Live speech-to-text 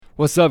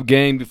What's up,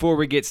 gang? Before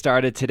we get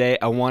started today,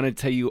 I want to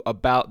tell you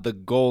about the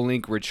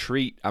GoalLink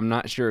retreat. I'm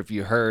not sure if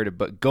you heard,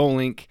 but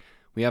GoalLink,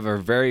 we have our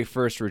very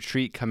first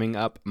retreat coming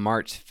up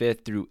March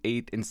 5th through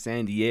 8th in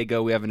San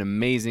Diego. We have an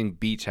amazing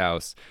beach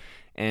house,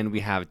 and we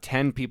have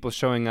 10 people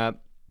showing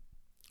up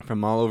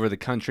from all over the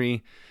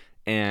country,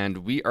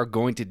 and we are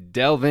going to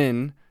delve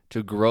in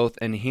to growth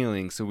and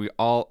healing. So we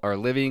all are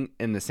living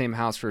in the same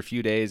house for a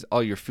few days.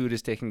 All your food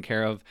is taken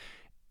care of.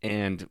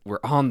 And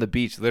we're on the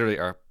beach. Literally,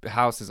 our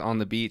house is on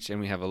the beach,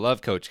 and we have a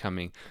love coach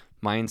coming,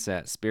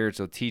 mindset,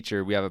 spiritual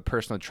teacher. We have a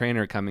personal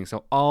trainer coming.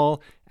 So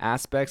all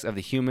aspects of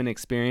the human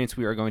experience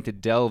we are going to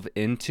delve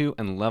into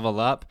and level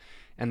up.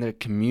 And the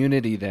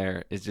community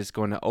there is just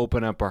going to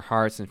open up our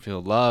hearts and feel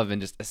love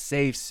and just a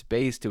safe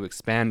space to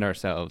expand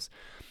ourselves.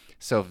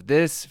 So if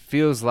this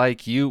feels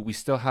like you, we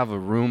still have a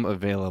room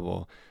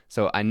available.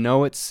 So I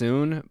know it's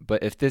soon,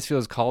 but if this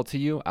feels called to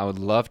you, I would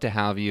love to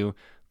have you.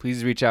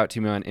 Please reach out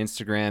to me on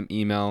Instagram,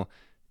 email.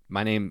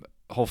 My name,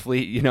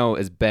 hopefully,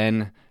 is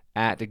Ben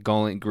at the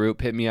GoalLink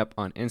Group. Hit me up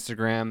on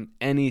Instagram,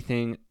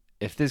 anything.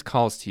 If this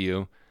calls to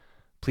you,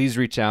 please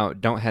reach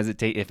out. Don't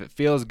hesitate. If it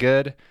feels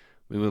good,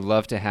 we would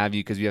love to have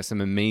you because we have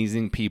some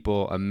amazing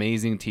people,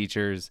 amazing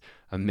teachers,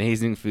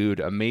 amazing food,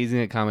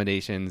 amazing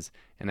accommodations,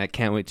 and I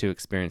can't wait to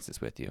experience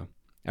this with you.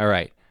 All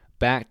right,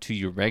 back to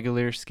your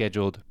regular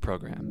scheduled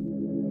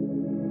program.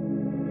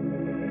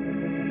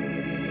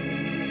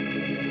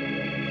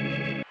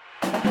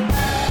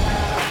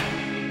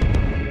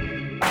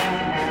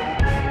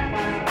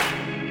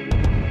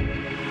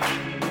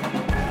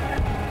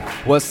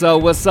 What's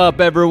up,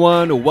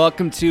 everyone?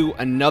 Welcome to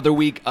another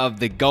week of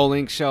the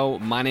GoalLink Show.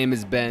 My name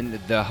is Ben,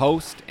 the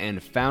host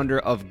and founder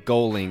of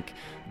GoalLink.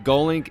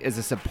 GoalLink is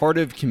a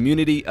supportive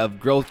community of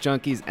growth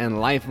junkies and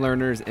life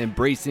learners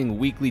embracing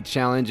weekly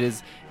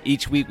challenges.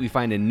 Each week we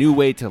find a new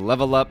way to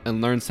level up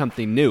and learn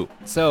something new.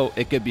 So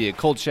it could be a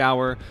cold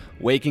shower,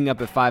 waking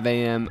up at 5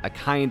 a.m., a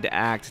kind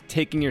act,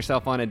 taking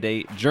yourself on a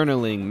date,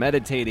 journaling,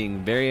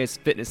 meditating, various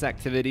fitness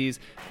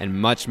activities,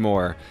 and much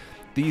more.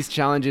 These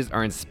challenges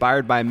are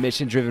inspired by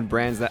mission-driven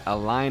brands that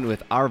align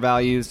with our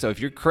values. So if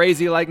you're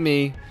crazy like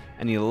me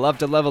and you love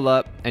to level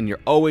up and you're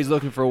always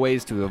looking for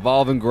ways to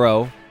evolve and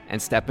grow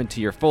and step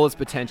into your fullest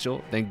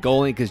potential, then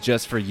GoalLink is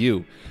just for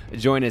you.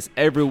 Join us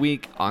every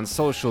week on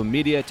social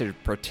media to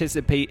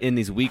participate in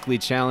these weekly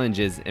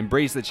challenges.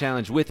 Embrace the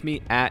challenge with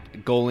me at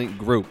GoalLink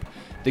Group.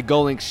 The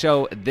GoalLink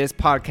Show, this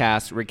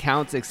podcast,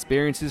 recounts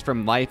experiences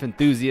from life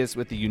enthusiasts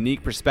with a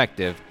unique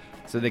perspective.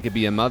 So they could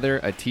be a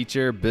mother, a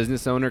teacher,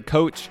 business owner,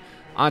 coach,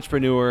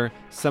 entrepreneur,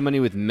 somebody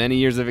with many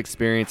years of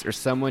experience, or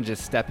someone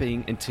just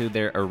stepping into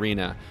their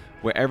arena.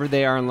 Wherever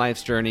they are in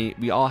life's journey,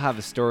 we all have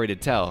a story to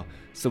tell.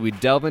 So we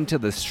delve into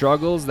the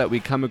struggles that we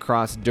come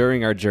across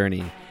during our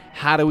journey.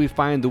 How do we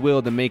find the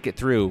will to make it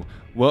through?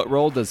 What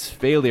role does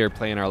failure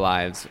play in our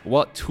lives?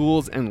 What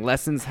tools and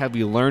lessons have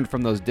we learned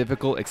from those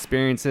difficult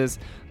experiences?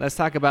 Let's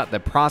talk about the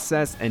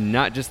process and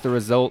not just the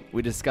result.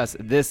 We discuss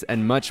this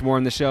and much more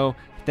in the show.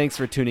 Thanks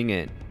for tuning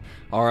in.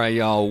 All right,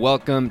 y'all,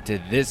 welcome to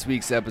this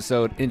week's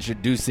episode,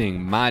 introducing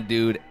my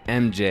dude,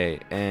 MJ.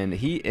 And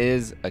he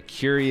is a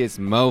curious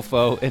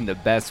mofo in the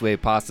best way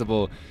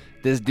possible.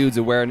 This dude's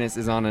awareness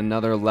is on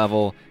another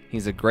level.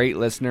 He's a great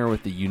listener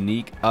with a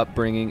unique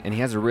upbringing, and he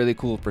has a really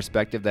cool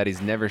perspective that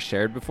he's never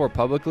shared before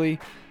publicly.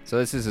 So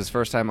this is his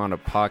first time on a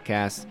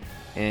podcast,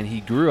 and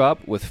he grew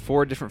up with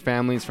 4 different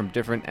families from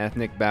different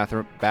ethnic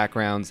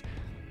backgrounds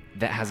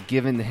that has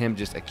given him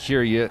just a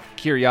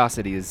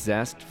curiosity, a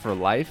zest for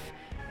life.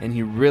 And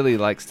he really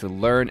likes to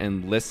learn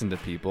and listen to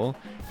people.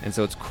 And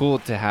so it's cool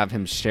to have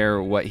him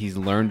share what he's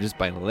learned just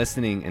by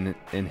listening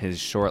in his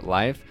short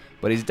life.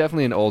 But he's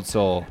definitely an old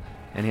soul,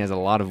 and he has a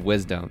lot of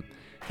wisdom.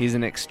 He's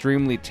an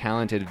extremely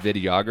talented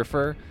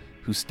videographer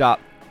who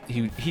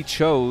he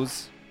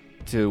chose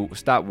to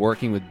stop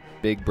working with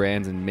big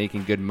brands and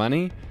making good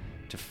money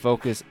to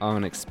focus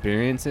on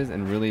experiences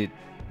and really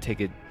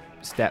take a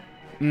step.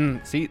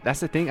 See, that's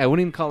the thing. I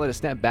wouldn't even call it a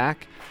step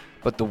back,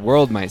 but the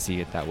world might see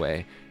it that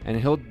way. And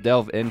he'll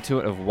delve into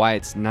it of why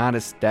it's not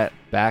a step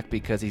back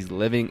because he's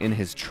living in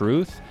his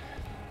truth.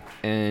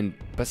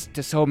 But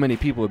to so many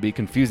people it would be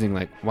confusing.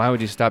 Like, why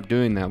would you stop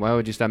doing that? Why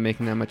would you stop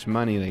making that much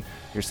money? Like,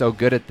 you're so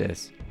good at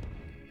this.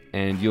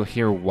 And you'll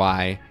hear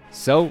why.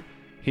 So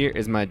here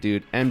is my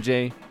dude,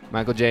 MJ,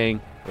 Michael Jang.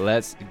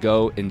 Let's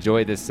go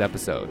enjoy this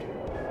episode.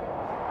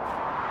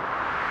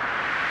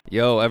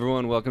 Yo,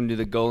 everyone, welcome to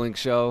the GoalLink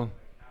Show.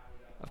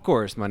 Of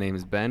course, my name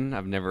is Ben.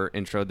 I've never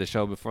introed the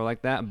show before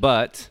like that,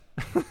 but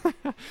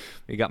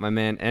we got my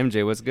man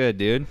MJ. What's good,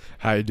 dude?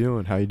 How you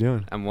doing?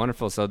 I'm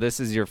wonderful. So this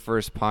is your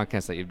first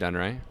podcast that you've done,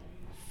 right?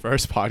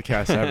 First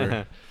podcast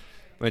ever.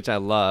 Which I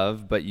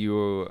love, but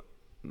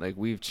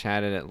we've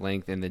chatted at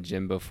length in the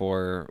gym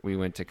before. We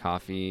went to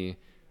coffee.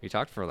 We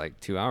talked for like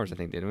 2 hours, I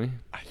think, didn't we?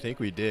 I think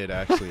we did,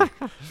 actually.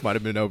 Might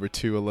have been over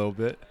 2 a little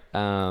bit.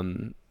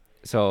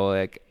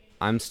 So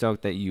I'm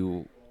stoked that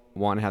you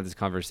want to have this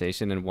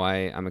conversation, and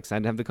why I'm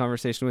excited to have the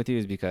conversation with you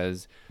is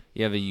because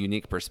you have a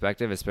unique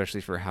perspective,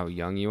 especially for how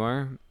young you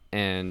are.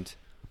 And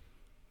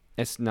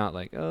it's not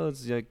like, oh,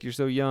 it's like you're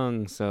so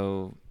young,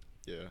 so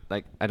Yeah.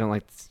 Like, I don't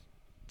like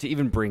to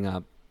even bring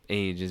up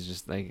age is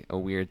just like a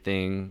weird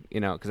thing, you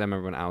know, because I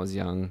remember when I was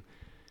young.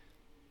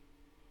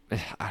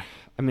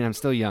 I mean, I'm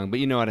still young, but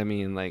you know what I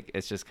mean? Like,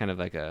 it's just kind of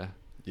like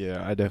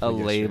Yeah, I a definitely get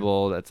you.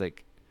 label that's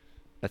like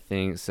a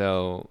thing.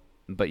 So,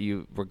 but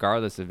you,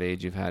 regardless of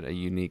age, you've had a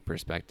unique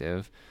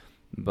perspective.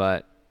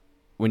 But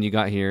when you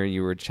got here,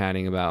 you were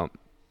chatting about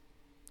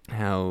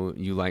how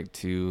you like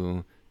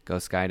to go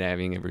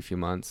skydiving every few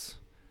months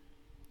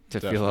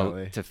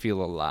Definitely. to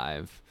feel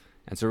alive.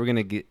 And so we're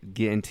gonna get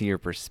into your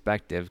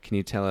perspective. Can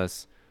you tell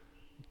us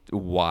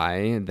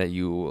why that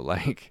you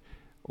like?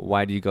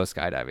 Why do you go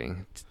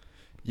skydiving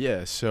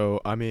Yeah, so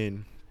I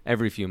mean,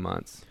 every few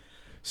months?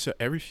 so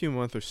every few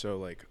months or so,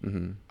 like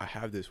Mm-hmm. I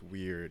have this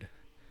weird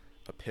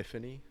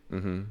epiphany.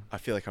 Mm-hmm. I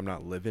feel like I'm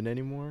not living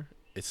anymore.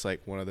 It's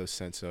like one of those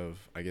sense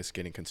of, I guess,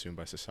 getting consumed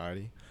by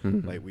society.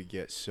 Mm-hmm. Like we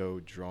get so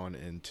drawn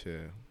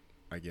into,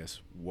 I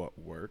guess, what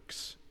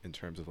works in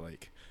terms of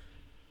like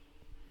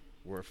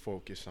we're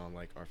focused on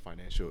like our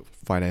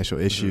financial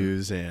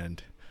issues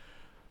and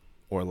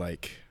or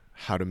like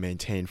how to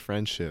maintain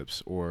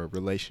friendships or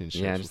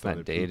relationships Yeah, with just that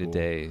other day to people.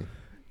 day.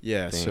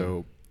 Yeah, thing.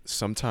 so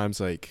sometimes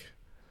like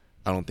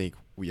I don't think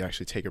we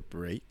actually take a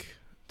break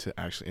to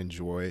actually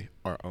enjoy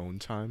our own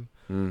time.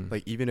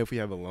 Like even if we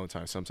have alone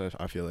time, sometimes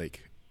I feel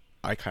like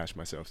I catch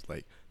myself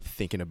like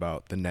thinking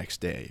about the next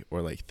day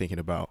or like thinking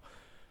about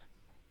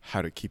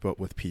how to keep up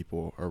with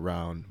people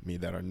around me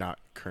that are not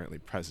currently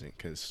present,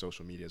 because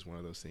social media is one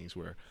of those things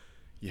where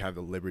you have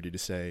the liberty to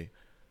say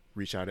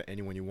reach out to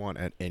anyone you want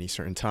at any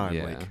certain time.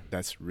 Yeah. Like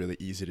that's really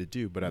easy to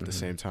do, but at the Mhm.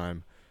 same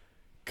time,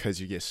 because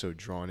you get so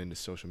drawn into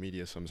social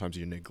media, sometimes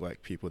you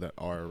neglect people that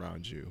are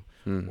around you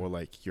or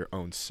like your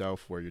own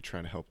self where you're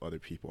trying to help other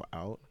people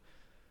out,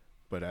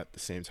 but at the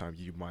same time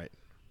you might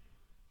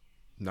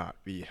not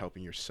be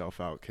helping yourself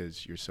out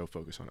because you're so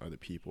focused on other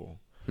people.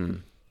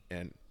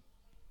 And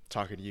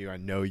talking to you, I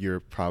know you're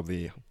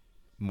probably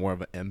more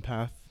of an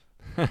empath.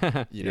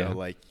 You know, Yeah.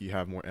 like you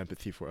have more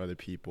empathy for other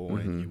people Mhm.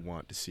 and you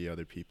want to see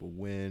other people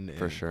win and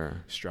For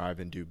sure. strive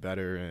and do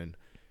better, and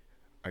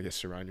I guess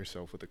surround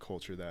yourself with a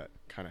culture that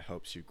kind of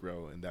helps you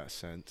grow in that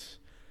sense.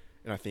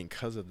 And I think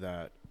because of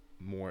that,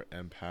 more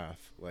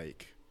empath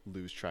like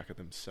lose track of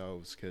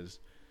themselves because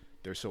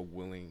they're so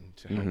willing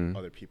to help Mhm.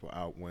 other people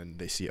out when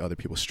they see other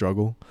people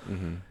struggle.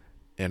 Mm-hmm.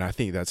 And I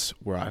think that's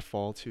where I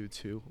fall to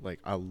too. Like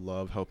I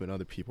love helping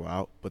other people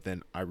out, but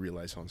then I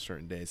realize on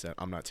certain days that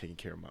I'm not taking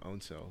care of my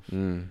own self.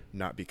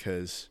 Not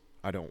because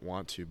I don't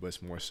want to, but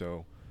it's more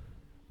so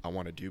I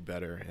want to do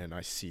better, and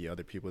I see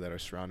other people that are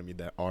surrounding me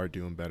that are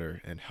doing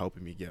better and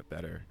helping me get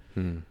better.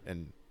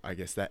 And I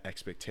guess that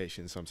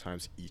expectation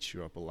sometimes eats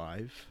you up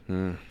alive,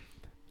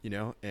 you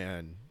know?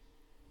 And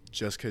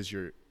just because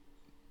you're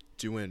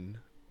doing,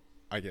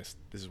 I guess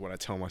this is what I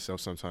tell myself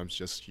sometimes,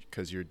 just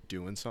because you're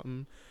doing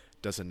something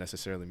doesn't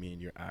necessarily mean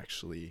you're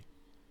actually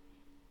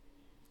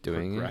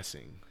Doing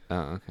progressing.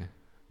 Oh, okay.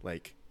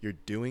 Like you're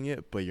doing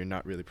it, but you're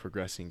not really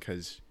progressing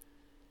because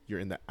you're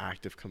in the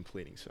act of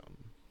completing something.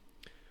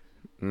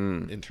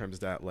 In terms of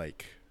that,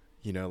 like,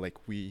 you know, like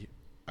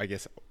I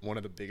guess one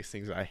of the biggest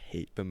things I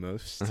hate the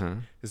most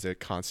is the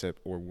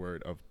concept or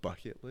word of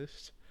bucket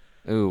list.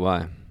 Ooh,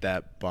 why?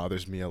 That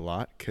bothers me a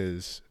lot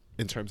because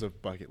in terms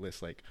of bucket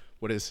list, like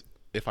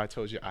if I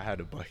told you I had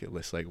a bucket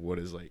list, like what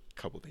is like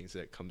a couple things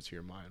that comes to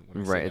your mind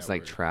when I say Right, it's that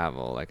like word?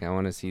 travel. Like I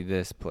want to see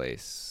this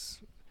place.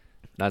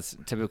 That's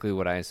typically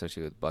what I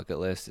associate with bucket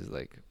list is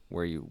like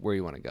where you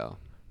want to go.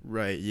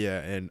 Right, yeah,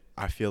 and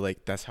I feel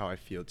like that's how I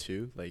feel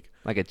too. Like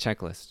a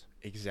checklist.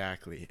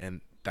 Exactly,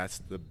 and that's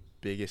the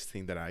biggest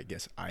thing that I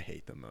guess I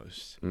hate the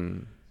most.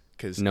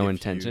 Because No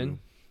intention?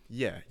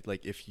 Yeah,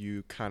 like if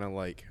you kind of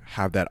like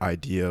have that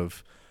idea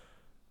of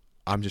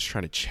I'm just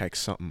trying to check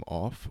something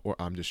off, or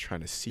I'm just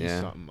trying to see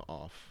something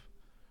off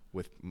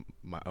with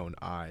my own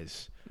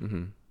eyes.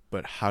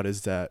 But how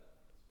does that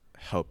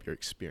help your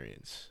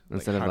experience?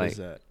 Instead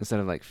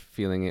of like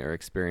feeling it or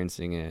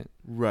experiencing it,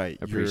 right,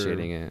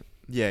 appreciating it.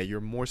 Yeah,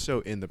 you're more so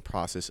in the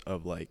process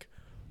of like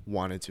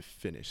wanting to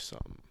finish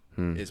something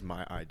is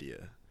my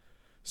idea.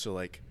 So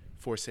like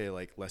for say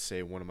like let's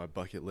say one of my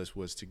bucket lists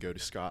was to go to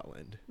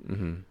Scotland,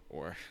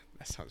 or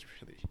that sounds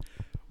really,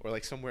 or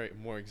like somewhere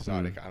more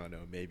exotic. I don't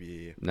know,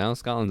 maybe. No,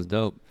 Scotland's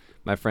dope.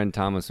 My friend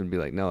Thomas would be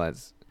like, no,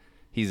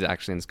 he's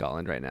actually in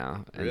Scotland right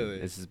now. And really?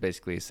 This is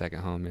basically his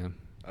second home, yeah.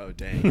 Oh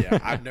dang, yeah.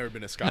 I've never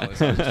been to Scotland,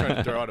 so I was just trying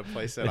to throw out a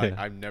place that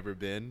I've never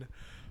been.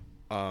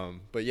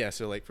 But yeah,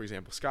 so like for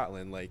example,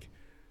 Scotland, like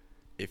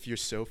if you're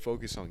so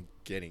focused on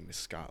getting to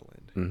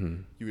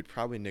Scotland, you would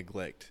probably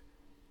neglect,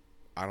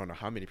 I don't know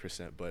how many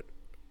percent, but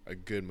a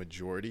good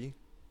majority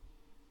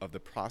of the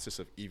process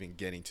of even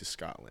getting to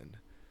Scotland.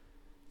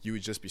 You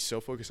would just be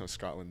so focused on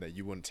Scotland that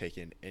you wouldn't take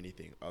in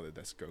anything other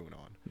that's going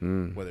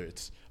on. Whether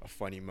it's a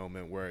funny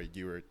moment where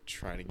you were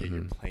trying to get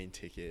your plane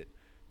ticket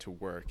to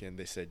work and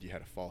they said you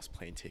had a false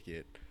plane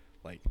ticket,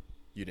 like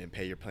you didn't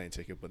pay your plane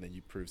ticket, but then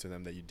you proved to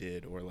them that you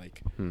did, or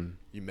like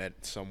you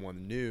met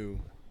someone new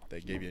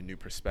that gave you a new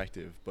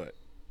perspective, but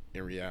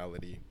in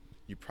reality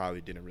you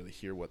probably didn't really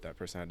hear what that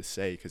person had to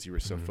say because you were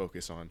so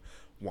focused on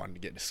wanting to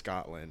get to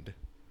Scotland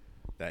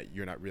that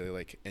you're not really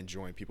like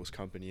enjoying people's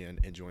company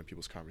and enjoying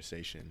people's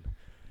conversation.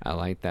 I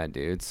like that,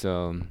 dude.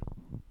 So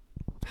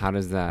how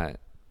does that,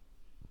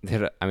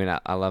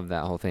 I love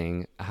that whole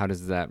thing. How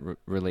does that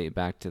relate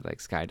back to like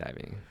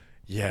skydiving?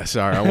 Yeah,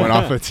 sorry, I went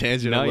off a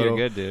tangent No, a little.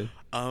 you're good, dude.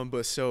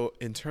 But so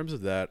in terms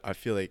of that, I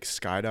feel like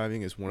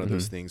skydiving is one of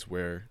those things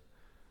where,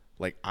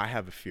 like, I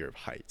have a fear of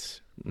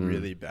heights,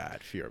 really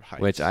bad fear of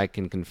heights. Which I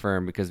can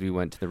confirm because we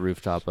went to the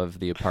rooftop of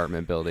the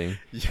apartment building,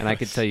 Yes. and I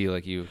could tell you,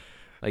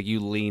 you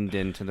leaned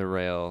into the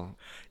rail.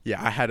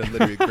 Yeah, I had to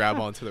literally grab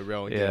onto the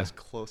rail and get as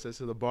close as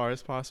to the bar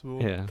as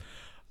possible. Yeah.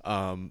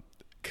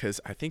 Because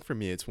I think for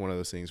me, it's one of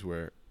those things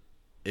where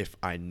if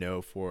I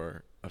know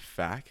for a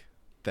fact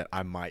that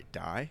I might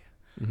die,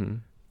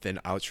 then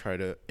I'll try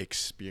to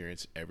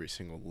experience every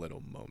single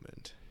little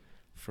moment.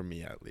 For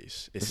me, at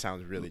least. It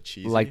sounds really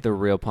cheesy. Like the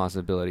real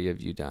possibility of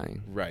you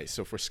dying. Right.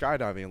 So for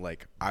skydiving,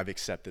 like, I've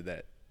accepted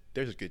that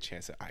there's a good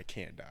chance that I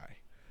can die.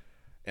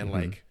 And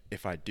like,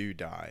 if I do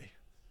die,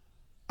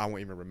 I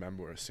won't even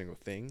remember a single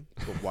thing.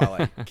 But while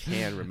I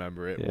can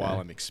remember it, while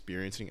I'm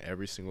experiencing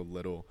every single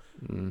little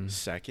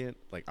second,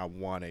 like, I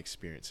want to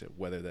experience it.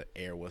 Whether the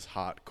air was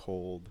hot,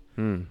 cold,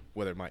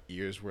 whether my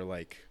ears were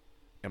like,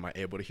 am I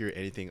able to hear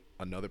anything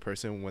another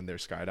person when they're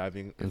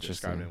skydiving? If they're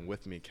skydiving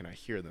with me, can I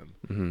hear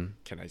them?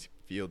 Can I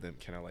feel them?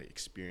 Can I like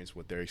experience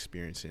what they're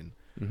experiencing?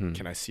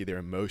 Can I see their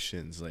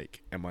emotions?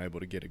 Like, am I able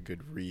to get a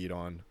good read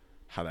on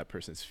how that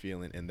person's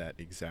feeling in that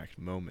exact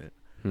moment?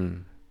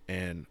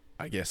 And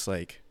I guess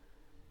like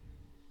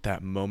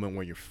that moment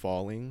when you're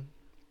falling,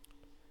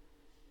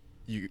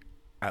 you,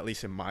 at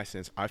least in my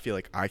sense, I feel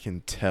like I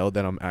can tell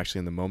that I'm actually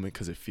in the moment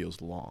because it feels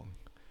long.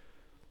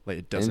 Like,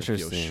 it doesn't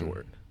feel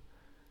short.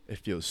 It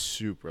feels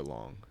super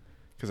long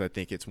because I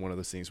think it's one of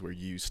those things where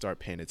you start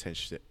paying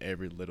attention to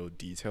every little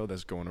detail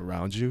that's going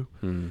around you,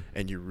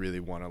 and you really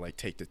want to like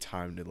take the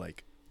time to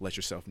like let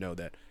yourself know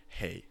that,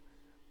 hey,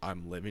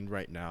 I'm living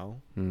right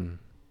now,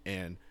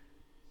 and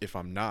if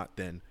I'm not,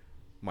 then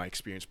my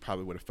experience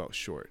probably would have felt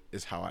short,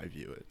 is how I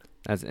view it.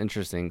 That's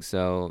interesting.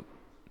 So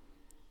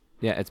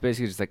yeah, it's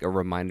basically just like a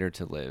reminder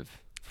to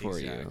live for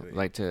you,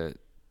 like to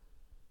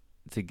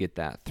get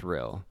that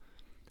thrill.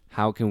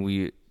 How can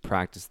we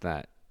practice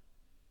that,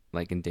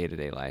 like, in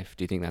day-to-day life?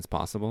 Do you think that's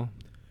possible?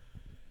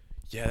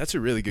 Yeah, that's a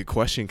really good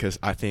question because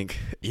I think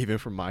even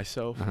for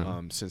myself,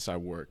 since I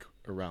work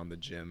around the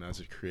gym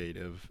as a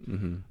creative,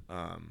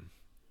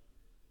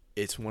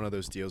 it's one of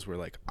those deals where,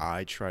 like,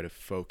 I try to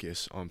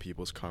focus on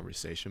people's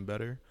conversation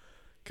better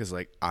because,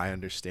 like, I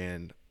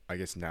understand, I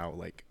guess now,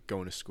 like,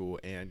 going to school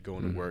and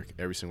going to work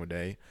every single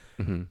day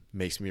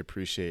makes me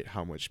appreciate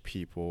how much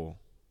people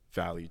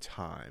value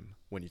time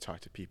when you talk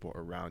to people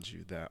around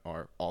you that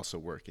are also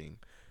working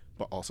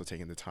but also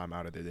taking the time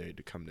out of their day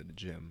to come to the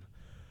gym.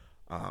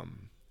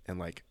 And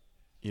like,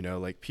 you know,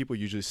 like people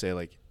usually say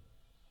like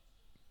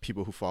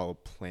people who follow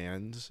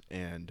plans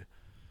and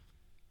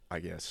I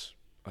guess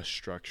a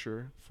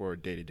structure for a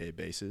day-to-day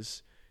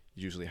basis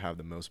usually have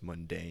the most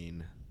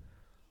mundane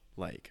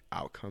like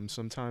outcomes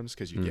sometimes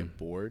because you get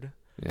bored.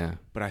 Yeah.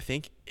 But I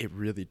think it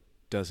really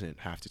doesn't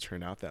have to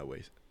turn out that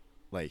way.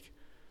 Like,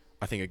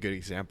 I think a good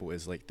example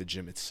is like the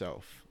gym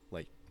itself,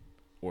 like,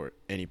 or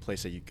any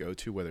place that you go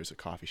to, whether it's a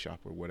coffee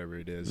shop or whatever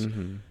it is,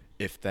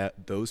 if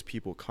those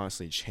people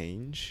constantly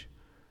change,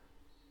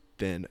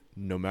 then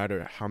no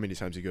matter how many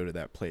times you go to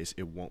that place,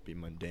 it won't be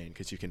mundane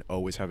because you can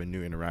always have a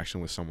new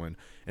interaction with someone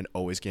and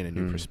always gain a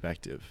new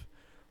perspective.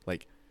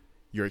 Like,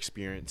 your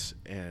experience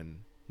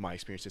and my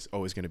experience is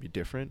always going to be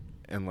different.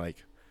 And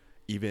like,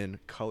 even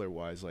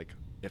color-wise, like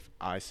if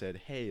I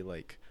said, hey,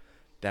 like,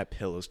 that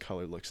pillow's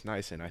color looks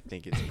nice and I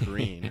think it's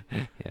green,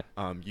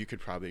 you could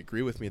probably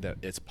agree with me that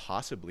it's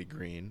possibly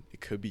green.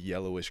 It could be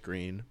yellowish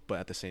green, but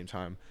at the same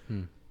time,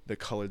 the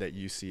color that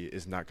you see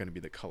is not going to be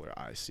the color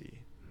I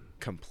see.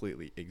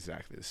 Completely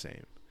exactly the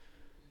same.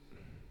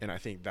 And I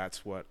think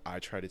that's what I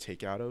try to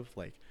take out of,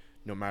 like,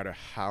 no matter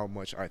how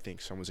much I think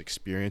someone's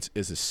experience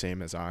is the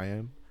same as I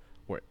am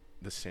or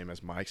the same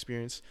as my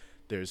experience,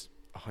 there's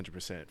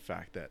 100%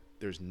 fact that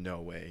there's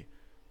no way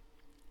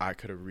I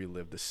could have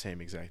relived the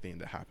same exact thing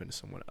that happened to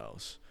someone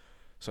else.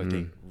 So I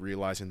think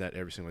realizing that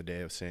every single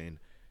day of saying,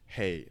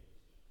 hey,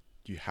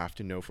 you have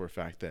to know for a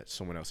fact that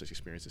someone else's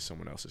experience is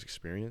someone else's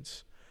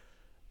experience.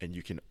 And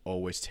you can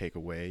always take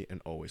away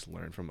and always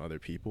learn from other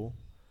people.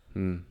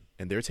 And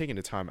they're taking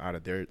the time out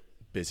of their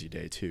busy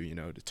day too, you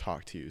know, to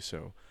talk to you.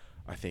 So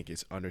I think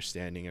it's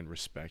understanding and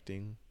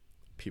respecting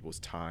people's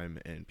time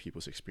and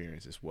people's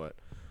experience is what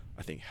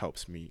I think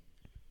helps me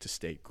to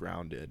stay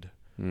grounded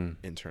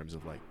in terms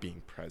of like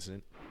being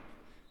present.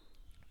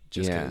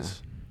 Just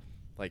because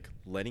like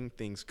letting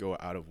things go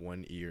out of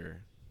one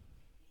ear,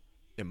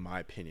 in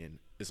my opinion,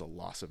 is a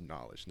loss of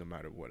knowledge no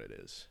matter what it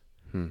is.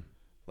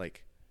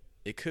 Like,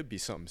 it could be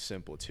something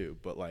simple too,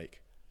 but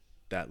like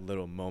that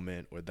little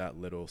moment or that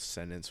little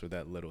sentence or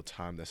that little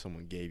time that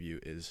someone gave you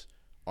is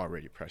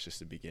already precious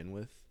to begin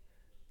with.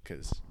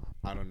 because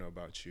I don't know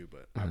about you,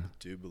 but I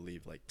do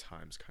believe like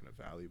time's kind of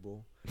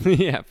valuable.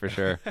 Yeah, for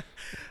sure.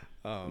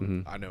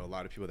 I know a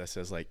lot of people that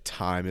says like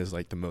time is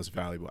like the most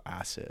valuable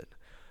asset.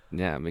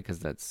 Yeah,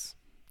 because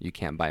you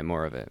can't buy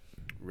more of it.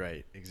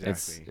 Right,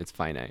 exactly. It's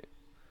finite.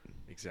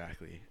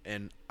 Exactly.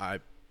 And I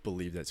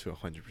believe that to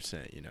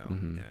 100%, you know.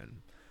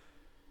 And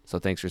so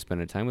thanks for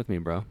spending time with me,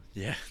 bro.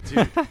 Yeah,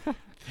 dude.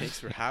 Thanks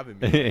for having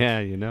me. Yeah,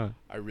 you know.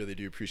 I really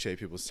do appreciate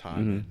people's time.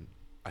 And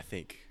I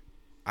think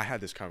I had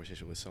this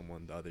conversation with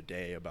someone the other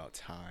day about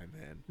time,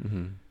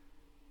 and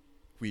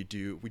we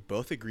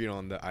both agreed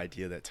on the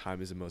idea that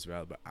time is the most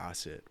valuable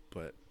asset,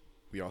 but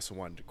we also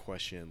wanted to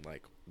question,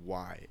 like,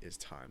 why is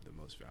time the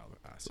most valuable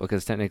asset? Well,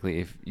 because technically,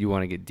 if you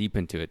want to get deep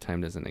into it,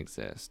 time doesn't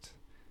exist,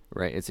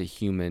 right? It's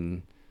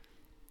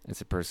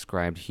a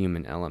prescribed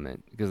human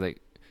element. Because,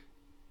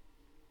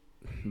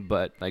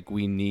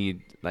 we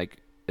need,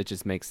 it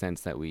just makes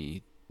sense that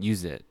we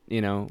use it,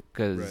 you know?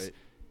 Because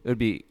it'd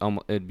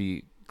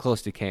be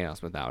close to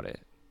chaos without it.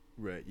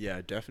 Right.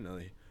 Yeah,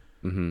 definitely.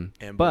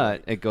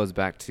 But it goes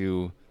back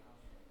to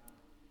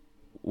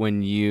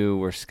when you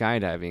were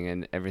skydiving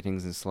and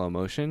everything's in slow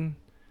motion,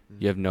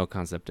 you have no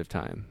concept of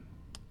time.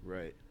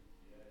 Right.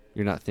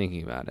 You're not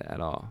thinking about it at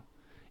all.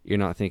 You're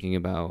not thinking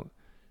about,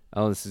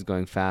 oh, this is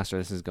going faster,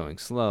 this is going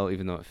slow,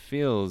 even though it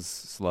feels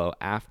slow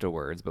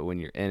afterwards. But when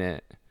you're in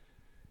it,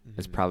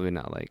 it's probably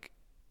not like,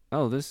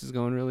 oh, this is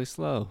going really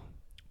slow.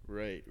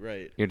 Right,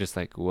 right. You're just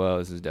like, whoa,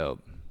 this is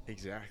dope.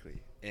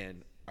 Exactly.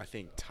 And I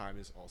think time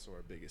is also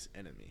our biggest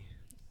enemy.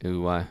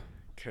 Ooh, why?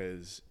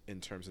 Because in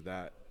terms of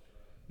that,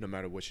 no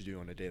matter what you do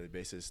on a daily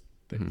basis,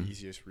 the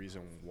easiest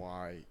reason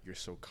why you're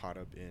so caught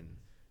up in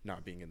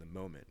not being in the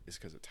moment is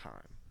because of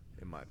time,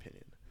 in my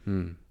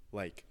opinion.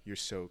 Like, you're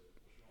so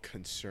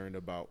concerned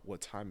about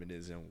what time it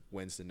is and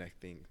when's the next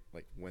thing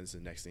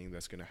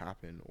that's going to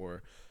happen,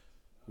 or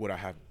what I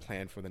have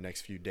planned for the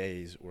next few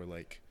days, or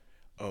like,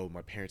 oh,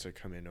 my parents are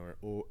coming, or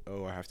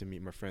oh, I have to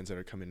meet my friends that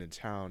are coming in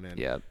town,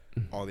 and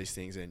all these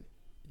things, and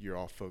you're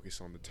all focused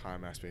on the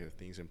time aspect of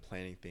things and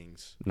planning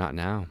things. Not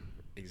now.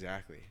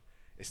 Exactly.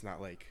 It's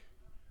not like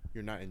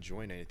you're not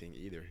enjoying anything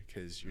either,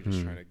 because you're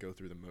just trying to go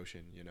through the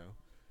motion, you know,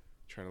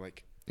 trying to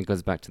like. It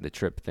goes back to the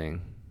trip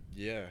thing.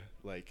 Yeah,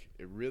 like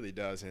it really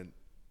does, and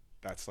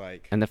that's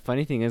like. And the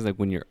funny thing is, like,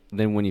 when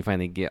you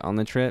finally get on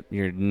the trip,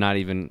 you're not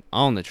even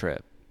on the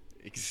trip.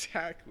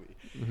 Exactly.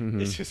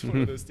 It's just one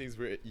of those things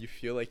where you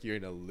feel like you're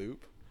in a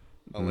loop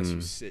unless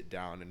you sit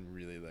down and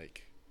really,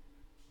 like,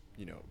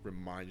 you know,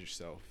 remind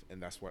yourself.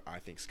 And that's what I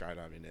think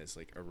skydiving is,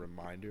 like a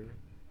reminder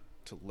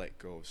to let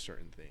go of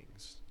certain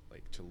things,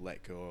 like to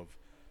let go of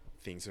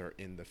things that are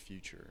in the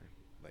future,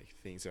 like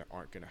things that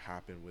aren't going to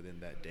happen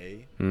within that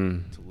day,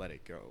 to let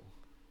it go.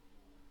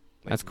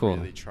 Like, that's cool.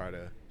 Really try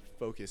to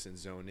focus and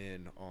zone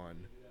in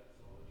on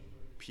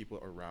people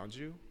around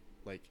you.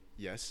 Like,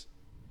 yes,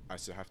 I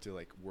still have to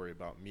like worry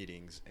about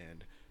meetings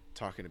and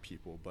talking to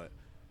people, but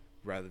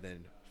rather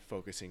than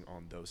focusing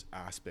on those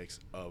aspects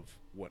of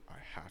what I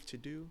have to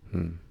do,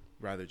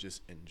 rather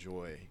just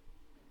enjoy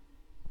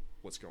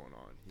what's going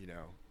on, you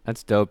know?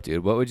 That's dope,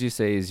 dude. What would you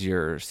say is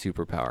your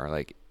superpower?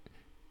 Like,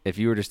 if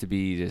you were just to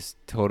be just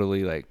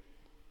totally like,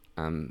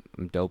 I'm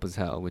dope as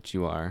hell, which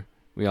you are,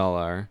 we all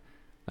are.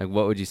 Like,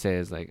 what would you say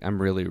is like,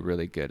 I'm really,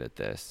 really good at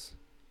this?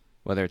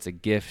 Whether it's a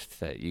gift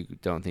that you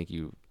don't think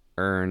you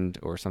earned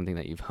or something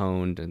that you've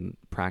honed and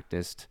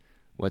practiced,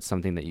 what's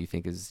something that you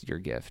think is your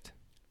gift?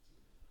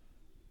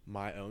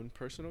 My own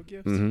personal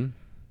gift?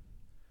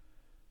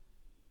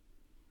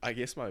 I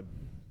guess my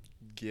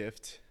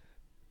gift,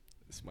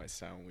 this might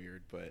sound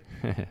weird, but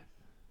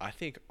I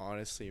think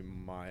honestly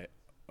my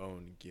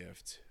own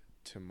gift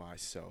to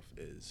myself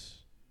is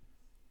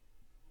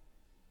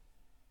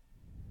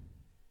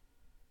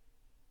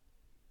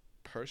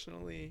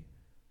personally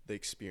the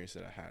experience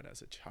that I had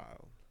as a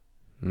child.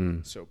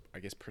 So I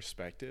guess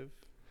perspective,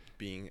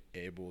 being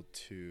able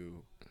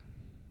to,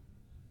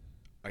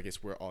 I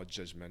guess we're all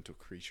judgmental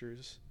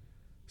creatures,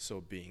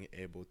 so being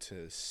able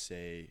to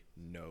say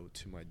no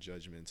to my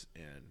judgments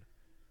and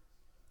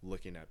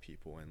looking at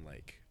people and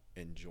like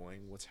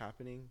enjoying what's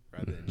happening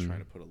rather than trying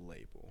to put a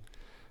label.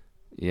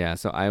 Yeah,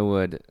 so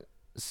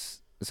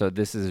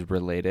this is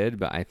related,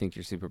 but I think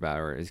your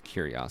superpower is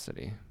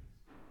curiosity.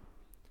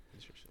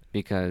 Interesting.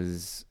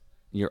 Because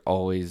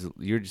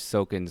you're just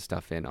soaking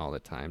stuff in all the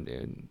time,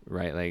 dude,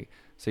 right? Like,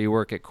 so you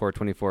work at Core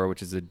 24,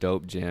 which is a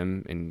dope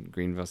gym in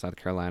Greenville, South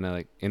Carolina.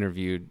 Like,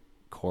 interviewed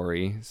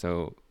Corey,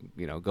 so,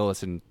 you know, go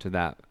listen to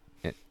that,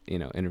 you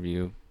know,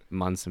 interview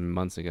months and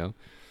months ago.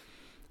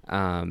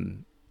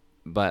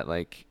 But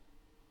like,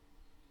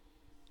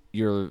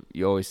 you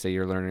always say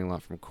you're learning a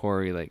lot from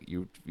Corey. Like,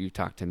 you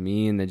talk to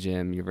me in the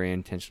gym, you're very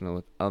intentional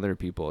with other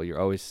people, you're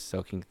always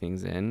soaking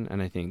things in,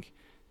 and I think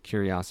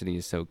curiosity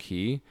is so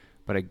key.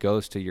 But it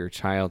goes to your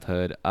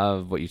childhood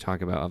of what you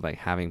talk about, of like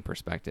having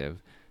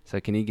perspective. So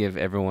can you give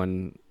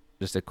everyone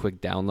just a quick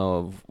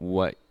download of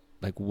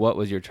what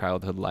was your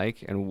childhood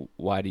like, and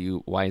why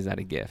is that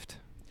a gift?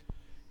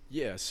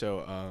 Yeah,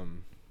 so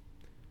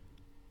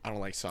I don't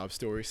like sob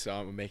stories, so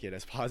I'm gonna make it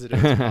as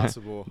positive as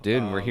possible.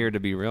 Dude, we're here to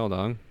be real,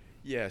 dog.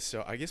 Yeah,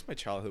 so I guess my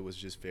childhood was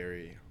just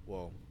very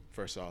well.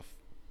 First off,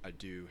 I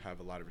do have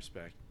a lot of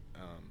respect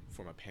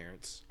for my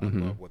parents. I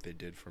Mm-hmm. love what they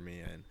did for me,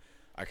 and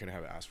I couldn't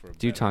have asked for a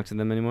Do you talk better. to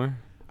them anymore?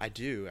 I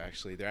do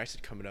actually. They're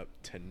actually coming up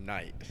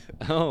tonight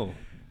Oh.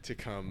 to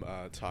come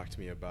talk to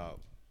me about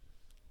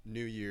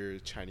New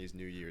Year's, Chinese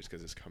New Year's,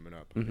 because it's coming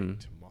up, I Mm-hmm. think,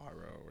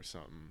 tomorrow or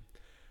something.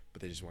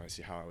 But they just want to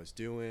see how I was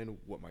doing,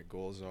 what my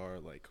goals are,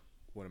 like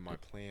what are my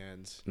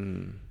plans.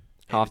 Mm.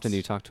 How And often do you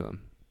it's talk to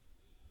them?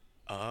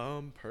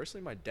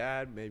 personally, my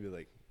dad maybe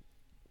like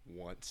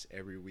once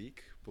every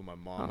week, but my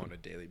mom Oh. on a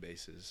daily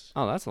basis.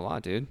 Oh, that's a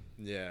lot, dude.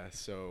 Yeah,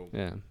 so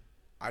Yeah.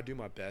 I do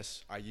my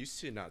best. I used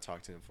to not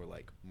talk to them for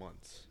like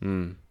months,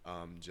 Mm.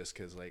 just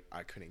because like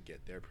I couldn't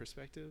get their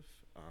perspective.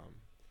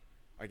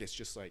 I guess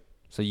just like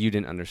So you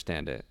didn't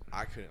understand it.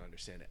 I couldn't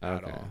understand it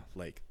at Okay. all.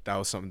 Like that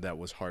was something that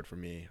was hard for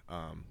me,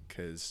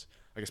 because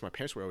I guess my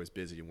parents were always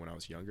busy when I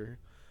was younger.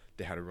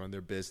 They had to run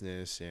their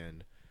business,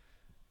 and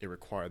it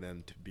required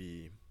them to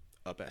be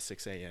up at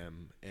 6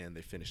 a.m. and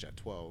they finished at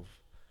 12.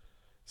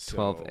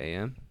 12 So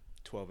a.m.?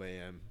 12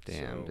 a.m.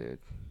 Damn, So dude.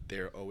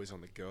 they're always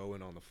on the go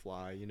and on the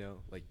fly,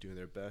 like doing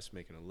their best,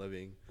 making a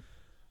living.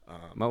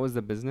 What was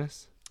the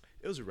business?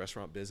 It was a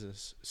restaurant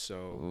business,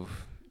 so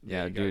Oof.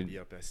 yeah, Yeah, you gotta dude. be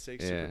up at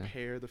 6 Yeah. to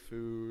prepare the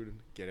food,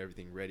 get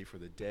everything ready for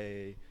the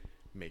day,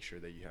 make sure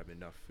that you have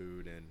enough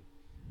food and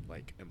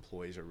like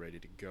employees are ready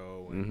to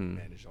go, and Mhm.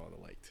 manage all the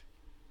like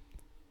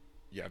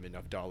you have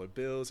enough dollar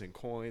bills and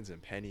coins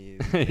and pennies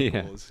Yeah. and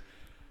nickels.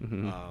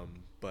 Mhm.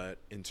 But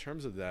in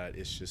terms of that,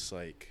 it's just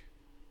like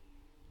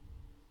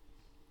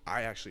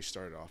I actually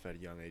started off at a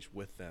young age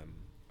with them,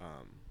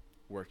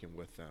 working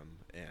with them,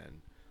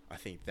 and I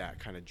think that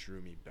kind of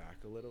drew me back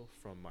a little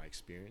from my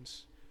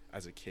experience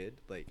as a kid.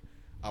 Like,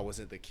 I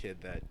wasn't the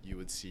kid that you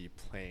would see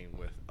playing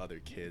with other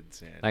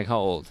kids, and Like how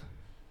old?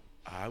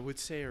 I would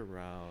say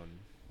around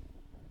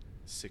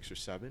 6 or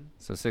 7.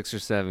 So 6 or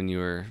 7, you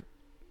were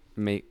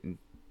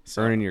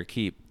So, earning your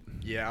keep.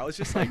 yeah, I was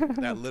just like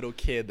that little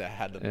kid that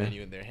had the Yeah.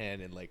 menu in their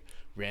hand and like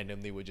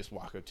randomly would just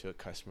walk up to a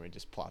customer and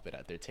just plop it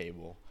at their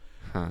table.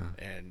 Huh.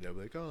 And they'll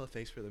be like, "Oh,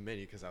 thanks for the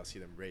menu," because I'll see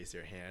them raise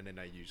their hand, and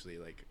I usually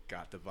like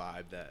got the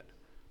vibe that,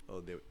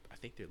 oh, I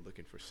think they're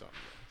looking for something.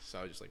 So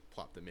I would just like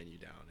plop the menu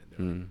down, and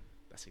they're like, Mm.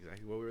 "That's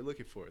exactly what we were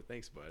looking for.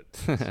 Thanks, bud."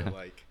 So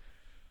like,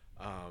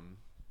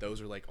 those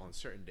were like on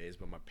certain days,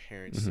 but my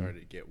parents Mhm. started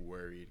to get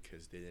worried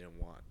because they didn't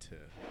want to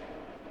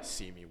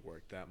see me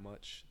work that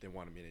much. They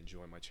wanted me to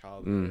enjoy my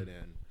childhood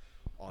and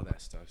all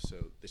that stuff.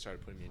 So they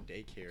started putting me in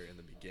daycare in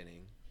the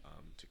beginning,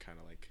 to kind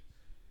of like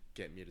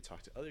get me to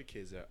talk to other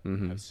kids that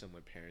Mhm. have similar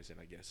parents, and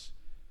I guess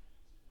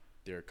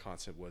their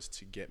concept was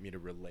to get me to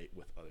relate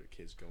with other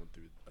kids going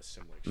through a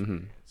similar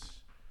Mhm.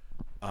 experience.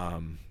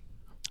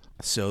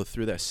 So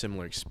through that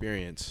similar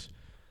experience,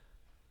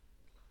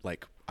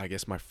 like I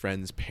guess my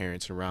friends'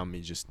 parents around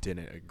me just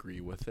didn't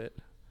agree with it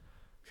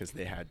because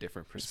they had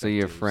different perspectives. So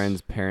your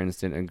friends' parents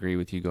didn't agree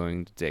with you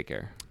going to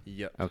daycare?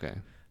 Yep. Okay.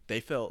 They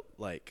felt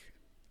like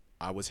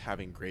I was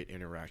having great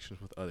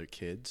interactions with other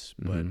kids,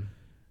 but Mhm.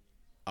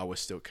 I was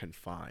still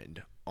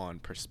confined on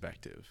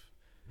perspective.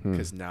 Hmm.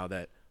 Because now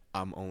that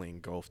I'm only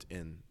engulfed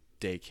in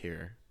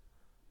daycare,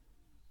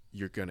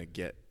 you're going to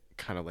get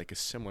kind of like a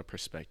similar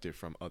perspective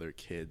from other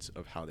kids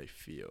of how they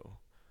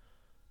feel.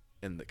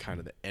 And the kind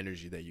of the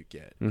energy that you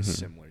get Mhm. is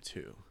similar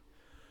too.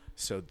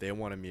 So they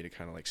wanted me to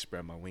kind of like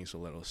spread my wings a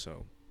little.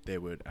 So they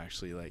would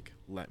actually like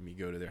let me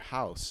go to their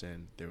house,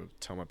 and they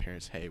would tell my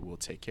parents, "Hey, we'll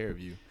take care of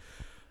you."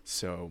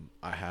 So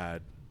I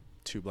had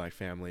 2 black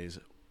families,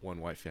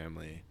 1 white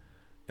family,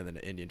 and then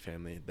an Indian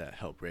family that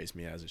helped raise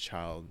me as a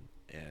child.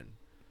 And,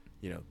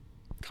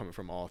 coming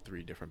from all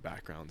 3 different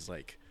backgrounds,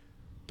 like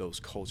those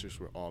cultures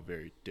were all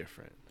very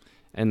different.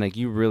 And like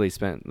you really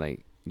spent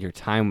like your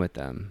time with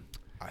them.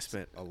 I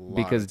spent a lot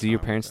Because of do your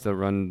time with parents them. still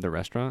run the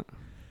restaurant?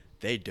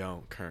 They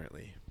don't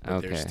currently,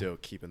 but they're Okay. still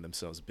keeping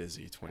themselves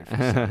busy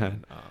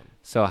 24/7.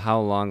 So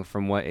how long,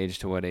 from what age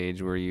to what age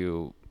were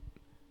you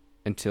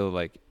until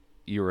like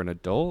you were an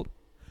adult?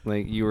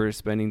 Like you were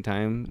spending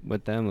time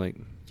with them? Like,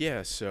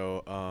 Yeah,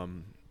 so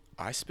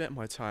I spent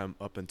my time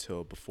up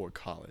until before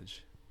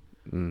college.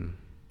 mm,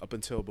 Up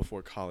until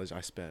before college,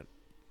 I spent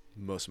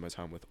most of my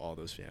time with all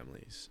those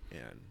families,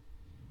 and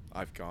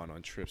I've gone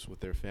on trips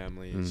with their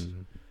families.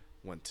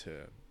 Went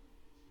to,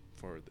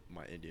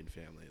 my Indian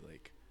family,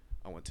 like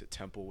I went to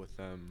temple with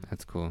them.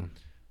 that's cool.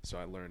 So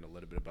I learned a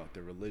little bit about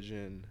their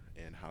religion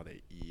and how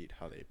they eat,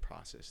 how they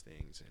process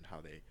things, and how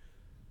they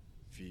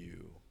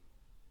view.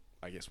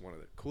 I guess one of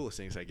the coolest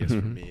things, I guess,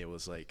 for me, it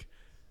was like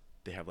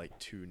they have like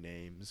 2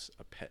 names,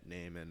 a pet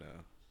name and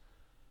a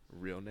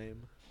real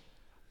name.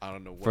 I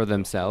don't know what For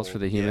themselves, for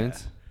the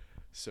humans? Yeah.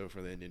 So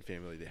for the Indian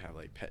family, they have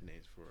like pet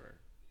names for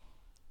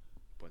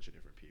a bunch of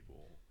different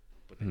people,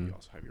 but then you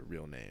also have your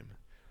real name,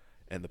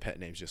 and the pet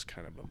name's just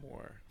kind of a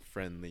more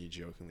friendly,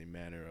 jokingly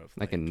manner of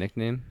Like a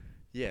nickname?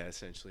 yeah,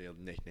 essentially a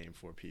nickname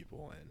for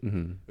people, and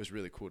Mm-hmm. it was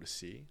really cool to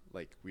see.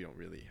 Like I don't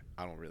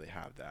really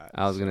have that.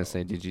 I was gonna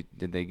so- say,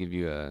 did they give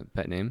you a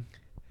pet name?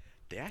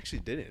 They actually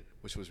didn't,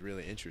 which was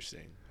really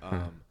interesting.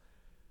 Huh.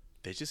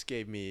 They just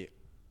gave me,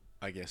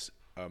 I guess,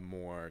 a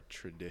more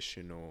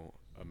traditional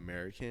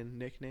American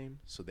nickname,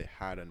 so they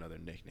had another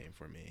nickname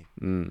for me,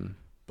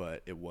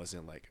 but it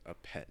wasn't like a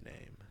pet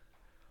name.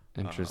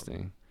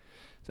 Interesting.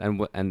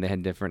 And they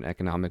had different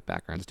economic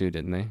backgrounds too,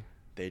 didn't they?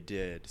 They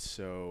did.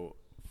 So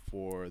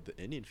for the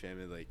Indian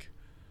family, like,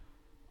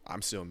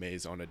 I'm still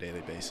amazed on a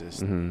daily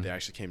basis. They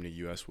actually came to the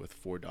U.S. with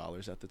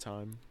 $4 at the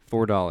time.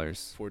 $4.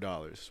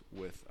 $4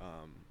 with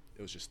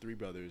it was just three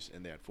brothers,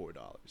 and they had $4.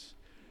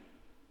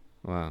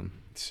 Wow.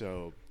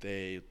 So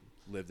they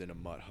lived in a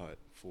mud hut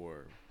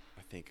for,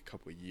 I think, a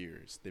couple of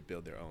years. They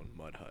built their own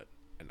mud hut,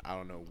 and I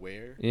don't know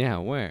where. Yeah,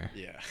 where?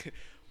 Yeah,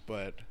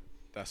 but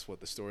that's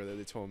what the story that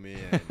they told me.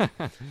 And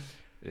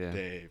Yeah.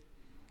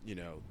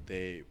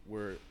 they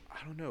were,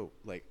 I don't know,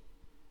 like,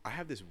 I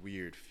have this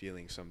weird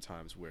feeling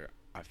sometimes where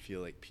I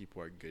feel like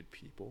people are good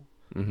people,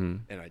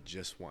 and I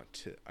just want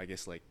to, I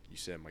guess, like you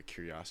said, my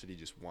curiosity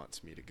just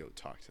wants me to go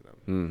talk to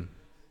them.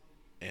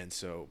 And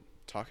so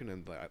talking to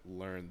them, I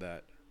learned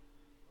that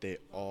they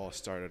all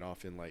started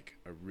off in like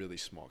a really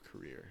small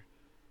career,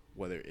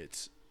 whether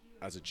it's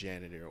as a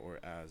janitor or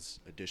as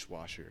a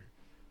dishwasher,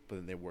 but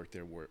then they worked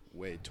their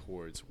way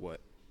towards what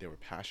they were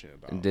passionate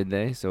about. Did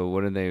they? So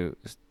what did they, do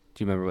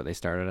you remember what they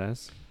started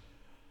as?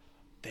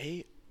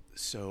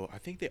 So I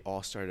think they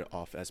all started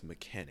off as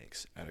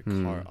mechanics at a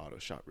car auto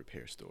shop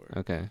repair store.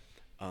 Okay.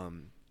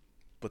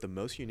 But the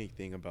most unique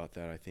thing about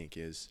that, I think,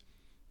 is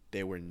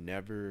they were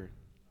never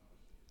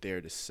there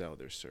to sell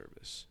their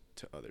service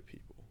to other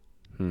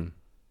people,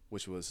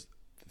 which was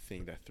the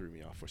thing that threw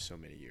me off for so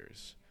many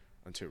years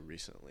until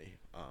recently.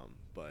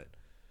 But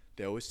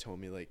they always told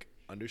me, like,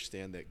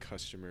 understand that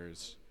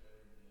customers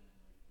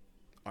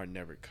are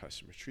never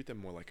customers. Treat them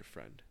more like a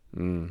friend.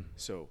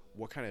 So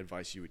what kind of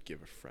advice you would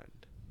give a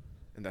friend?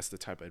 And that's the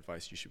type of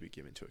advice you should be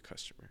giving to a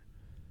customer.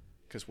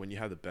 Because when you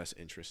have the best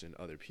interest in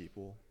other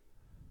people,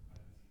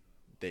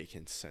 they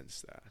can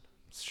sense that.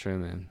 It's true,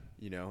 man.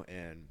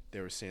 And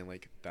they were saying,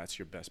 like, that's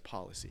your best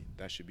policy.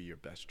 That should be your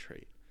best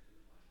trait.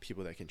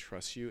 People that can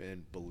trust you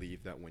and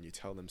believe that when you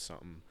tell them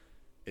something,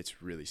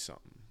 it's really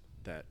something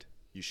that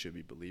you should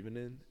be believing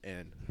in.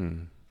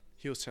 And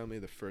he was telling me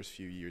the first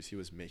few years he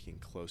was making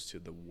close to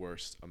the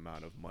worst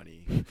amount of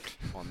money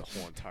on the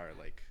whole entire,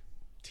 like,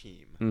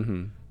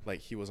 team. Like,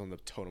 he was on the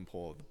totem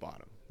pole at the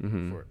bottom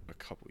for a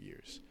couple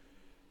years.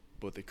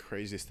 But the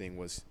craziest thing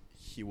was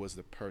he was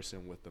the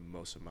person with the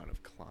most amount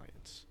of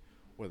clients,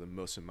 or the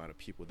most amount of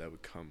people that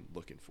would come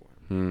looking for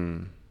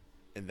him.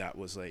 And that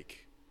was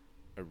like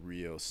a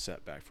real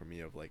setback for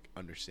me of like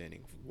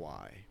understanding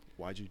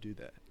why'd you do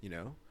that,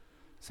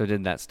 So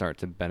did that start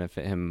to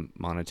benefit him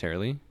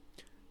monetarily?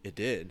 It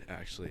did,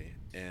 actually.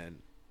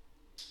 And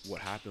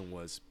what happened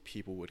was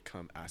people would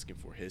come asking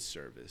for his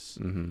service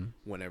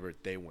whenever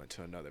they went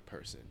to another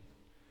person.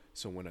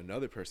 So when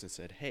another person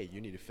said, hey, you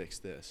need to fix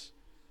this,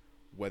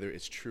 whether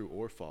it's true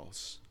or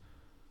false,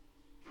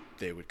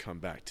 they would come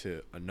back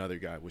to another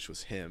guy, which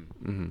was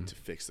him, to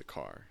fix the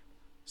car.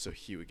 So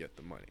he would get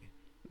the money.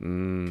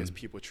 Because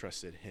people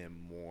trusted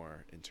him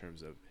more in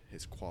terms of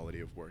his quality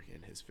of work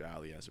and his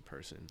value as a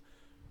person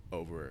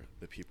over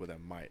the people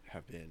that might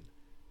have been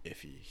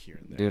iffy here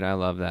and there. Dude, I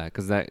love that.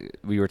 Because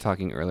we were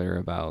talking earlier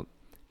about,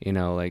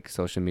 like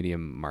social media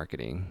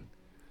marketing.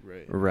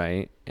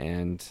 Right.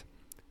 And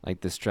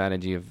like the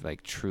strategy of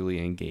like truly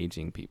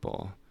engaging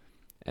people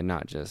and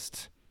not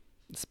just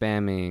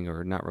spamming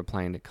or not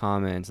replying to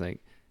comments,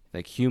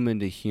 like human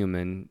to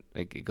human.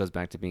 Like it goes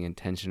back to being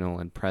intentional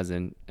and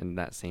present, and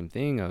that same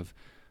thing of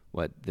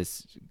what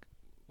this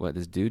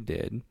dude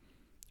did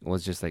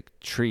was just like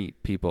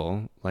treat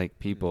people like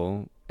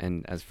people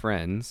and as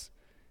friends.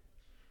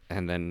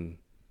 And then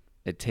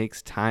it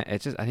takes time.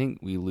 It's just, I think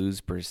we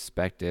lose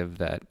perspective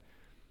that,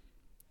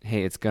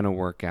 hey, it's going to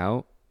work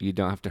out. You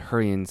don't have to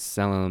hurry and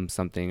sell them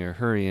something or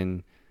hurry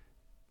and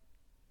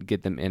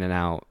get them in and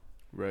out.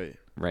 Right.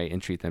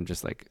 And treat them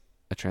just like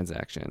a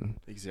transaction.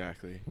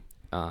 Exactly.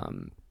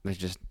 It's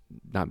just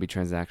not be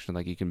transactional.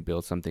 Like you can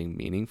build something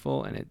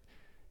meaningful and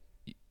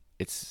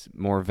it's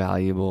more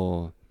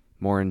valuable,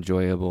 more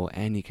enjoyable,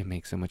 and you can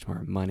make so much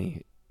more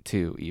money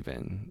too,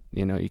 even.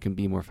 You can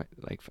be more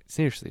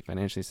seriously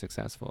financially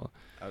successful.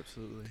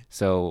 Absolutely.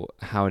 So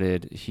how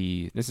did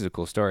he, this is a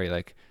cool story.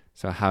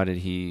 So how did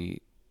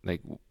he,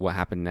 what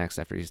happened next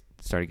after he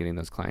started getting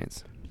those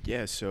clients?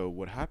 Yeah. So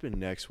what happened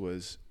next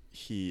was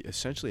he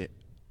essentially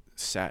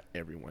sat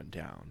everyone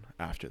down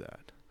after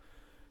that.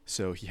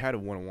 So he had a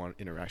one-on-one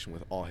interaction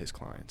with all his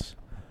clients.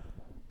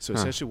 So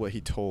essentially what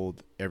he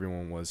told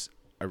everyone was,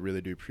 I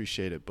really do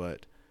appreciate it,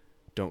 but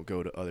don't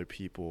go to other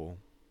people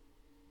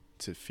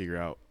to figure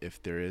out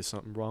if there is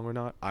something wrong or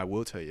not. I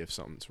will tell you if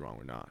something's wrong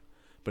or not.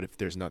 But if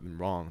there's nothing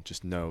wrong,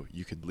 just know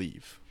you could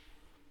leave.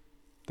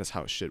 That's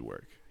how it should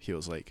work. He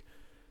was like,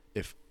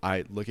 if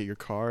I look at your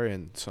car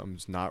and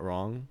something's not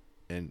wrong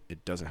and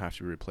it doesn't have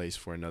to be replaced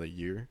for another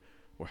year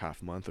or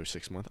half month or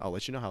 6 months, I'll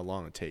let you know how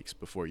long it takes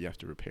before you have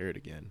to repair it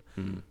again.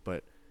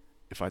 But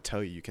if I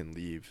tell you can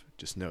leave,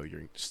 just know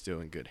you're still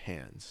in good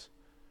hands.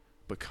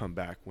 But come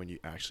back when you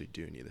actually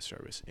do need the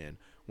service. And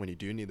when you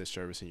do need the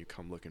service and you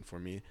come looking for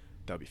me,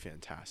 that'd be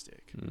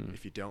fantastic. Mm.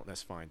 If you don't,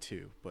 that's fine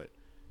too. But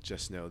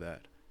just know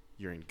that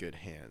you're in good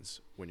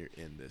hands when you're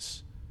in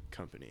this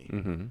company.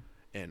 Mm-hmm.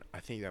 And I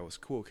think that was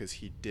cool because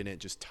he didn't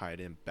just tie it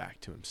in back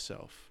to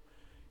himself.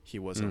 He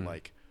wasn't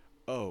like,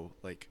 oh,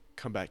 like,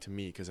 come back to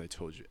me because I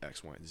told you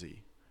X, Y, and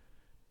Z.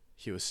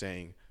 He was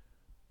saying,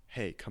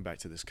 hey, come back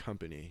to this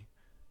company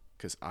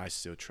because I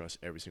still trust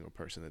every single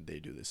person that they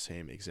do the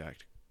same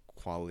exact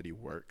quality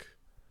work.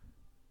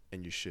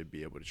 And you should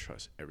be able to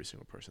trust every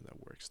single person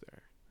that works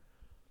there.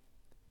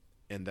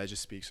 And that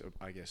just speaks of,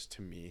 I guess,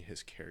 to me,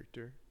 his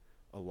character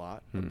a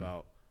lot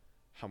about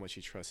how much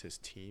he trusts his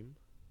team.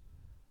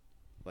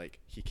 Like,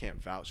 he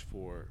can't vouch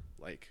for,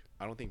 like,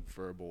 I don't think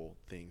verbal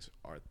things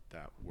are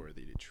that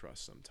worthy to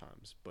trust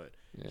sometimes. But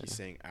he's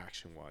saying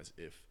action-wise,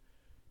 if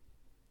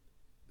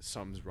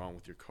something's wrong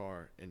with your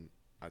car and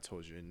I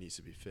told you it needs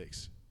to be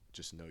fixed,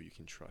 just know you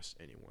can trust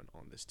anyone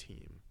on this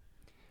team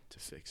to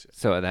fix it.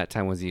 So at that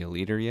time, was he a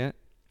leader yet?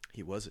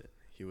 He wasn't.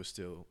 He was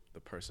still the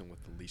person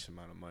with the least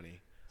amount of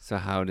money. So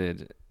how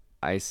did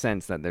I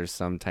sense that there's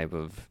some type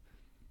of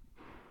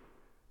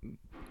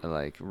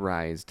like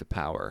rise to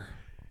power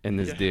in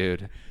this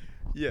dude?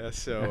 Yeah.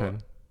 So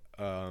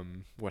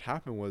what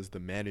happened was the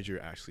manager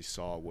actually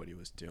saw what he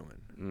was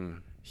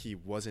doing. He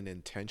wasn't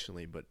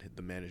intentionally, but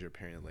the manager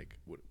apparently like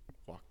would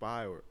walk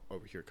by or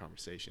overhear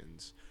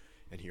conversations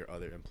and hear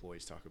other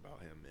employees talk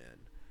about him.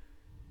 And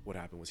what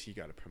happened was he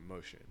got a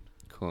promotion.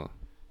 Cool.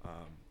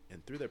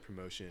 And through that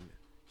promotion,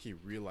 he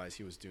realized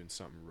he was doing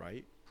something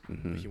right,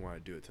 but he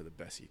wanted to do it to the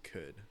best he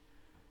could.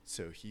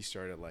 So he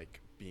started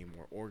like being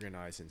more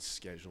organized and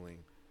scheduling,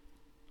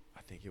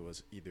 I think it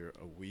was either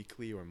a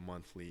weekly or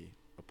monthly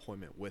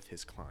appointment with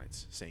his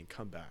clients saying,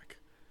 come back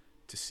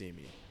to see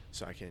me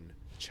so I can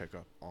check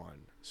up on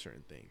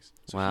certain things.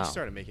 So he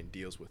started making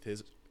deals with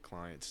his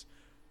clients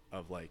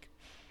of like,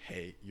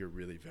 hey, you're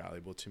really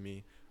valuable to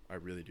me. I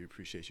really do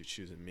appreciate you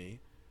choosing me.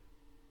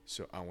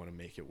 So I want to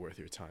make it worth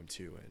your time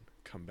too and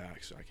come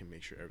back so I can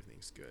make sure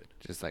everything's good.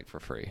 Just like for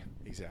free.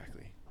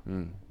 Exactly.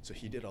 So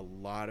he did a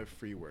lot of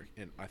free work.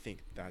 And I think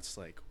that's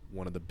like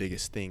one of the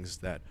biggest things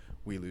that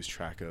we lose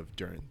track of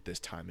during this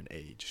time and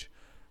age.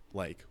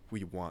 Like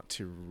we want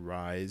to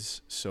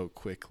rise so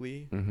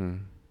quickly,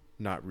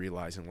 not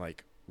realizing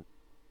like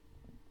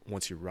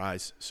once you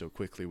rise so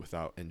quickly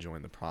without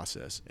enjoying the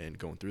process and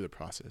going through the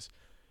process,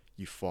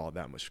 you fall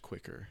that much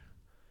quicker,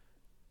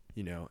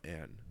 you know,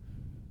 and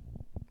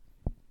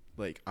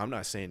like, I'm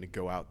not saying to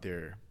go out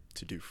there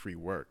to do free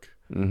work,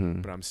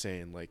 but I'm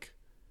saying like,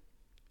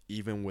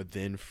 even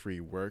within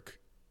free work,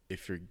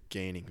 if you're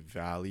gaining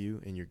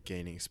value and you're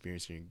gaining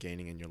experience and you're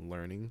gaining and you're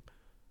learning,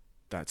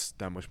 that's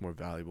that much more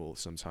valuable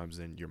sometimes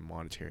than your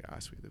monetary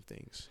aspect of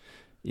things.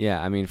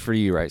 Yeah. I mean, for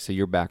you, right? So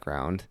your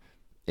background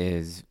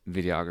is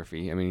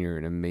videography. I mean, you're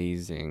an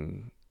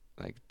amazing,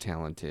 like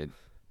talented,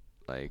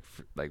 like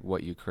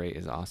what you create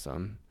is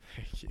awesome.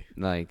 Thank you.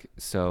 Like,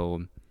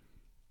 so,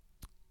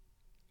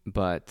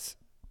 but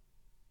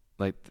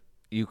like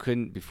you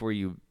couldn't, before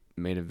you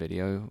made a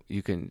video,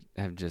 you couldn't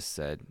have just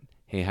said,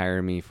 hey,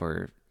 hire me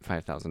for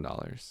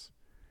 $5,000.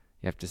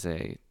 You have to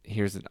say,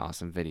 here's an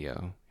awesome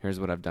video. Here's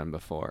what I've done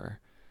before.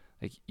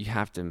 Like, you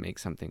have to make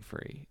something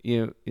free.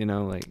 You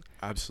know, like.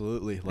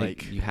 Absolutely.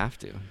 Like you have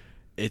to.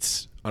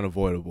 It's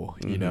unavoidable,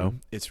 you know?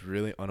 It's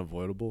really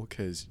unavoidable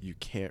because you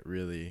can't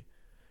really,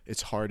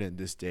 it's hard in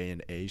this day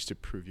and age to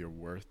prove your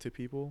worth to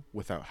people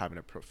without having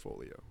a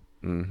portfolio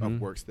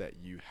of works that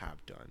you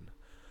have done.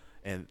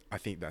 And I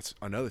think that's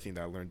another thing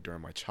that I learned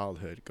during my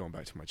childhood, going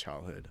back to my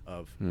childhood,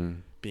 of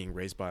being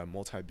raised by a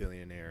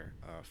multi-billionaire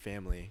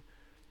family.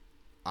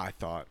 I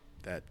thought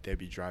that they'd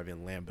be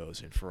driving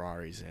Lambos and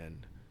Ferraris.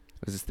 And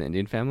was this the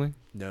Indian family?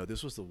 No,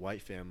 this was the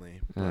white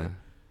family. But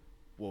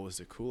what was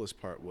the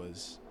coolest part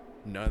was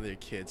none of their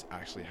kids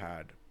actually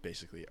had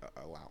basically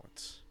an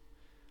allowance.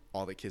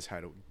 All the kids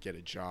had to get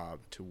a job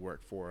to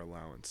work for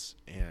allowance,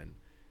 and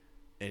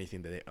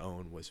anything that they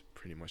own was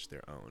pretty much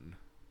their own,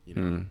 you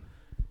know?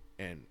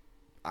 And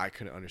I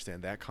couldn't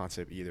understand that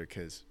concept either,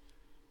 because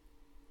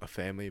a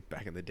family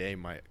back in the day,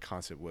 my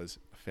concept was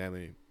a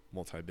family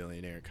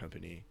multi-billionaire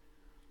company.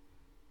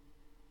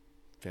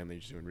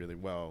 Family's doing really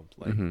well.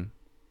 Like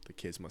the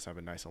kids must have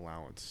a nice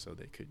allowance so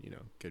they could, you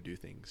know, go do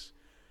things.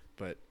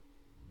 But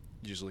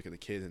you just look at the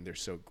kids and they're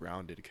so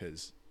grounded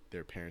because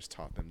their parents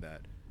taught them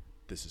that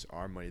this is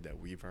our money that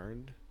we've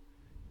earned.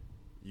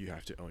 You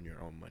have to own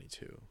your own money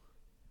too.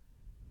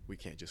 We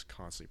can't just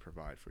constantly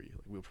provide for you.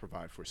 Like, we'll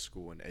provide for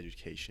school and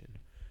education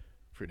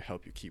for to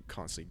help you keep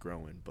constantly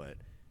growing. But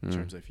in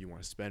terms of if you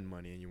want to spend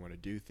money and you want to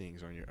do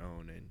things on your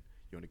own and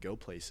you want to go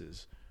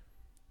places,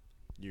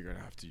 you're going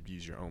to have to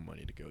use your own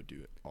money to go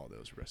do all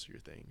those rest of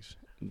your things.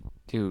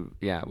 Dude,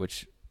 yeah,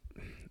 which,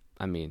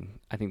 I mean,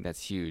 I think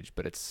that's huge,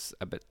 but it's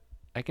a bit,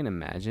 I can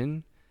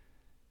imagine,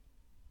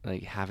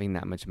 like, having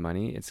that much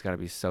money, it's got to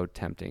be so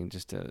tempting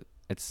just to,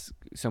 it's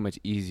so much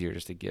easier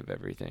just to give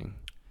everything.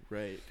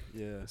 Right,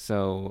 yeah.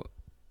 So,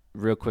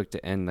 real quick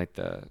to end, like,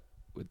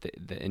 with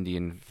the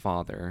Indian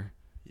father.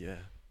 Yeah.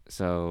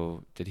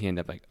 So, did he end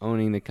up, like,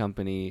 owning the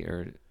company,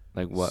 or,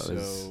 like,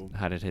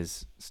 how did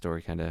his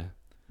story kind of...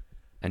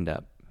 end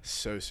up?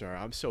 So sorry.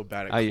 I'm so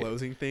bad at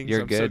closing things.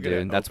 You're I'm good, so good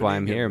dude. That's why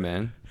I'm here,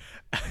 man.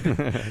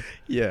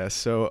 Yeah.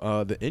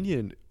 So the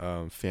Indian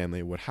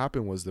family, what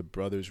happened was the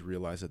brothers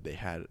realized that they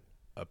had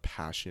a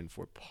passion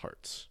for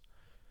parts.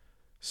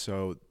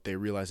 So they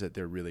realized that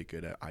they're really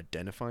good at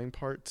identifying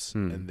parts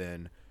and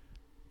then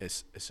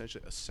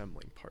essentially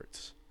assembling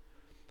parts.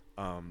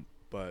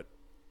 But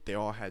they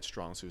all had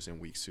strong suits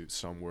and weak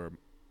suits.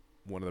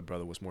 One of the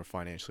brother was more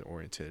financially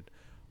oriented.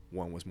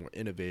 One was more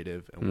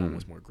innovative, and one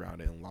was more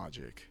grounded in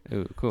logic.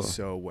 Ooh, cool.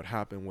 So what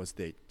happened was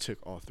they took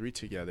all three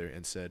together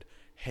and said,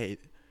 hey,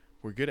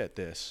 we're good at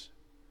this.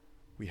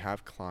 We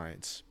have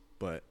clients,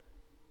 but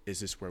is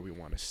this where we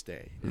want to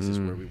stay? Is this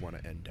where we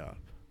want to end up?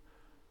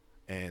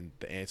 And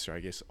the answer, I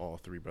guess all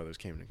three brothers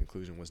came to the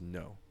conclusion was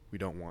no. We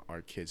don't want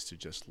our kids to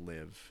just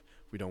live.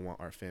 We don't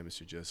want our families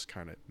to just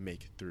kind of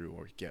make it through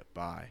or get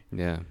by.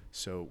 Yeah.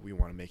 So we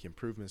want to make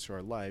improvements to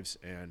our lives.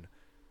 And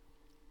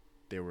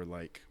they were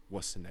like,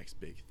 what's the next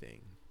big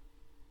thing?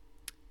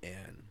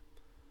 And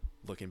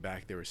looking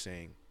back, they were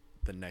saying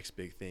the next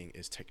big thing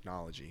is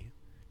technology.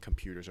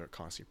 Computers are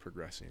constantly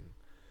progressing.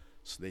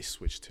 So they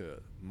switched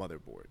to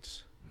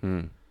motherboards.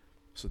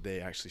 So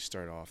they actually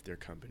started off their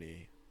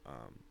company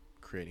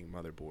creating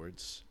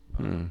motherboards.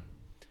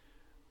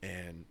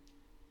 And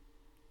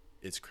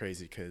it's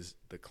crazy because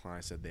the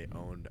clients that they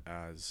owned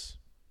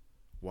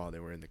while they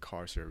were in the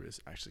car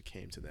service actually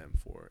came to them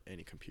for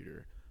any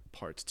computer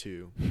parts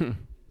too.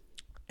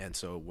 And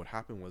so what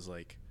happened was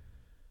like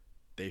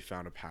they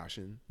found a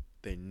passion.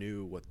 They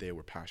knew what they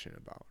were passionate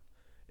about.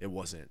 It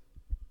wasn't,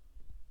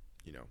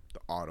 the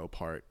auto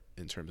part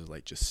in terms of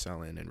like just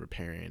selling and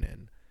repairing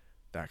and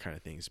that kind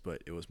of things,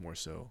 but it was more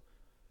so,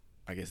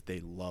 I guess they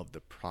loved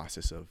the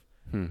process of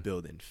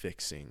building,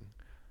 fixing,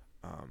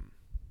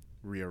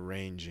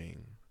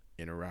 rearranging,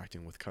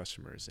 interacting with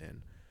customers.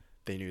 And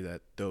they knew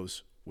that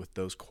with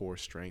those core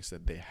strengths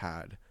that they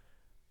had,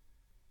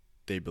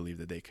 they believed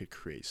that they could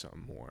create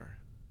something more.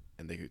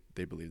 And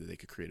they believed that they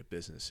could create a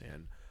business.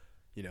 And,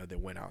 they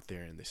went out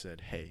there and they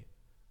said, hey,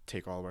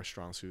 take all of our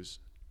strong suits,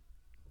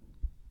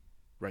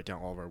 write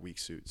down all of our weak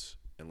suits,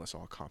 and let's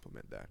all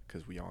complement that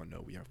because we all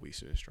know we have weak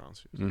suits and strong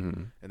suits.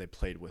 And they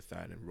played with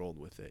that and rolled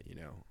with it,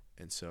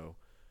 And so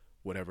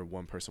whatever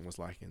one person was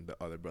lacking, the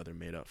other brother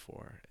made up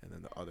for, and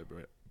then the other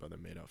brother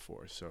made up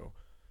for. So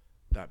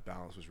that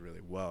balance was really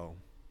well.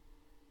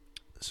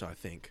 So I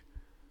think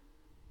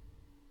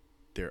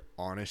their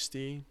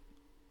honesty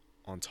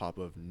on top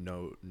of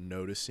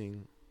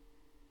noticing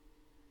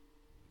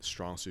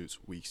strong suits,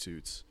 weak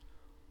suits,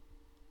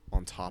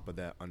 on top of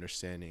that,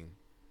 understanding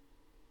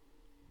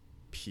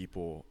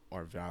people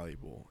are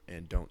valuable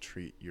and don't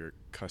treat your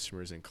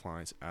customers and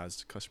clients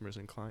as customers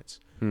and clients,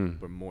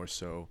 but more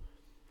so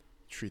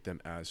treat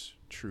them as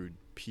true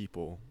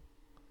people,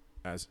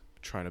 as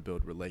trying to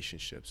build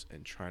relationships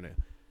and trying to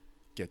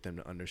get them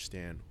to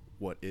understand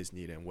what is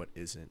needed and what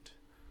isn't,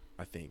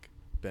 I think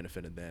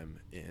benefited them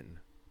in,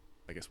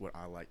 I guess, what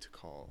I like to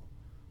call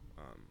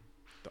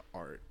the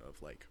art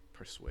of like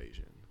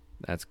persuasion.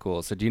 That's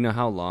cool. So do you know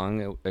how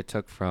long it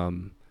took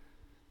from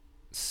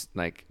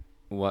like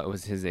what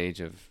was his age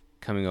of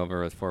coming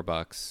over with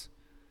 $4,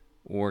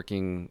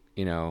 working,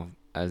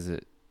 as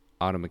an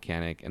auto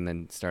mechanic and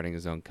then starting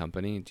his own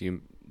company? Do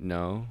you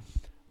know?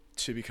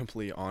 To be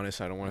completely honest,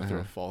 I don't want to throw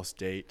a false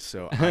date,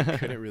 so I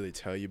couldn't really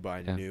tell you, but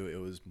I knew it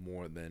was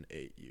more than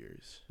 8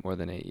 years. More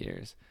than 8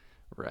 years,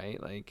 right?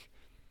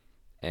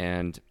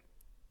 And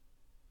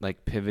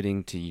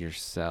pivoting to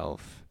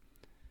yourself,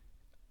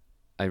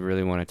 I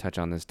really want to touch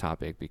on this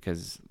topic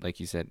because,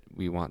 like you said,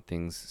 we want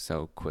things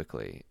so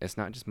quickly. It's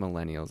not just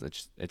millennials.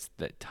 It's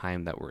the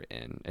time that we're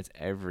in. It's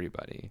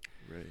everybody.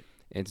 Right.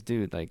 It's,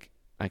 dude,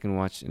 I can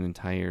watch an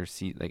entire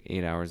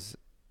 8 hours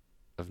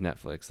of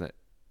Netflix that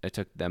it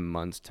took them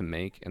months to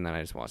make, and then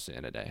I just watched it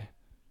in a day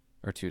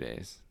or 2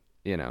 days,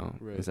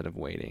 right. Instead of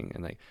waiting.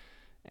 And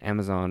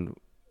Amazon,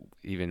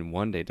 even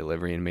 1-day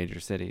delivery in major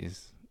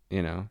cities,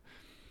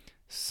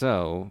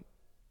 So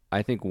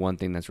I think one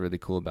thing that's really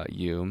cool about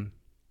you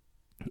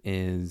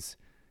is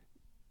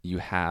you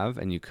have,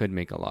 and you could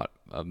make a lot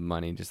of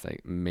money just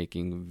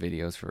making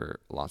videos for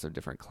lots of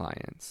different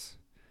clients.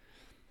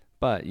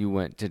 But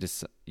you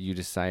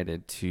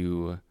decided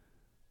to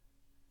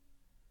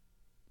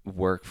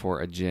work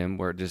for a gym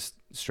where just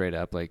straight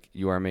up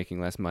you are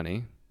making less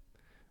money,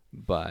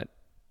 but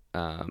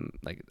I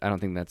don't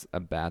think that's a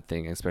bad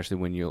thing, especially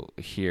when you'll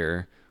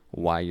hear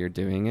why you're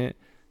doing it.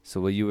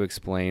 So will you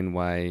explain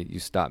why you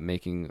stopped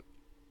making,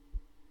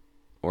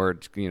 or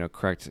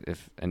correct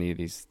if any of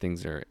these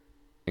things are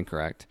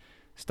incorrect,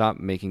 stop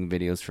making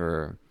videos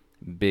for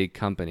big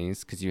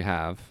companies, because you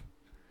have,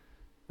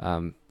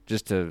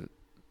 just to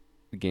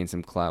gain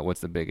some clout,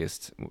 what's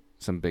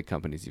some big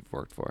companies you've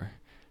worked for?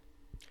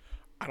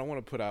 I don't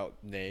want to put out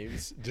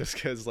names just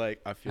because I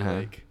feel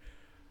like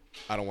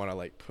I don't want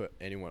to put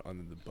anyone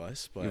under the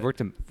bus. But you've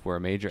worked for a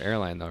major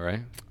airline though,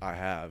 right? I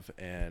have,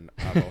 and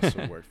I've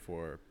also worked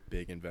for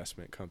big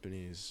investment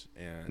companies.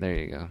 And there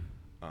you go.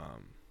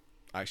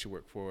 I actually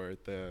work for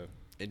the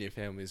Indian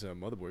family's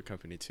motherboard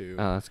company too.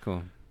 Oh, that's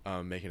cool.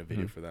 making a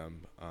video for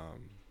them.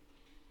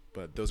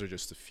 But those are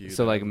just a few.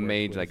 So like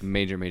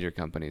major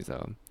companies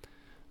though.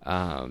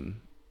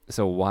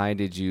 So why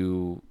did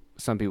you?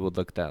 Some people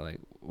looked at like,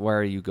 why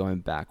are you going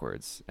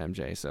backwards,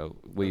 MJ? So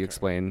will you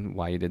explain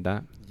why you did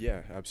that?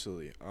 Yeah,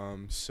 absolutely.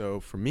 So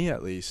for me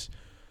at least,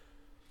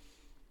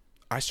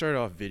 I started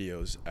off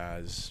videos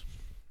as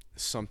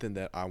something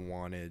that I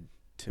wanted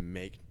to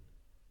make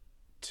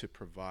to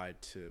provide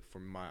for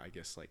my, I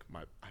guess like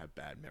I have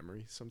bad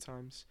memory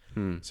sometimes.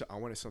 So I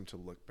wanted something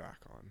to look back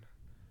on,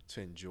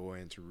 to enjoy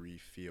and to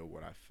re-feel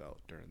what I felt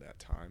during that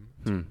time,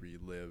 to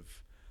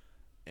relive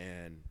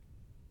and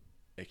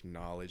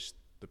acknowledge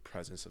the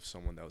presence of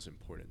someone that was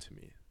important to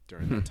me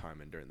during that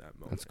time and during that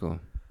moment. That's cool.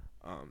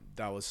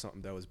 That was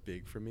something that was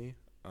big for me.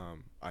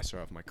 I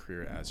started off my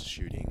career as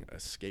shooting a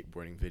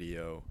skateboarding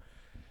video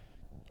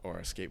or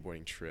a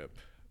skateboarding trip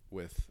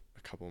with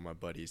a couple of my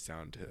buddies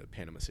down to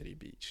Panama City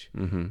Beach.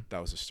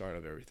 That was the start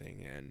of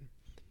everything, and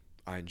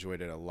I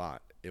enjoyed it a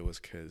lot. It was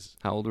because...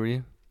 How old were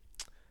you?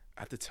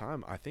 At the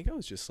time, I think I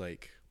was just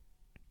like...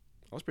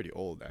 I was pretty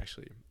old,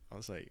 actually. I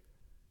was like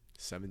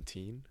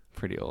 17.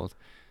 Pretty old.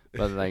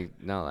 But like,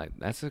 no, like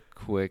that's a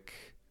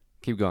quick...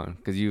 Keep going,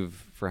 because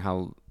for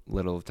how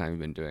little time you've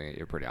been doing it,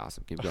 you're pretty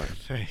awesome. Keep going.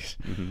 Thanks.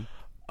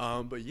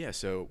 But yeah,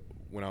 so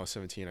when I was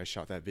 17, I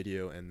shot that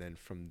video, and then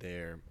from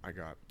there, I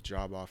got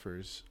job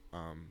offers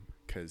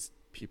because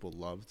people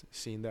loved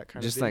seeing that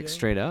kind just of video. Like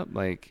straight up?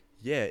 Like,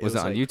 yeah. Was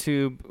it on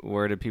YouTube?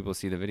 Where did people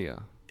see the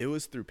video? It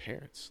was through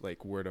parents,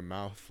 like word of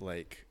mouth.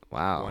 Like,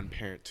 wow. One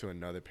parent to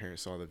another parent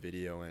saw the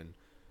video, and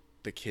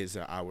the kids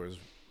that I was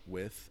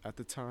with at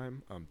the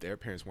time, their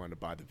parents wanted to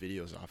buy the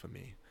videos off of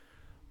me.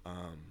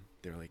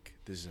 They were like,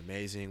 "This is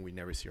amazing. We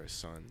never see our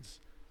sons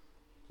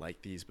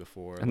like these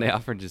before." And they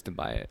offered just to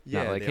buy it.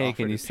 Yeah, not like, hey,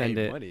 can you send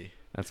it? Money.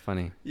 That's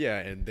funny. Yeah,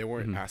 and they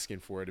weren't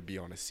asking for it to be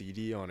on a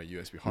CD, on a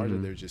USB hard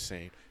drive. They were just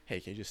saying, "Hey,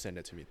 can you just send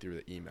it to me through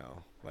the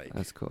email?" Like,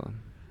 that's cool.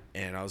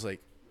 And I was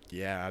like,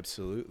 "Yeah,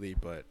 absolutely,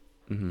 but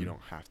you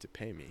don't have to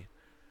pay me."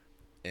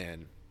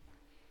 And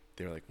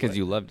they were like, "Because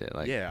you loved it."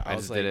 Like, yeah, I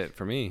just did it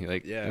for me.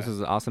 Like, yeah, this was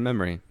an awesome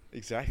memory.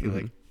 Exactly.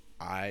 Like,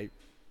 I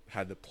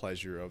had the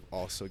pleasure of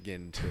also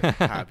getting to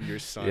have your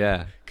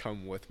son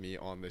come with me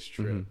on this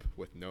trip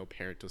with no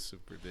parental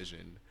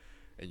supervision,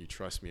 and you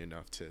trust me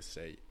enough to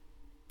say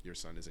your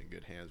son is in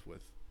good hands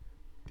with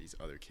these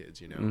other kids,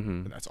 you know.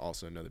 And that's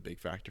also another big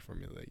factor for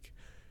me. Like,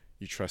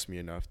 you trust me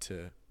enough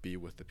to be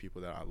with the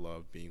people that I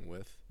love being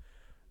with,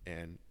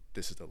 and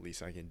this is the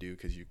least I can do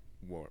because you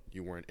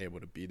weren't able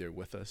to be there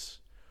with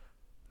us.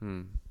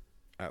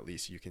 At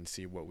least you can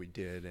see what we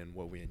did and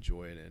what we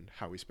enjoyed and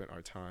how we spent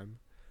our time.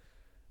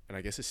 And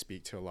I guess it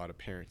speak to a lot of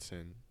parents,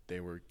 and they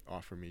were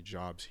offering me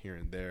jobs here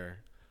and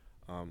there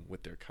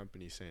with their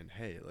company saying,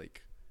 "Hey,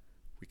 like,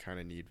 we kind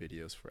of need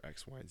videos for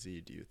X, Y, and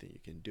Z. Do you think you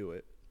can do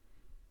it?"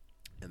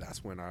 And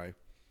that's when I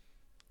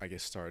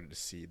guess started to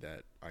see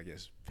that I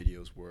guess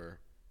videos were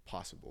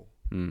possible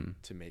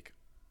to make,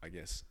 I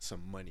guess,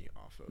 some money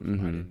off of. I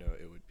didn't know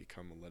it would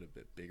become a little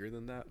bit bigger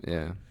than that.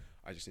 Yeah.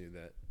 I just knew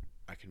that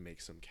I could make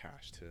some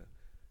cash to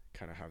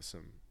kind of have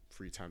some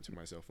free time to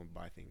myself and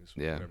buy things,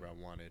 whatever I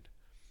wanted.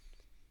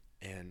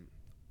 And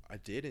I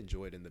did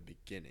enjoy it in the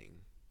beginning,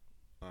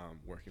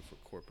 working for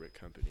corporate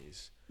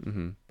companies.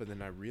 But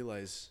then I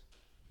realized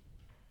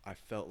I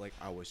felt like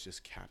I was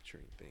just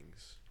capturing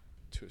things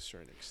to a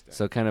certain extent.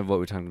 So kind of what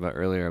we talked about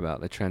earlier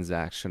about the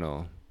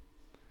transactional,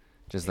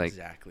 just like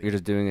you're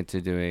just doing it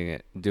to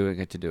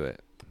do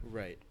it.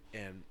 Right.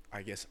 And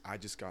I guess I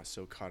just got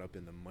so caught up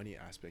in the money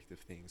aspect of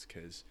things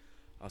because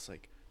I was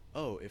like,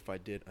 oh, if I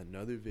did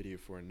another video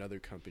for another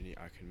company,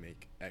 I can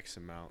make X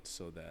amount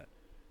so that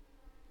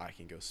I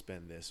can go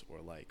spend this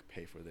or like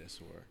pay for this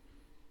or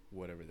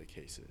whatever the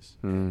case is.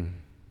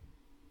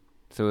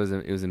 So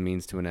it was a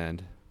means to an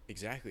end.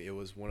 Exactly. It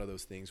was one of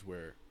those things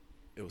where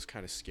it was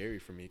kind of scary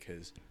for me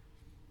because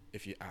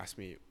if you ask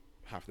me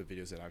half the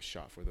videos that I've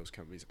shot for those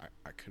companies,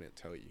 I couldn't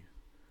tell you.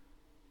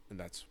 And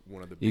that's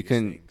one of the biggest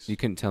things. You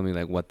couldn't tell me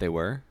like what they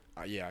were?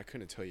 Yeah, I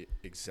couldn't tell you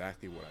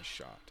exactly what I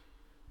shot.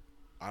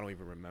 I don't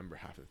even remember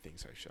half of the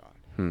things I shot.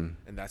 And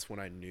that's when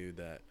I knew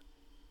that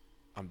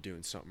I'm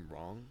doing something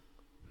wrong.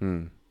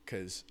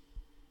 Because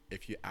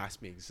if you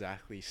ask me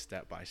exactly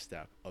step by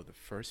step of the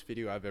first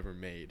video I've ever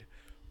made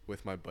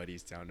with my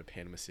buddies down to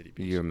Panama City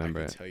Beach, you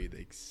remember I can tell you the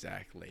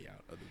exact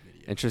layout of the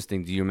video.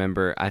 Interesting. Do you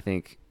remember? I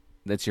think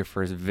that's your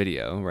first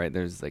video, right?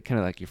 There's like kind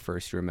of like your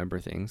first, you remember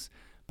things.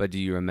 But do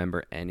you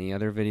remember any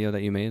other video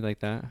that you made like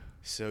that?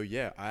 So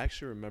yeah, I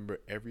actually remember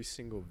every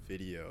single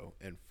video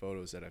and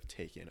photos that I've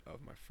taken of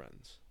my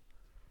friends.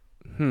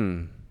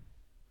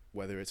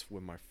 Whether it's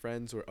with my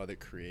friends or other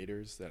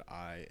creators that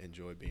I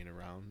enjoy being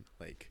around,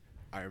 like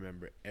I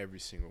remember every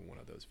single one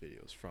of those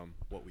videos, from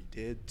what we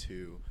did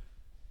to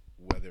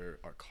whether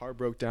our car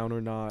broke down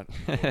or not,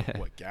 or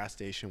what gas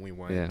station we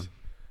went.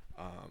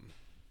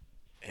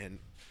 And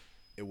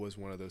it was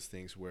one of those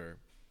things where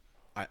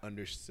I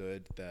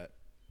understood that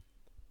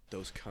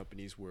those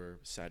companies were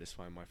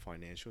satisfying my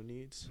financial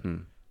needs,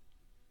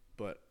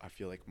 but I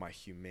feel like my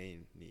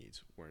humane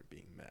needs weren't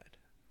being met.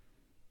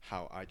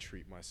 how I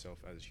treat myself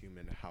as a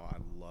human, how I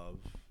love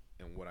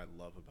and what I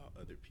love about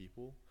other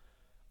people,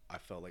 I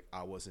felt like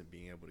I wasn't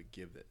being able to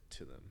give it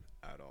to them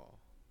at all.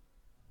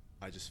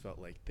 I just felt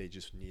like they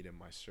just needed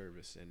my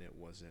service, and it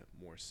wasn't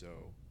more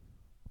so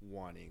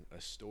wanting a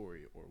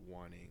story or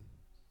wanting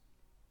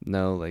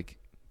no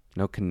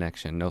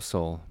connection, no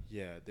soul.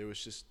 Yeah, there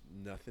was just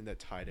nothing that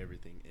tied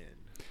everything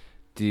in.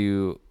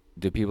 Do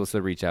people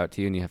still reach out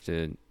to you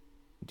and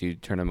do you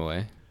turn them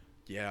away?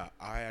 Yeah,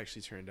 I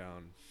actually turned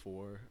down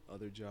 4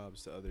 other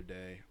jobs the other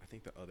day. I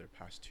think the other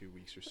past 2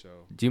 weeks or so.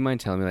 Do you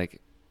mind telling me,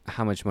 like,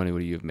 how much money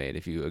would you have made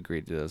if you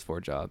agreed to those 4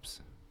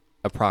 jobs?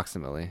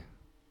 Approximately.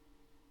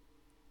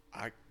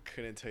 I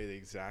couldn't tell you the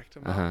exact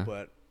amount,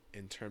 but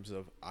in terms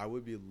of I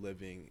would be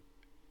living,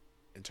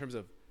 in terms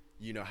of,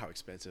 you know how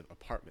expensive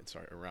apartments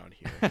are around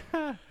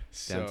here.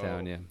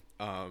 Downtown, yeah.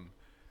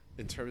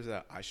 In terms of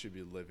that, I should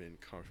be living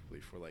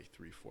comfortably for like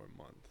 3-4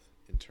 months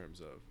in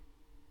terms of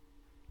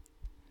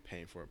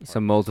paying for apartments. So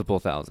multiple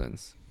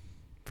thousands,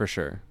 for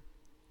sure.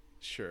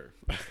 Sure.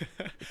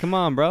 Come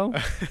on, bro.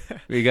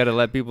 We got to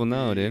let people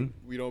know, dude.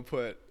 We don't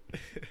put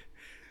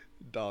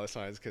dollar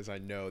signs because I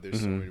know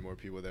there's so many more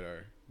people that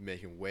are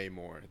making way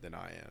more than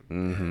I am.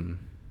 And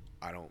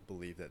I don't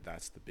believe that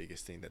that's the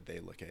biggest thing that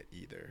they look at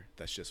either.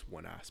 That's just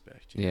one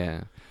aspect. You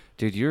know?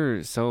 Dude,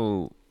 you're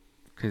so,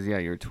 because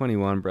you're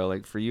 21, bro.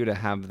 Like, for you to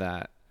have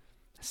that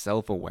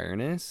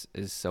self-awareness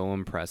is so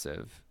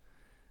impressive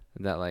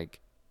that, like,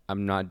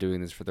 I'm not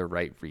doing this for the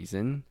right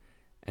reason.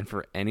 And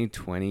for any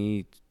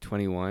 20,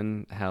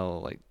 21,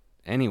 hell, like,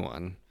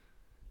 anyone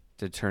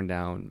to turn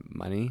down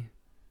money,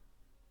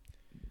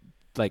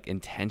 like,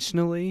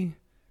 intentionally,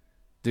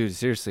 dude,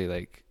 seriously,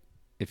 like,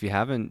 if you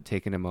haven't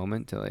taken a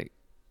moment to, like,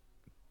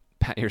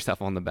 pat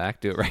yourself on the back,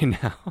 do it right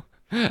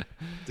now.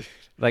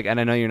 Like, and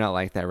I know you're not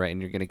like that, right?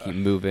 And you're going to keep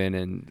moving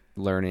and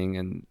learning,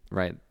 and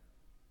right,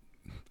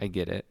 I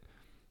get it.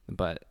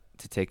 But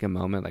to take a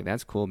moment, like,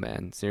 that's cool,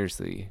 man.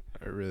 Seriously.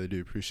 I really do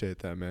appreciate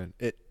that, man.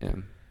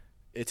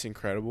 It's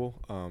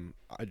incredible.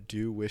 I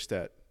do wish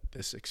that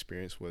this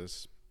experience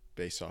was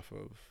based off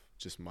of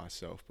just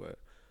myself, but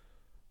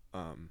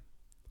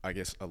I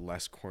guess a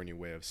less corny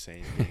way of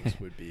saying things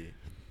would be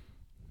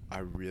I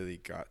really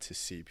got to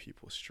see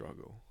people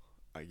struggle,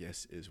 I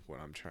guess, is what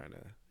I'm trying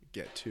to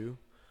get to.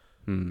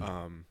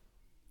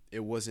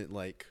 It wasn't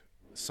like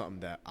something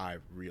that I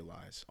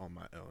realized on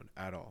my own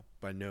at all,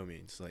 by no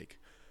means. Like,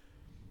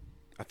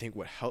 I think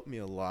what helped me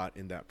a lot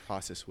in that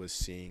process was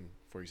seeing,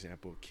 for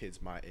example,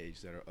 kids my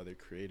age that are other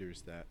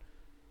creators that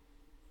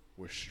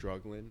were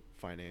struggling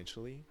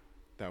financially,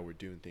 that were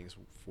doing things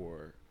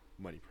for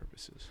money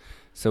purposes.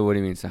 So what do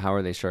you mean? So how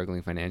are they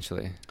struggling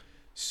financially?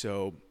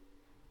 So,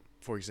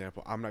 for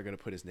example, I'm not going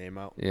to put his name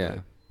out. Yeah.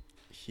 But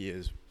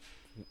he's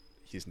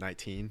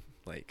 19.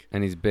 Like,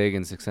 and he's big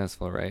and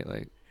successful, right?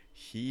 Like,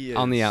 he is.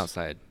 On the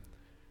outside.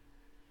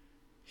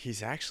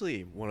 He's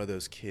actually one of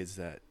those kids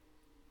that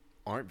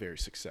aren't very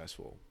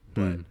successful.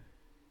 But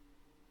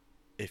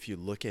if you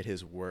look at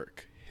his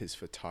work, his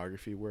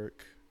photography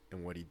work,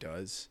 and what he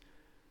does,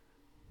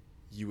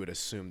 you would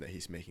assume that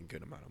he's making a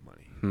good amount of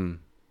money.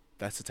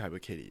 That's the type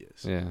of kid he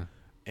is. Yeah.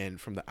 And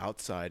from the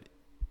outside,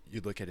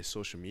 you look at his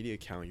social media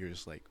account, you're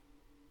just like,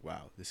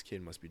 wow, this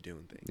kid must be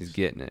doing things. He's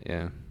getting it,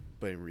 yeah.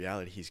 But in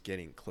reality, he's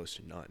getting close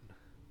to none.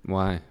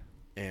 Why?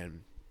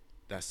 And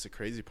that's the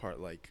crazy part.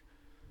 Like,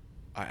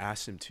 I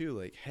asked him too,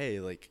 like, hey,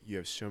 like, you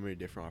have so many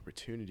different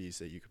opportunities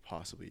that you could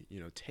possibly,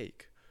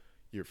 take.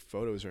 Your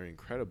photos are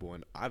incredible,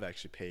 and I've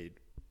actually paid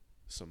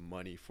some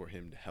money for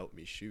him to help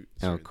me shoot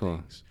certain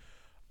things.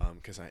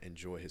 Because I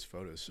enjoy his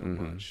photos so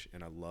much,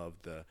 and I love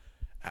the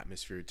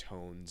atmospheric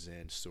tones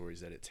and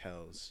stories that it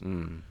tells.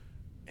 And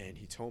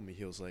he told me,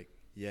 he was like,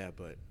 yeah,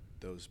 but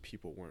those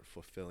people weren't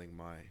fulfilling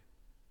my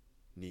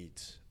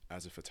needs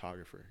as a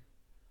photographer.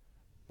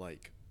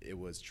 Like, it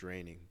was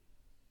draining.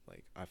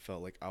 Like, I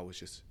felt like I was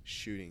just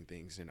shooting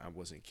things and I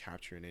wasn't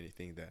capturing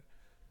anything that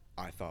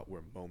I thought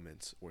were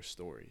moments or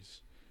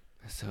stories.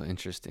 That's so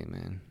interesting,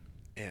 man.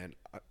 And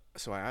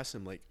so I asked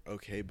him, like,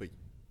 okay, but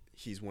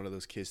he's one of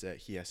those kids that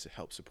he has to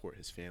help support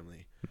his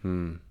family.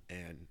 And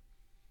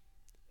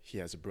he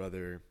has a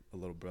brother, a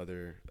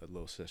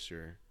little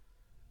sister,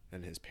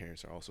 and his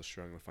parents are also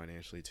struggling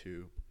financially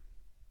too.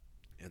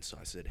 And so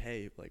I said,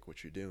 hey, like,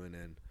 what you're doing?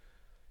 And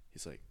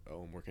he's like,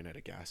 oh, I'm working at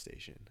a gas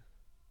station.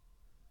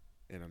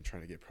 And I'm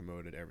trying to get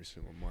promoted every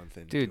single month.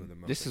 And dude, doing the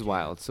most this is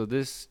wild. So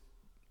this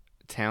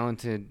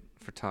talented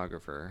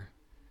photographer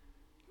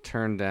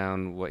turned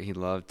down what he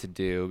loved to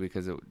do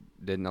because it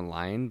didn't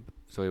align.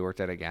 So he worked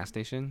at a gas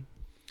station?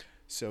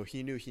 So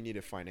he knew he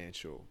needed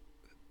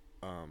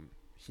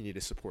he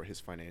needed to support his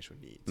financial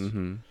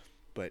needs.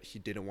 But he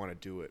didn't want to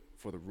do it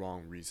for the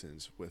wrong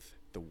reasons with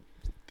the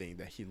thing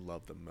that he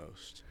loved the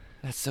most.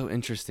 That's so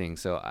interesting.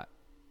 So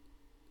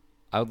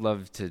I would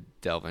love to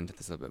delve into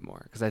this a little bit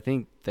more, because I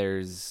think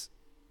there's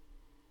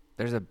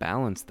a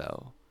balance,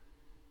 though.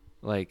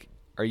 Like,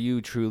 are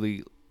you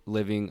truly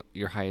living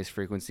your highest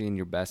frequency and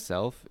your best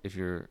self?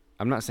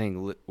 I'm not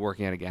saying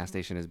working at a gas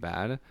station is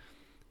bad,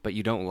 but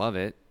you don't love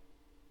it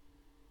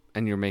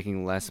and you're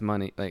making less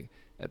money. Like,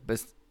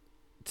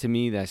 to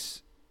me,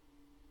 that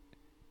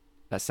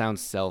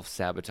sounds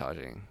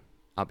self-sabotaging.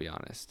 I'll be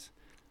honest.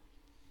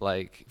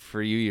 Like,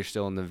 for you, you're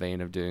still in the vein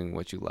of doing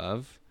what you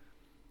love,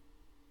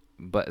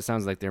 but it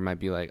sounds like there might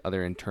be like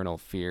other internal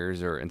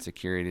fears or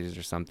insecurities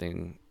or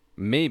something.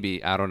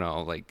 Maybe, I don't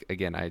know. Like,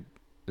 again,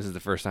 this is the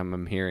first time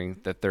I'm hearing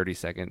the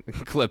 30-second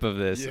clip of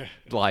this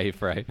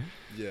life, right?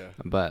 Yeah.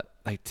 But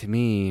like, to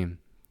me,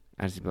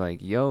 I just be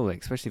like, yo,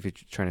 like, especially if you're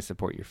trying to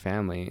support your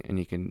family and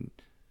you can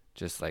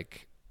just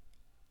like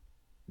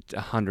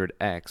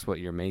 100x what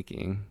you're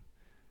making.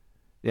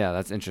 Yeah,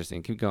 that's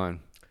interesting. Keep going.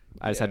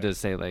 I just had to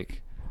say,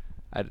 like,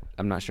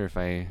 I'm not sure if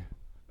I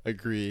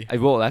agree.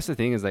 Well, that's the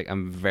thing, is like,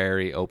 I'm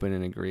very open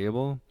and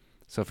agreeable.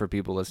 So for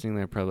people listening,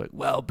 they're probably like,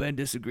 well, Ben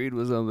disagreed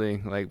with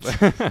something. Like,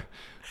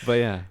 but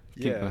yeah.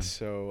 Yeah.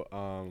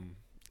 So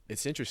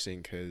it's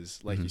interesting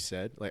because, like you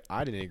said, like,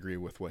 I didn't agree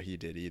with what he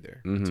did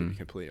either, to be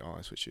completely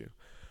honest with you.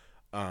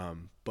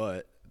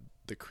 But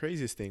the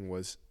craziest thing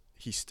was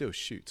he still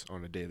shoots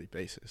on a daily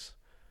basis.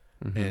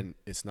 And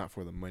it's not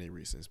for the money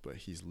reasons, but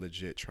he's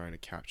legit trying to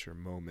capture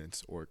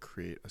moments or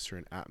create a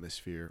certain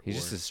atmosphere. He's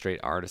just a straight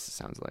artist, it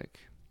sounds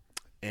like.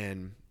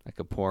 And like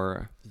a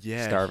poor,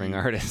 starving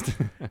artist.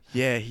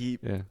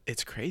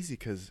 It's crazy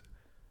because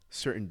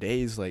certain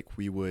days, like,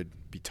 we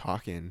would be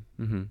talking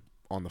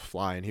on the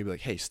fly, and he'd be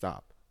like, hey,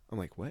 stop. I'm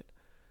like, what?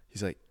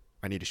 He's like,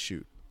 I need to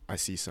shoot. I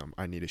see some.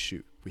 I need to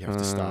shoot. We have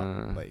to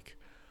stop. Like,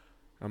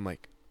 I'm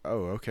like,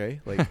 oh,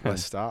 okay. Like,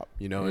 let's stop,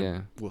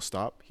 and we'll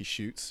stop. He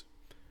shoots.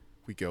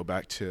 We go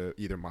back to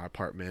either my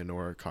apartment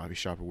or a coffee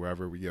shop or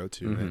wherever we go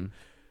to. And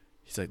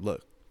he's like,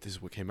 look, this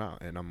is what came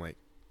out. And I'm like,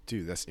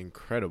 dude, that's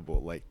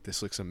incredible. Like,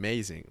 this looks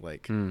amazing.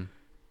 Like,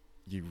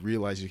 you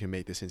realize you can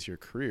make this into your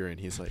career. And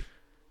he's like,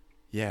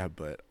 yeah,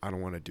 but I don't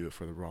want to do it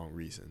for the wrong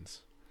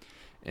reasons.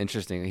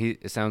 Interesting.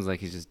 It sounds like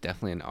he's just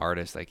definitely an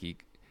artist. Like,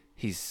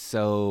 he's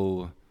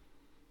so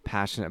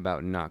passionate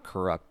about not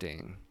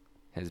corrupting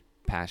his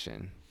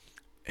passion.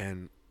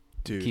 And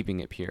dude, keeping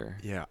it pure.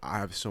 Yeah, I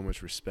have so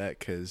much respect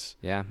because...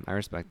 Yeah, I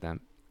respect that.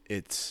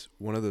 It's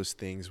one of those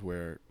things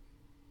where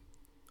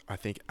I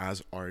think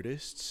as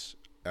artists,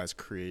 as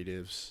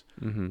creatives,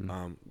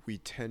 we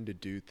tend to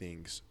do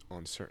things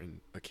on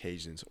certain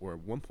occasions or at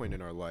one point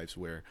in our lives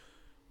where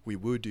we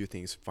would do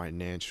things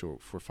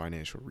for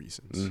financial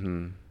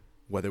reasons.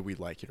 Whether we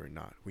like it or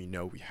not. We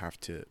know we have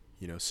to,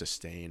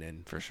 sustain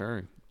and for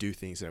sure do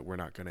things that we're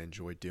not going to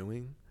enjoy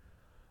doing.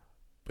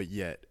 But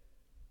yet,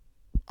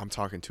 I'm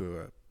talking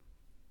to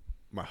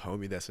my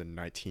homie that's a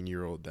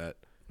 19-year-old that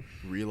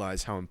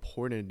realized how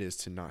important it is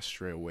to not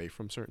stray away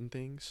from certain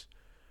things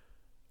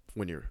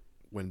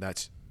when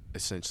that's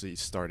essentially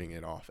starting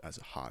it off as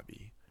a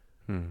hobby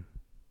and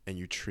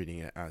you're treating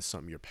it as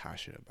something you're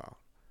passionate about.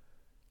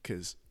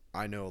 Because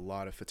I know a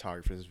lot of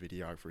photographers and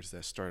videographers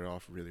that started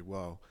off really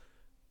well.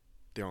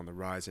 They're on the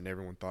rise and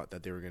everyone thought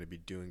that they were going to be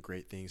doing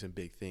great things and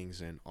big things,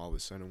 and all of a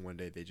sudden one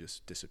day they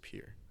just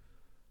disappear.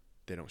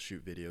 They don't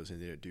shoot videos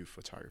and they don't do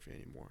photography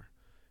anymore.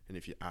 And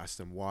if you ask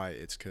them why,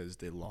 it's because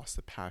they lost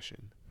the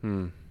passion.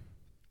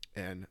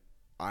 And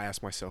I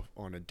ask myself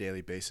on a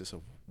daily basis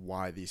of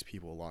why these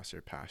people lost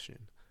their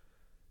passion.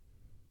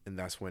 And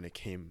that's when it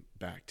came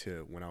back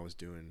to when I was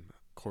doing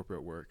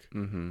corporate work.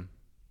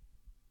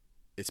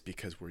 It's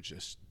because we're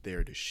just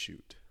there to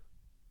shoot.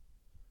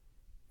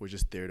 We're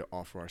just there to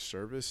offer our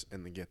service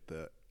and then get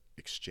the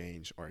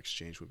exchange. Our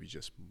exchange would be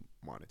just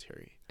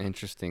monetary.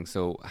 Interesting.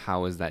 So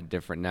how is that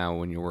different now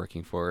when you're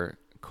working for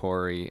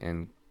Corey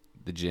and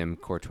the gym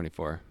Core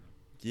 24?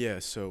 Yeah,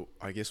 so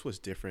I guess what's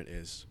different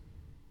is,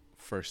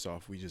 first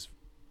off, we just,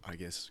 I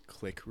guess,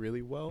 click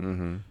really well.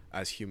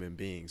 As human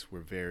beings.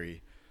 We're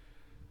very...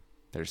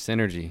 There's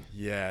synergy.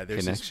 Yeah,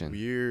 there's connection. This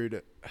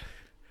weird...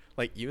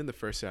 Like, even the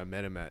first day I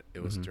met him at,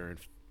 it was during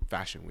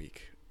Fashion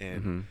Week.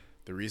 And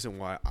the reason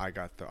why I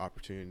got the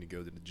opportunity to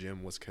go to the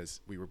gym was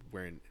because we were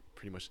wearing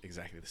pretty much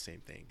exactly the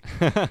same thing.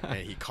 And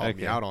he called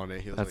me out on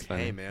it. He was like,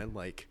 funny. Hey, man,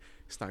 like...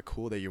 It's not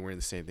cool that you're wearing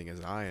the same thing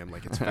as I am.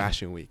 Like, it's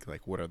Fashion Week.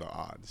 Like, what are the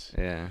odds?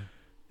 Yeah.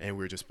 And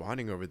we were just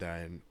bonding over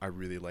that, and I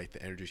really liked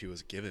the energy he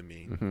was giving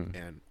me.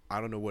 And I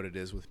don't know what it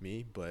is with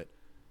me, but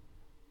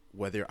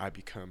whether I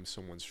become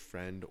someone's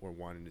friend or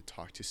wanting to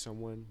talk to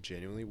someone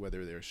genuinely,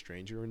 whether they're a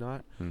stranger or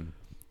not,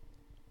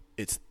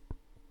 it's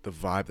the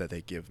vibe that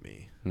they give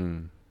me.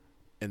 And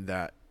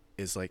that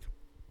is, like,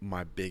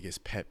 my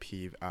biggest pet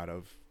peeve out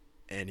of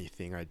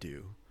anything I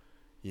do,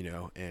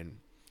 and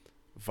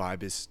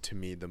vibe is to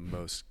me the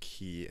most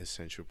key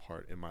essential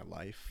part in my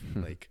life.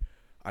 Like,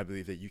 I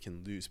believe that you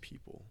can lose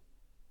people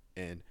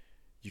and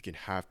you can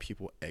have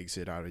people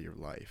exit out of your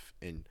life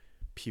and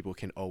people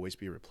can always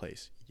be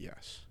replaced.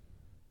 Yes,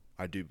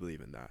 I do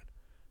believe in that.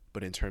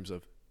 But in terms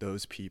of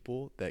those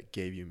people that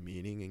gave you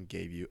meaning and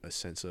gave you a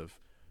sense of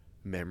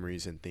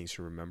memories and things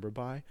to remember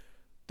by,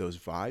 those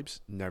vibes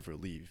never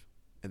leave.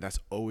 And that's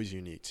always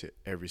unique to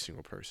every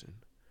single person.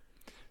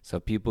 So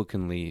people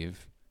can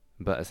leave,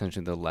 but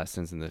essentially the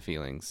lessons and the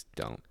feelings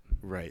don't.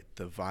 Right.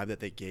 The vibe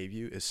that they gave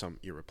you is something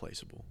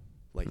irreplaceable.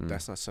 Like,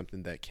 that's not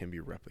something that can be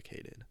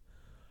replicated.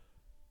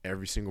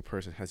 Every single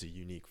person has a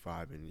unique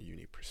vibe and a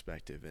unique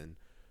perspective. And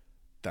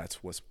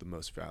that's what's the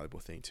most valuable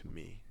thing to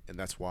me. And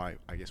that's why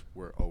I guess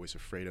we're always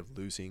afraid of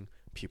losing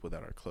people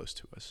that are close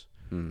to us,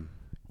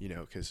 you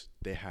know, because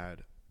they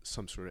had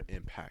some sort of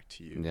impact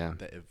to you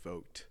that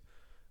evoked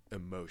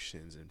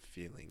emotions and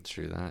feelings.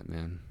 True that,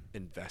 man.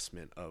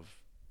 Investment of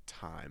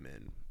time,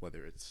 and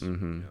whether it's, you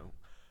know,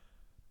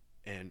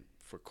 and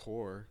for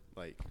Core,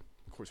 like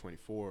Core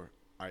 24,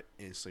 I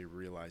instantly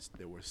realized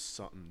there was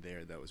something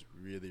there that was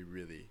really,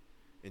 really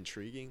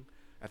intriguing.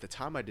 At the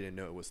time, I didn't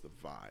know it was the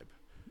vibe,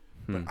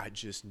 but I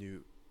just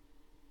knew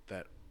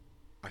that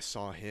I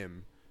saw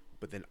him,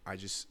 but then I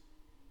just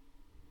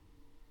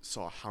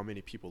saw how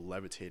many people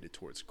levitated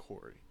towards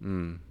Corey.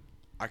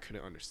 I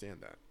couldn't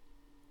understand that.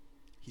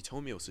 He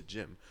told me it was a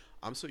gym.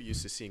 I'm so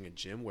used to seeing a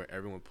gym where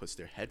everyone puts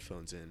their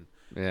headphones in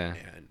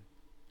and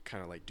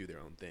kind of like do their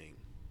own thing.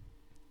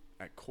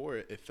 At Core,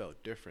 it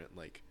felt different.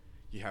 Like,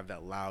 you have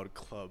that loud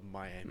club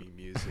Miami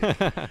music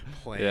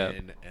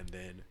playing, and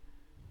then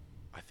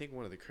I think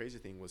one of the crazy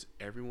things was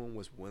everyone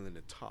was willing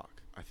to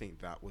talk. I think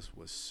that was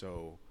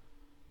so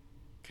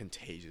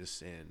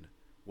contagious and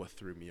what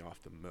threw me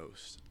off the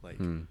most. Like,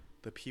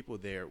 the people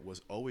there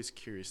was always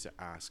curious to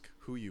ask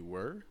who you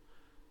were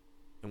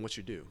and what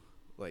you do.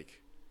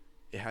 Like,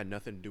 it had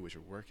nothing to do with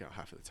your workout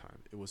half of the time.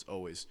 It was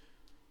always,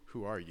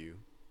 who are you?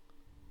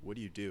 What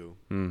do you do?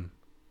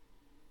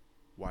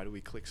 Why do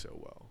we click so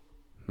well?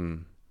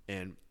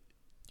 And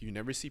you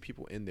never see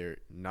people in there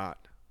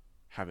not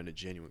having a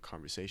genuine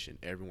conversation.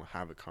 Everyone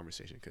have a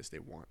conversation because they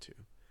want to.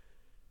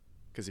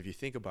 Because if you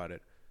think about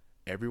it,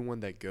 everyone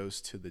that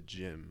goes to the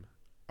gym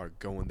are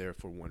going there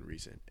for one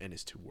reason, and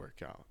it's to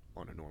work out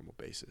on a normal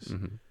basis.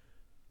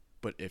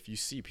 But if you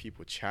see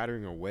people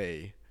chattering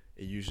away,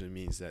 it usually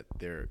means that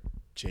they're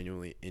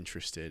genuinely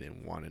interested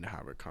in wanting to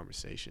have a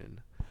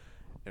conversation.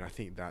 And I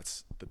think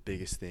that's the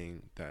biggest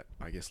thing that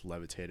I guess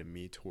levitated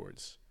me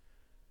towards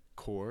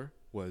Core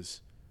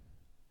was,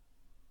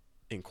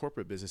 in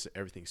corporate business,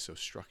 everything's so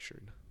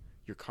structured.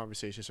 Your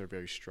conversations are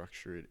very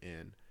structured,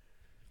 and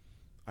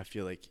I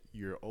feel like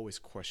you're always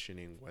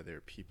questioning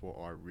whether people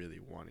are really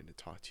wanting to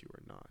talk to you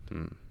or not.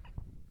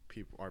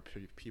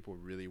 People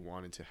really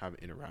wanting to have an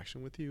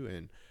interaction with you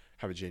and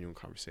have a genuine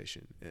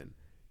conversation, and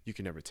you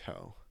can never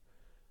tell.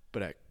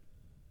 But at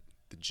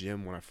the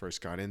gym, when I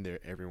first got in there,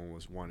 everyone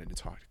was wanting to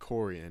talk to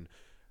Corey and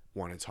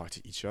wanted to talk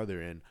to each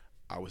other, and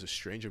I was a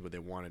stranger, but they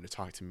wanted to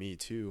talk to me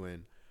too,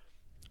 and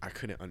I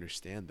couldn't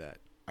understand that.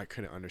 I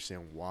couldn't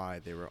understand why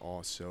they were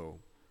all so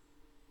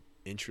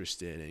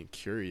interested and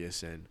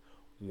curious and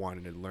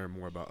wanted to learn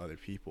more about other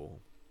people.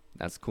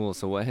 That's cool.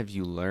 So what have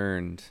you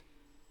learned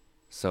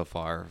so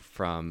far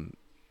from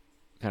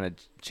kind of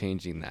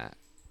changing that?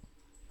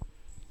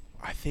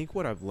 I think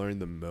what I've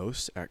learned the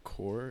most at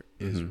Core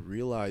is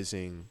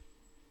realizing,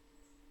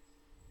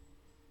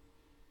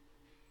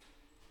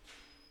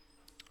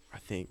 I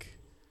think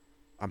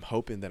I'm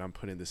hoping that I'm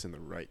putting this in the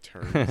right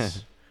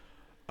terms.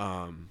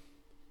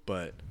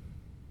 But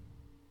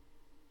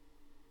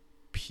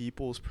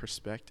people's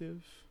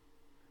perspective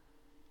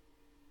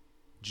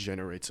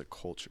generates a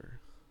culture.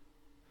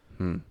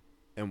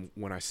 And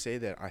when I say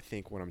that, I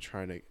think what I'm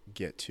trying to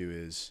get to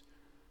is,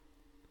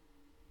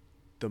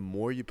 the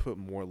more you put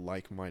more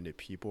like-minded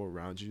people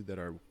around you that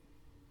are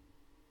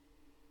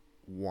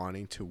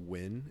wanting to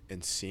win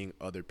and seeing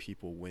other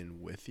people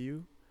win with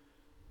you,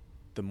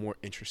 the more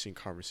interesting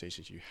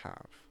conversations you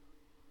have.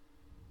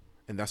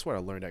 And that's what I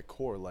learned at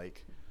Core.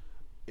 Like,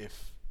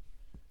 if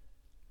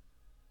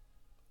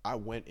I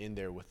went in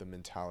there with the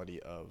mentality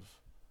of,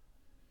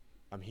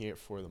 I'm here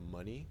for the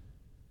money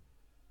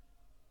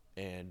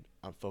and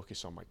I'm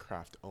focused on my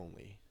craft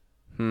only.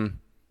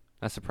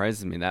 That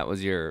surprises me. That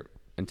was your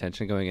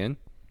intention going in?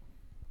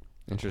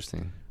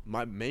 Interesting.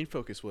 My main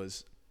focus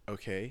was,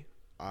 okay,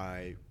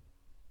 I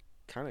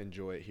kind of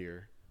enjoy it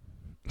here.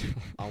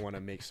 I want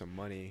to make some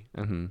money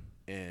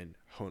and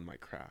hone my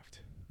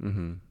craft.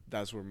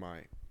 That's where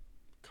my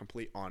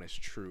complete,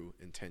 honest, true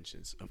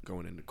intentions of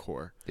going into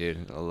Core.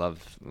 Dude, I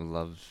love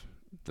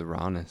the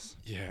rawness.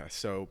 Yeah.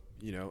 So,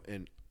 you know,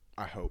 and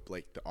I hope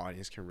like the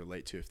audience can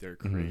relate to, if they're a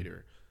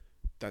creator,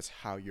 that's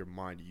how your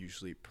mind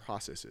usually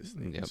processes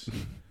things.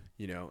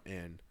 You know,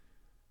 and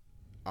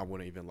I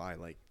wouldn't even lie,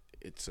 like,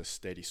 it's a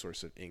steady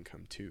source of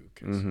income too,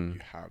 because you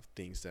have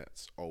things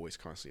that's always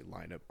constantly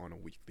lined up on a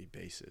weekly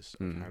basis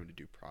of having to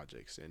do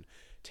projects and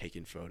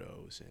taking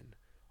photos and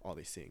all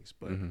these things.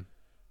 But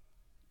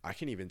I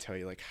can even tell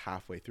you, like,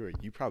 halfway through it,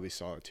 you probably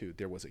saw it too,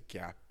 there was a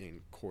gap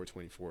in Core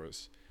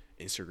 24's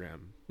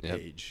Instagram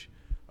page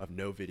of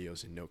no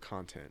videos and no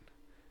content.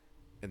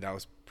 And that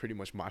was pretty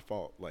much my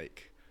fault.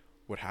 Like,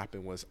 what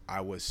happened was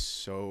I was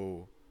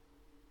so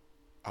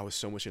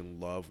much in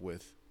love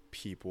with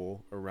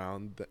people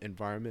around the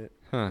environment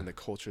and the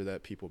culture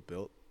that people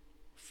built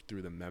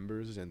through the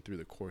members and through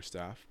the Core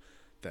staff,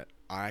 that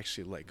I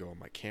actually let go of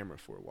my camera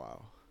for a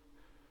while.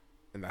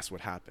 And that's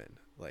what happened.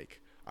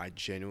 Like, I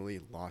genuinely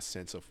lost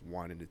sense of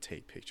wanting to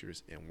take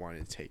pictures and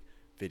wanting to take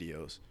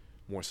videos.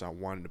 More so, I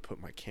wanted to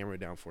put my camera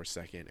down for a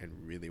second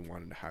and really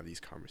wanted to have these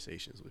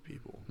conversations with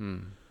people.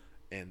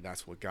 And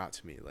that's what got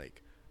to me.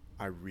 Like,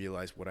 I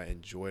realized what I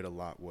enjoyed a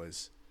lot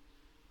was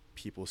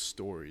people's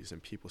stories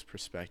and people's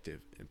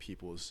perspective and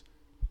people's,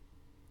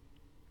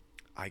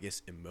 I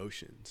guess,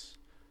 emotions.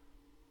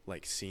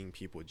 Like seeing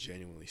people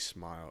genuinely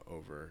smile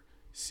over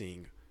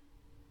seeing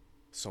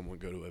someone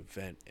go to an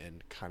event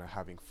and kind of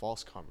having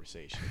false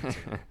conversations.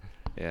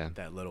 Yeah.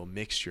 That little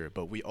mixture.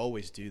 But we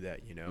always do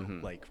that, you know,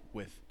 like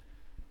with,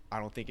 I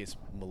don't think it's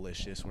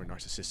malicious or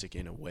narcissistic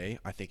in a way.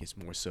 I think it's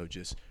more so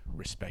just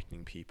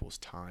respecting people's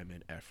time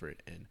and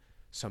effort. And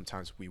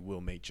sometimes we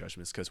will make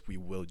judgments because we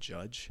will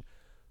judge,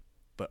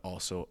 but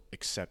also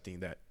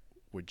accepting that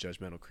we're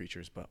judgmental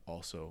creatures, but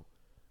also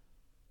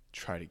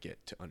try to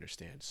get to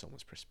understand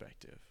someone's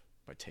perspective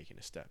by taking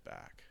a step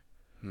back.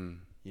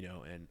 You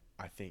know, and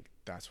I think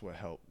that's what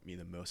helped me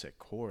the most at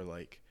Core.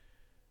 Like,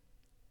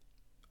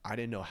 I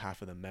didn't know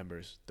half of the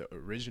members, the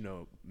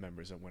original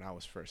members of when I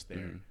was first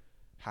there,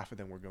 half of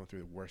them were going through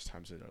the worst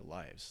times of their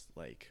lives,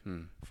 like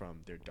from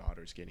their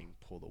daughters getting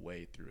pulled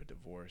away through a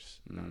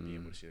divorce, not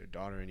being able to see their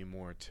daughter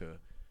anymore, to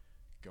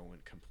going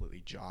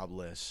completely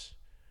jobless,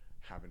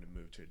 having to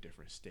move to a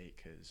different state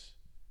because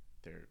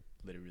they're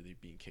literally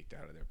being kicked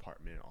out of their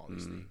apartment, all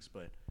these things.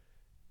 But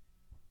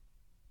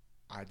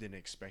I didn't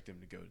expect them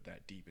to go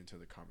that deep into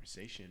the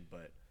conversation,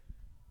 but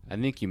I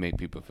think you make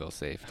people feel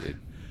safe, dude.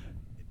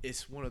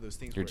 It's one of those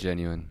things You're where,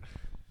 genuine.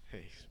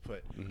 hey,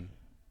 but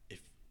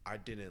if I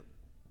didn't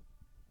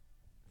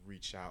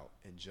reach out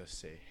and just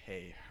say,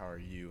 hey, how are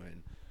you,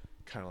 and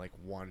kind of like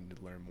wanting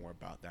to learn more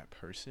about that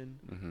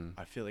person,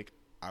 I feel like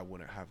I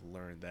wouldn't have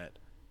learned that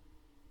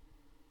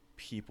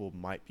people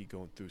might be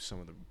going through some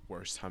of the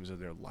worst times of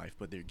their life,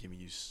 but they're giving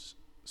you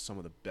some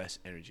of the best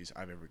energies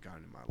I've ever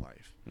gotten in my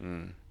life.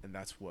 And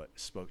that's what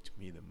spoke to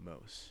me the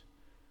most.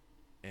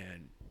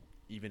 And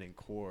even in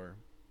Core,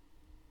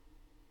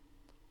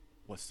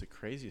 what's the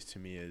craziest to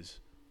me is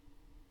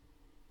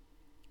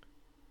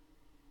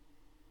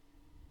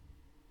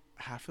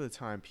half of the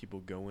time people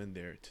go in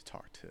there to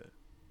talk to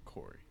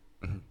Corey.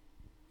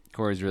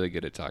 Corey's really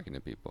good at talking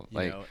to people,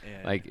 You know,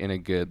 and like in a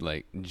good,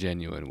 like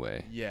genuine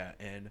way. Yeah,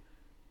 and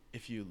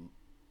if you,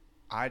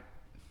 I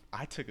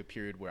took a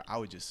period where I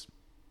would just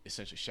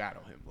essentially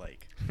shadow him.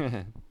 Like,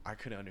 I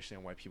couldn't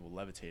understand why people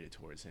levitated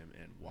towards him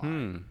and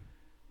why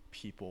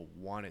people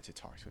wanted to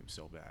talk to him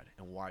so bad,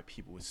 and why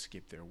people would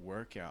skip their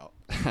workout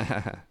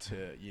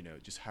to, you know,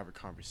 just have a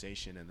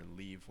conversation and then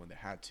leave when they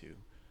had to.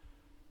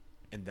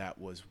 And that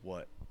was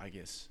what, I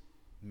guess,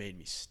 made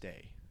me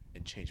stay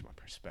and change my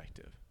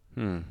perspective.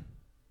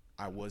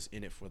 I was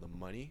in it for the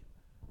money,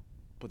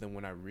 but then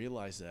when I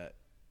realized that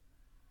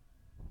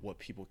what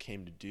people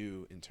came to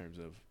do in terms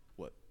of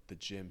what the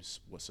gym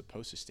was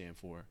supposed to stand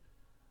for,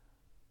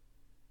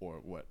 or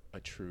what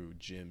a true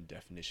gym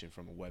definition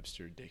from a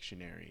Webster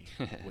dictionary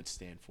would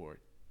stand for,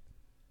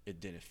 it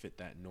didn't fit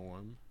that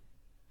norm.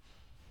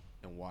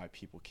 And why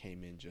people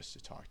came in just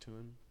to talk to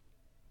him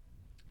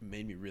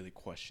made me really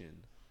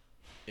question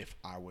if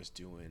I was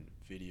doing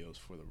videos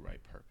for the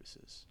right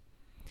purposes.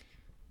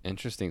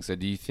 Interesting. So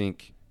do you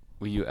think,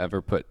 will you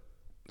ever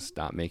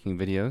stop making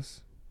videos?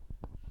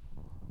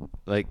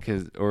 Like,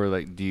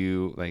 do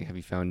you, like, have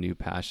you found new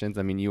passions?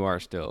 I mean, you are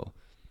still,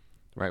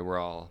 right, we're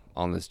all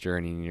on this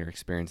journey and you're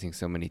experiencing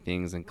so many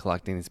things and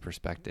collecting these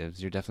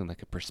perspectives. You're definitely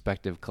like a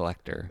perspective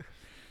collector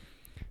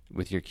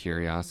with your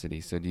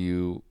curiosity. So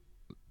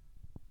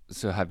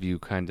have you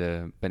kind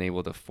of been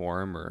able to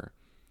form or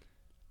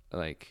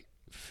like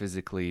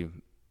physically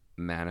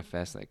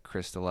manifest, like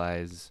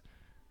crystallize,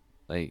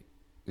 like,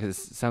 because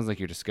it sounds like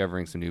you're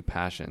discovering some new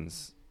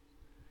passions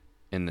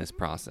in this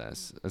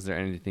process. Is there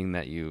anything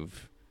that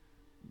you've,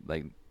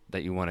 like,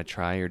 that you want to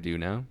try or do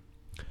now?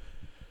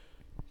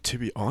 To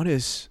be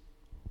honest,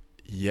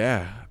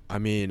 yeah. I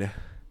mean,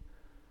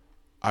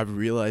 I've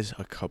realized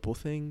a couple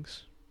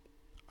things.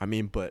 I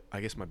mean, but I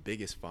guess my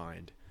biggest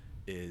find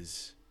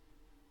is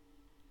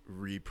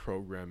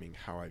reprogramming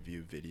how I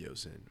view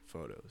videos and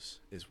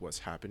photos is what's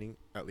happening,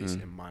 at least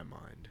in my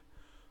mind.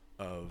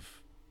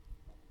 Of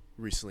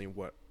recently,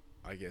 what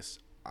I guess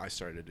I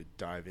started to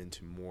dive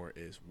into more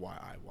is why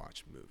I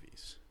watch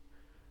movies.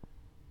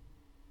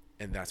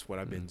 And that's what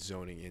I've been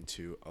zoning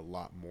into a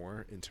lot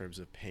more in terms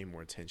of paying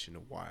more attention to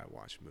why I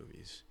watch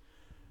movies.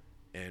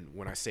 And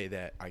when I say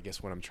that, I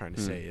guess what I'm trying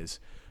to say is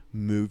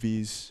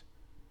movies,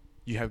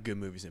 you have good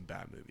movies and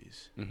bad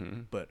movies.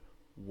 But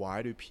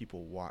why do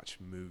people watch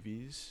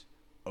movies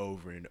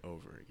over and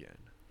over again?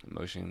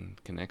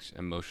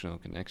 Emotional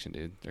connection,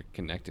 dude. They're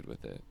connected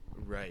with it.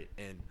 Right.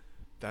 And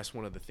that's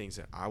one of the things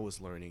that I was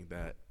learning,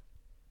 that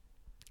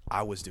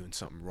I was doing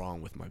something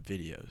wrong with my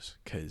videos,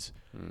 because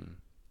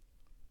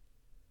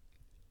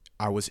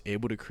I was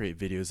able to create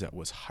videos that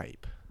was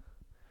hype.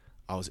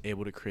 I was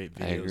able to create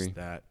videos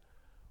that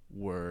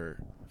were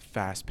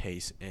fast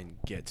paced and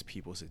gets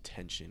people's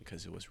attention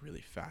because it was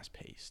really fast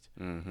paced.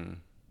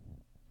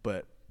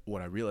 But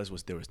what I realized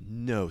was there was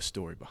no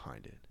story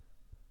behind it.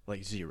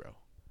 Like, zero.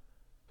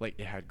 Like,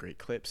 it had great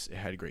clips, it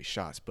had great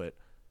shots, but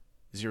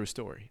zero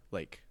story.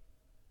 Like,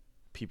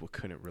 people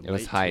couldn't relate to it. It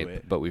was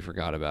hype, but we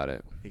forgot about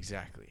it.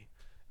 Exactly.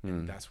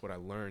 And that's what I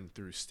learned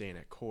through staying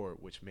at Core,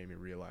 which made me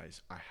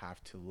realize I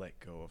have to let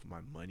go of my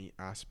money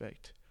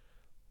aspect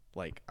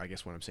like, I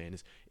guess what I'm saying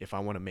is, if I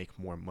want to make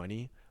more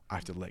money, I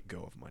have to let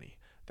go of money.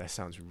 That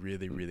sounds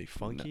really, really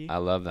funky. I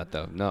love that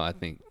though. No, I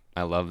think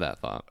I love that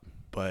thought.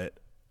 But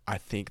I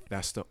think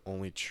that's the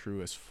only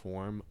truest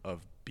form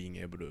of being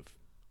able to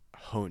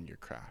hone your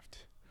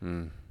craft.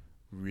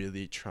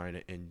 Really trying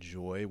to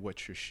enjoy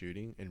what you're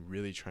shooting and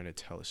really trying to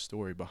tell a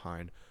story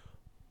behind,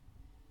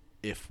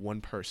 if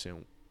one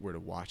person were to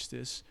watch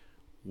this,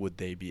 would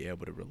they be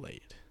able to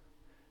relate?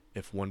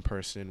 If one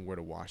person were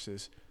to watch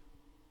this,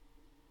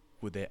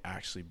 would they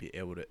actually be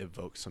able to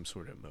evoke some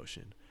sort of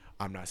emotion?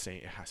 I'm not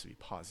saying it has to be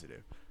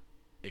positive.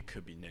 It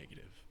could be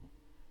negative.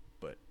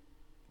 But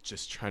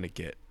just trying to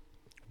get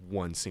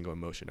one single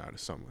emotion out of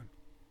someone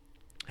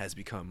has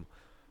become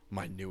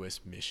my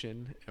newest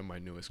mission and my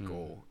newest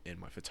goal in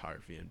my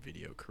photography and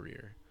video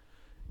career.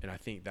 And I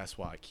think that's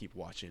why I keep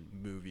watching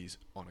movies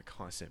on a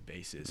constant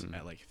basis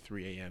at like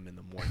 3 a.m. in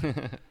the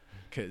morning.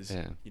 Because,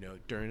 you know,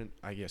 during,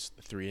 I guess,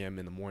 3 a.m.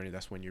 in the morning,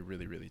 that's when you're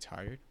really, really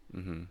tired.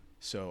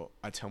 So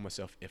I tell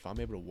myself, if I'm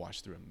able to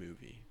watch through a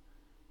movie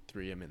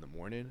 3 a.m. in the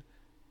morning,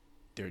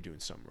 they're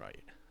doing something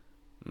right.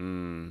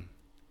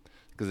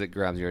 Because it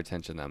grabs your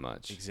attention that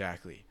much.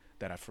 Exactly.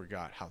 That I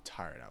forgot how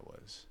tired I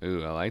was.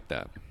 Ooh, I like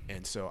that.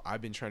 And so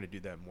I've been trying to do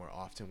that more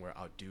often, where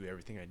I'll do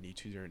everything I need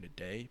to during the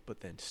day,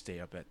 but then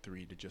stay up at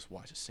 3 to just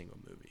watch a single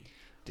movie.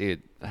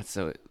 Dude, that's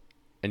so...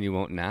 And you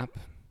won't nap?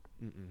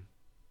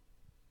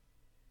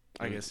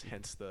 I guess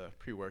hence the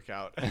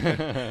pre-workout.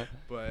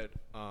 But...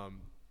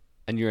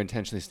 And you're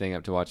intentionally staying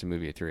up to watch a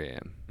movie at 3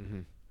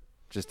 a.m.?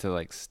 Just to,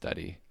 like,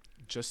 study?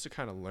 Just to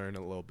kind of learn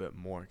a little bit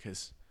more,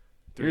 because...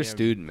 You're a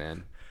student,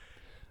 man.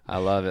 I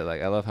love it.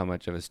 Like, I love how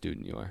much of a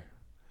student you are.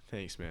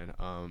 Thanks, man.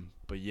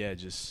 But yeah,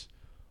 just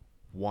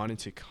wanting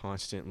to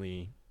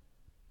constantly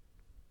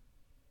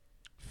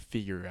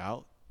figure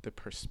out the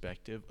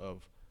perspective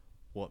of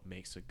what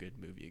makes a good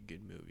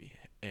movie.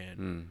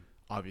 And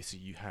obviously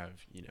you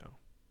have, you know,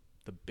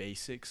 the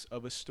basics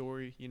of a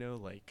story, you know,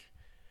 like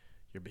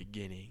your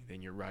beginning,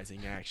 then your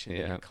rising action,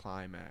 then your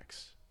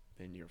climax,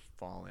 then your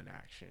fallen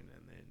action,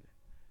 and then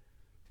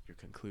your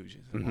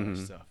conclusions and all that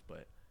stuff.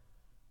 But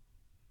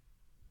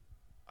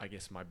I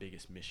guess my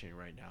biggest mission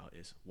right now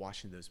is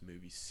watching those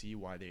movies, see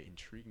why they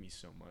intrigue me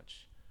so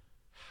much.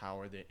 How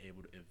are they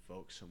able to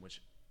evoke so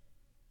much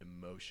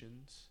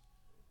emotions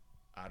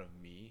out of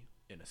me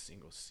in a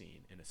single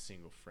scene, in a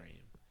single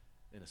frame,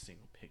 in a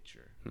single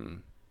picture?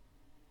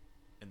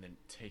 And then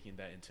taking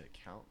that into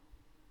account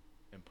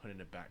and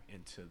putting it back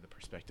into the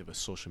perspective of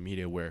social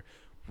media, where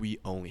we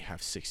only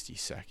have 60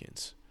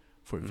 seconds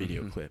for a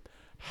video clip.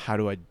 How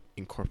do I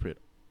incorporate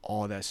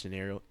all that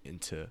scenario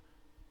into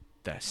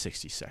that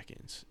 60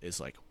 seconds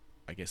is, like,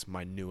 I guess,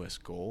 my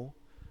newest goal,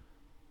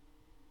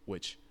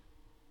 which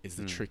is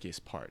the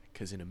trickiest part,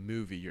 because in a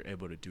movie you're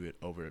able to do it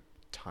over a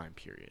time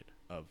period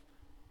of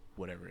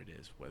whatever it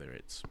is, whether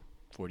it's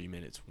 40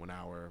 minutes, 1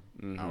 hour,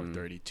 hour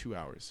 30, 2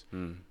 hours.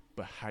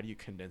 But how do you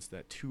condense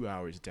that 2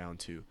 hours down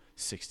to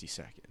 60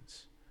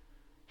 seconds?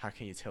 How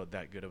can you tell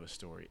that good of a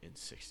story in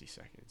 60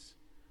 seconds?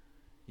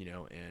 You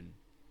know, and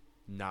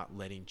not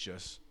letting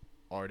just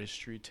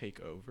artistry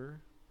take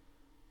over,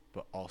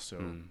 but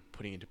also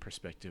putting into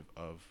perspective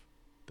of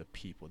the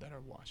people that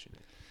are watching it.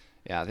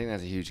 Yeah, I think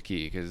that's a huge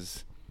key,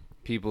 because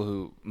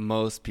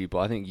most people,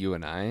 I think you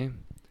and I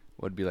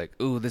would be like,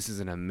 ooh, this is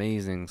an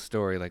amazing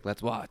story, like,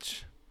 let's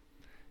watch.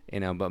 You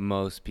know, but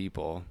most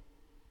people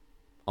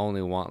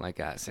only want like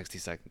a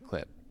 60-second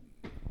clip,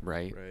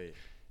 right? Right.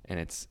 And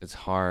it's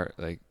hard,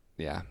 like,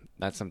 yeah,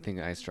 that's something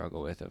I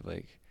struggle with, of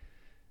like,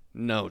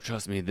 no,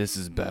 trust me, this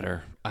is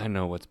better. I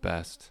know what's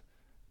best.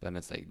 Then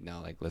it's like,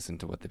 no, like, listen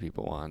to what the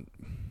people want.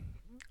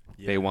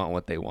 Yeah. They want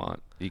what they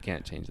want. You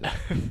can't change that.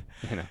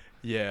 You know?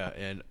 Yeah,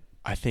 and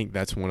I think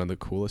that's one of the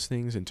coolest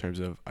things in terms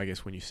of, I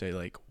guess, when you say,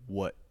 like,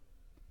 what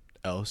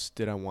else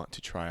did I want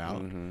to try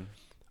out?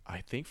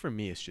 I think for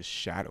me it's just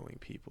shadowing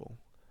people.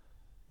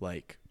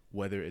 Like,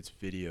 whether it's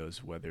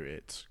videos, whether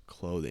it's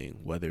clothing,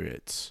 whether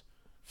it's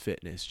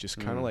fitness, just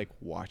kind of like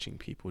watching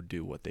people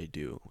do what they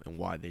do and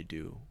why they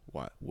do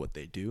what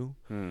they do.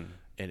 And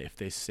if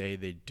they say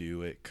they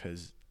do it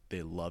because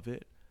they love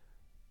it,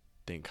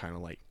 then kind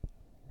of like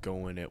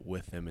go in it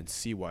with them and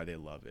see why they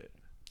love it.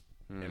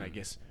 And I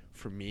guess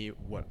for me,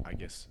 what I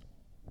guess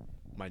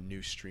my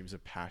new streams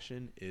of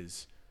passion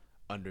is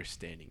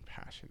understanding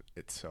passion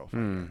itself.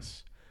 I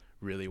guess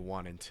really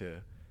wanting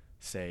to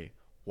say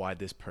why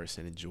this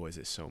person enjoys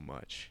it so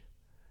much,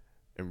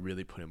 and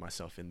really putting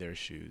myself in their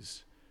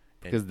shoes,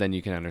 because then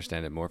you can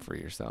understand it more for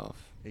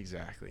yourself.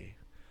 Exactly.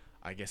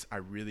 I guess I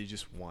really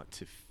just want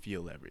to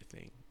feel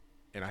everything.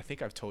 And I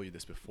think I've told you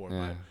this before,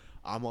 but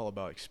I'm all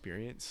about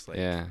experience.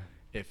 Like,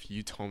 if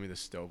you told me the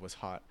stove was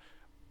hot,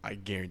 I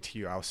guarantee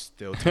you I'll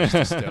still touch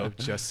the stove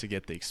just to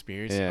get the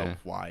experience of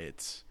why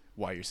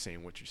you're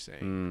saying what you're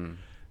saying.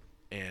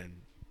 And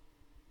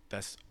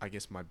that's, I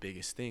guess, my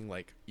biggest thing.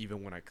 Like,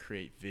 even when I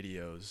create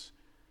videos,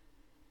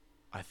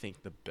 I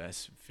think the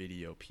best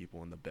video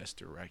people and the best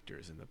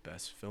directors and the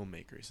best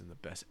filmmakers and the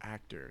best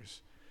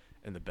actors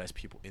and the best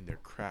people in their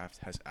craft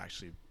has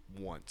actually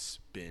once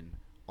been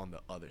on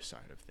the other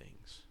side of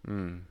things.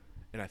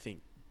 And I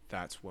think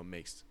that's what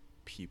makes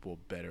people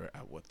better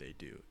at what they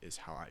do, is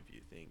how I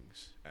view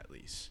things, at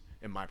least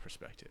in my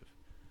perspective.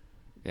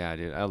 Yeah,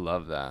 dude, I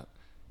love that.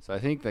 So I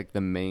think like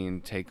the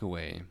main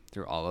takeaway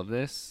through all of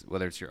this,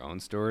 whether it's your own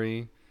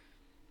story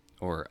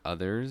or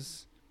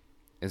others,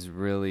 is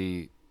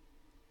really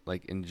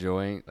like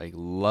enjoying, like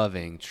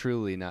loving,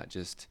 truly, not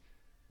just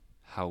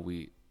how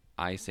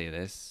I say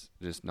this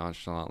just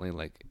nonchalantly,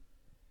 like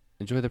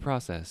enjoy the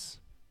process.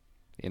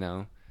 You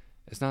know,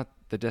 it's not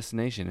the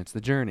destination, it's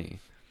the journey.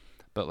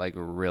 But like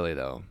really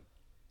though,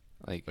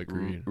 like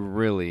Agreed.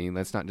 really,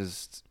 let's not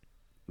just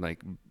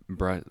like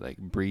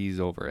breeze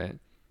over it.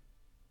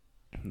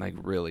 Like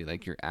really,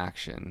 like your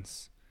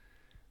actions.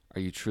 Are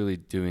you truly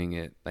doing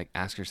it? Like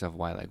ask yourself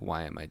why. Like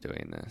why am I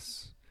doing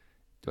this?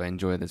 Do I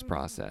enjoy this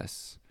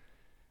process?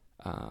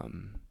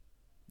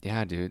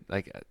 Yeah, dude.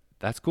 Like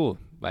that's cool.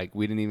 Like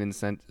we didn't even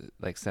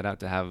set out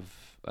to have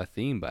a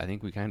theme, but I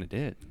think we kind of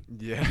did.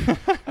 Yeah,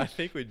 I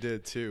think we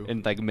did too.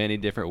 In like many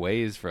different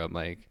ways, from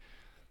like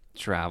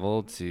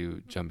travel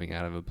to jumping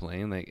out of a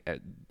plane. Like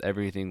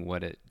everything,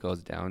 what it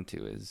goes down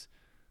to is,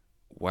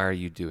 why are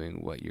you doing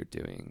what you're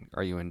doing?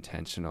 Are you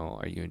intentional?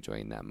 Are you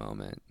enjoying that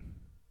moment?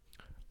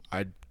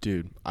 I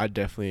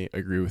definitely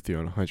agree with you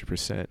on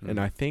 100%. And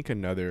I think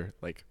another,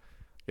 like,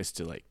 is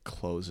to like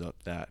close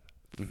up that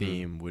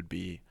theme would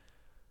be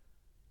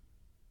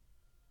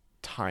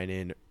tying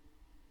in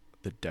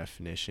the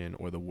definition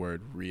or the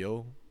word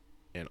real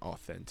and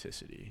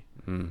authenticity.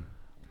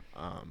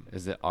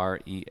 Is it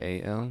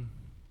REAL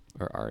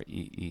or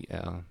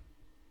REEL?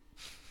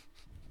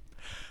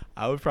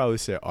 I would probably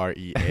say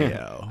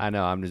REAL. I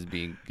know, I'm just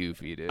being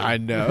goofy, dude. I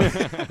know.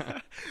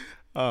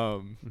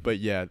 But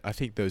yeah, I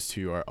think those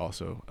two are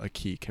also a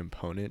key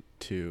component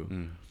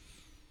to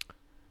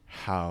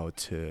how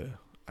to,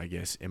 I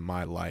guess, in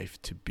my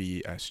life, to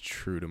be as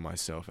true to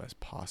myself as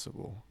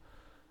possible.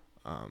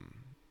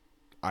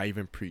 I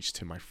even preach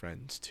to my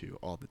friends too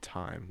all the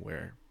time,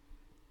 where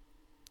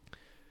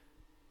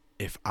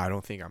if I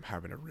don't think I'm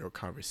having a real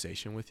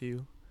conversation with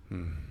you,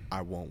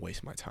 I won't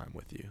waste my time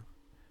with you.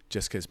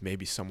 Just because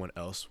maybe someone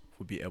else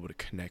would be able to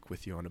connect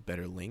with you on a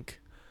better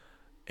link.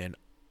 And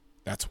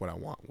that's what I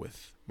want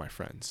with my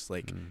friends.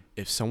 Like,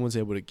 if someone's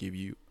able to give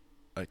you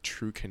a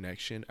true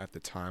connection at the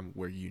time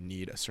where you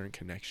need a certain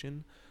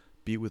connection,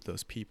 be with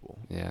those people.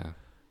 Yeah.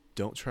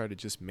 Don't try to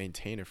just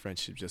maintain a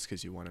friendship just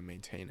because you want to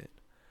maintain it.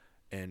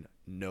 And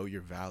know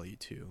your value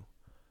too.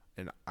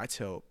 And I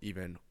tell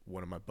even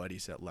one of my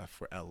buddies that left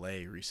for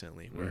LA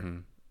recently,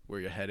 where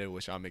you're headed,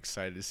 which I'm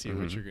excited to see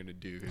what you're going to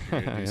do, because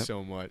you're going to do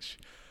so much.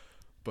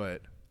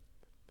 But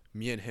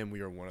me and him, we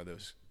were one of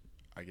those,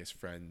 I guess,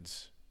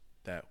 friends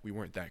that we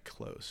weren't that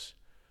close,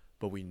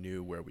 but we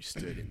knew where we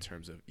stood in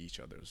terms of each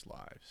other's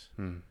lives.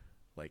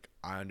 Like,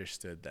 I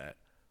understood that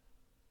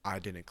I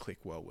didn't click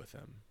well with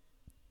him.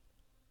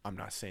 I'm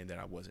not saying that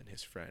I wasn't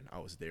his friend. I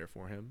was there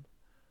for him,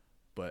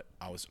 but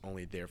I was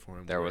only there for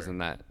him. There wasn't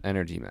that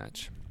energy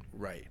match.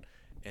 Right.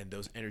 And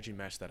those energy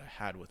match that I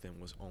had with him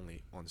was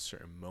only on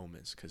certain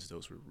moments, because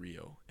those were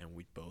real and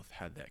we both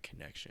had that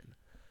connection.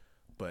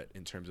 But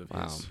in terms of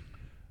his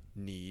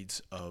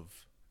needs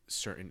of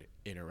certain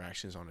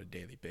interactions on a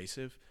daily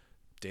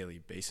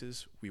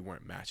basis, we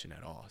weren't matching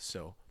at all.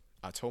 So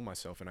I told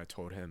myself, and I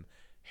told him,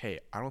 hey,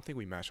 I don't think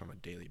we match on a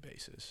daily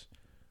basis,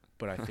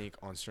 but I think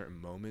on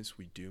certain moments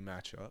we do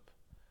match up,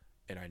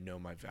 and I know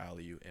my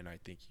value, and I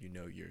think you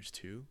know yours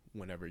too.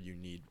 Whenever you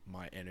need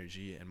my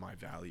energy and my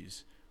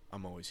values,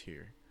 I'm always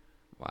here.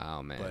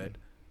 Wow, man. But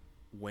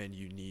when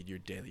you need your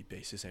daily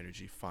basis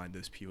energy, find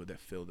those people that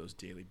fill those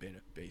daily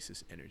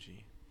basis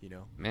energy, you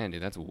know? Man,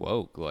 dude, that's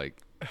woke.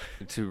 Like,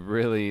 to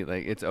really,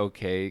 like, it's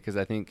okay, because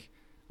I think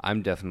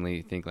I'm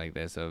definitely think like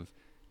this of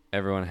I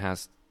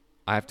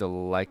have to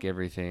like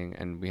everything,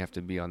 and we have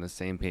to be on the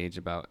same page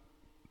about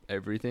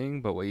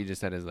everything. But what you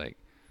just said is, like,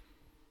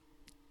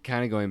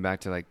 kind of going back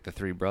to, like, the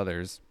three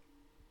brothers,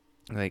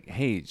 like,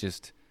 hey,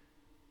 just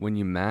when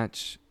you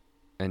match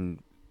and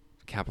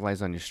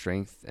capitalize on your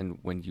strength, and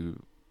when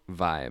you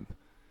vibe,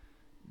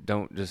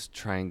 don't just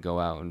try and go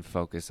out and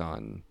focus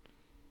on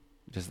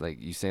just, like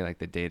you say, like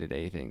the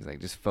day-to-day things. Like,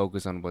 just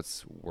focus on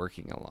what's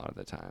working a lot of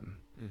the time.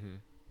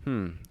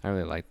 I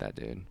really like that,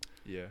 dude.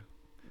 Yeah.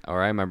 All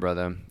right, my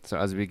brother. So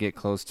as we get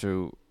close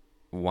to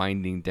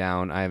winding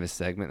down, I have a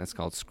segment that's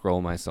called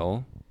Scroll My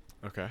Soul.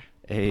 Okay.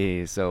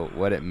 Hey, so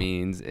what it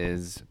means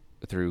is,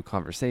 through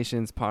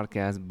conversations,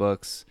 podcasts,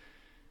 books,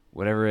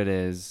 whatever it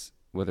is,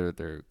 whether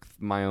they're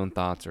my own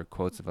thoughts or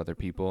quotes of other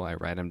people, I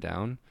write them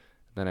down.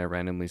 Then I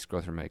randomly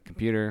scroll through my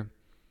computer,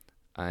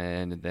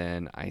 and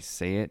then I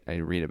say it, I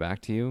read it back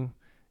to you,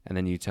 and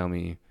then you tell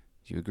me,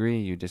 do you agree,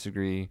 you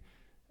disagree,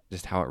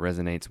 just how it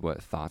resonates,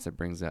 what thoughts it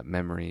brings up,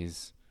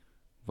 memories,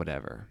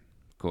 whatever.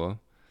 Cool?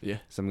 Yeah.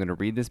 So I'm going to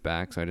read this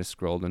back. So I just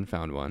scrolled and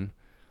found one.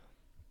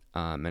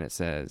 And it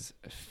says,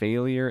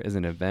 failure is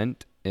an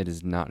event. It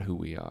is not who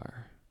we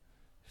are.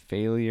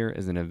 Failure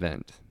is an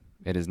event.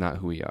 It is not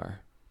who we are.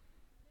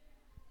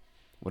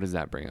 What does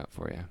that bring up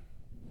for you?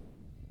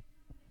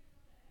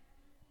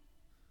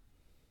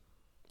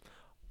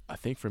 I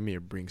think for me,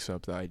 it brings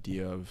up the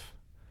idea of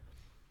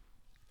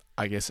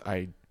I guess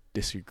I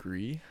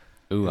disagree.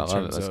 Ooh, I in love it.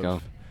 terms Let's of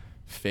go.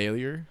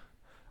 Failure.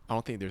 I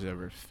don't think there's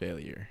ever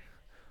failure.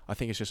 I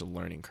think it's just a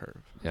learning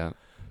curve. Yeah.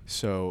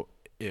 So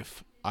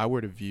if I were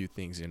to view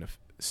things in a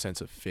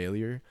sense of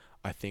failure,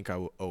 I think I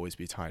will always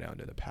be tied down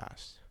to the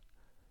past.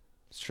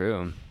 It's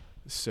true.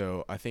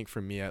 So I think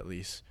for me at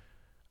least,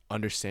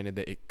 understanding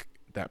that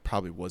that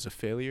probably was a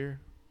failure,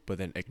 but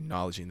then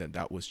acknowledging that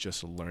that was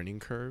just a learning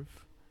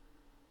curve,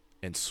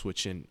 and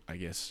switching, I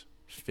guess,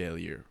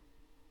 failure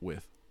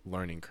with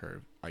learning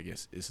curve, I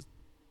guess, is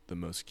the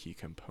most key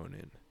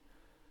component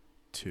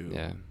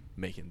to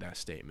making that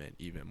statement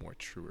even more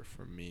truer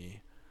for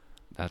me.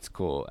 That's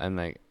cool. And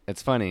like,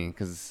 it's funny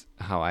because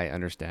how I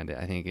understand it,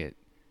 I think it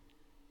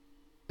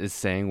is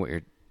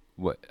saying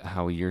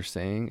how you're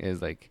saying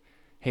is like,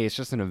 hey, it's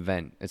just an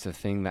event. It's a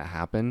thing that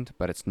happened,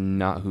 but it's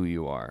not who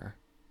you are.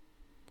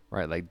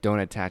 Right? Like, don't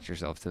attach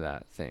yourself to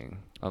that thing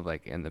of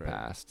like in the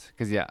past.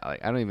 Because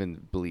like, I don't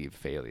even believe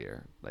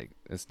failure. Like,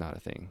 it's not a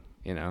thing,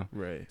 you know?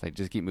 Right. It's like,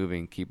 just keep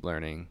moving, keep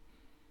learning,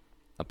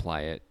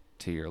 apply it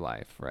to your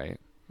life, right?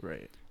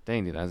 Right.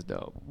 Dang, dude, that's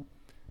dope.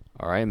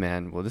 All right,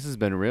 man. Well, this has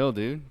been real,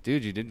 dude.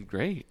 Dude, you did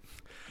great.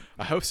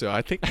 I hope so.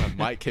 I think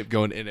my mic kept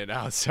going in and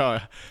out, so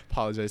I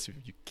apologize if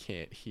you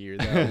can't hear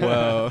that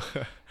well.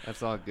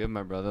 That's all good,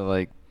 my brother.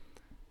 Like,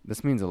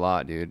 this means a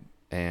lot, dude.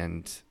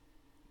 And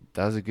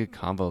that was a good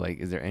combo. Like,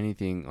 is there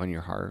anything on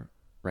your heart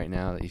right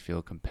now that you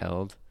feel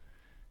compelled?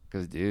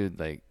 Because, dude,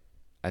 like,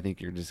 I think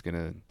you're just going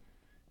to,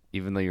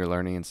 even though you're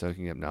learning and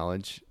soaking up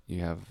knowledge, you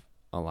have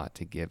a lot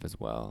to give as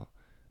well.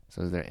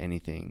 So is there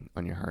anything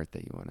on your heart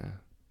that you want to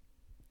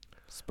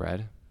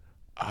spread?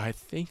 I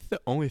think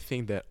the only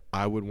thing that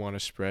I would want to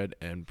spread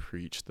and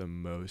preach the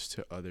most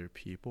to other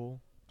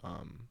people,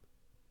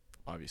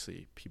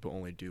 obviously people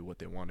only do what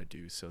they want to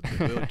do, so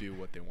they will do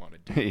what they want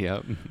to do.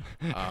 Yep.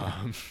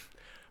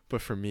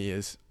 But for me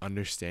is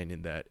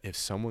understanding that if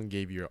someone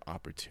gave you an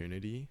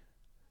opportunity,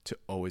 to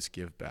always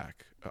give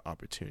back an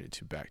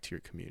opportunity back to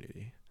your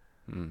community.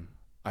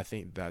 I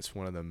think that's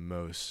one of the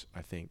most,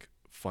 I think,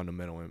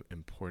 fundamental and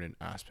important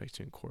aspects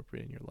to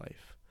incorporate in your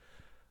life.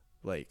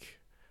 Like,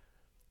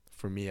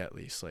 for me at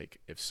least, like,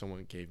 if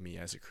someone gave me,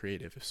 as a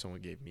creative, if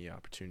someone gave me an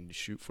opportunity to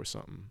shoot for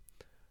something,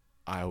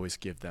 I always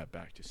give that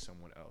back to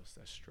someone else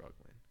that's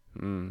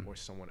struggling or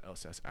someone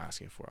else that's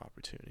asking for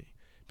opportunity,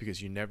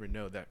 because you never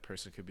know, that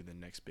person could be the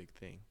next big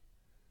thing.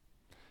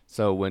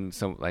 So when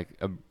like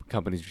a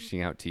company's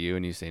reaching out to you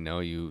and you say no,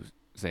 you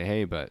say,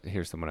 hey, but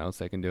here's someone else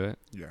that can do it?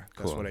 Yeah,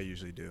 that's what I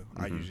usually do.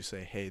 I usually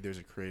say, hey, there's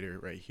a creator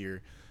right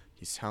here.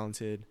 He's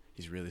talented.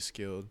 He's really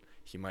skilled.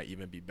 He might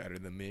even be better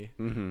than me.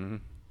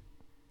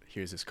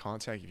 Here's his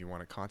contact if you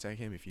want to contact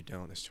him. If you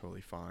don't, that's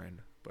totally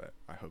fine. But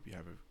I hope you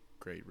have a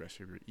great rest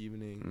of your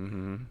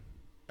evening.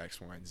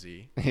 X, Y, and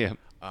Z. Yeah.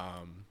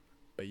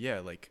 But yeah,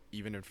 like,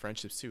 even in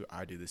friendships too,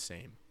 I do the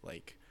same.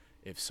 Like,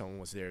 if someone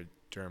was there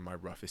during my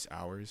roughest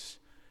hours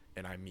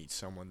and I meet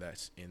someone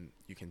that's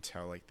you can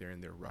tell like they're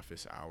in their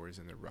roughest hours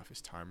and their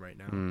roughest time right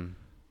now,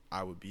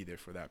 I would be there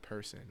for that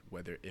person,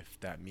 whether if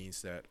that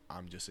means that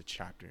I'm just a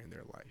chapter in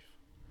their life.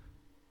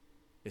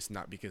 It's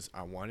not because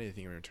I want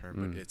anything in return,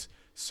 but it's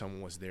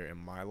someone was there in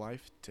my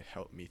life to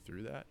help me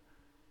through that.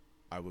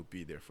 I would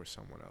be there for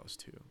someone else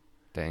too.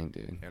 Dang,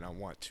 dude. And I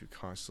want to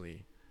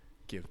constantly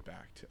give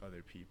back to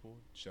other people,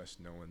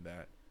 just knowing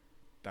that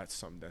that's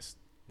something that's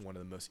one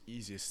of the most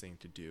easiest thing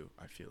to do,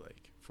 I feel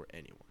like, for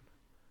anyone.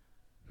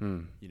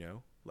 You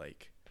know,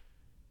 like,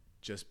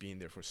 just being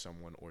there for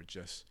someone, or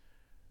just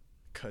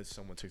because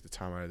someone took the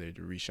time out of there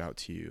to reach out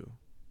to you,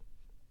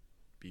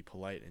 be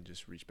polite and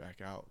just reach back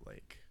out.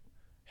 Like,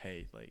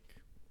 hey, like,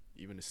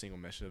 even a single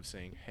message of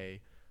saying, hey,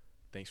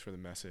 thanks for the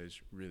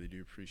message, really do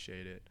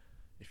appreciate it.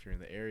 If you're in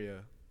the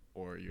area,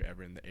 or you're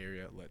ever in the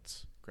area,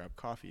 let's grab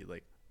coffee.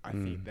 Like, I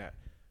think that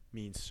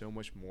means so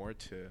much more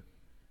to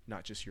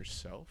not just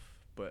yourself,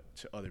 but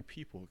to other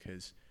people,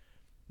 because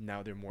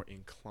now they're more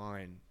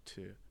inclined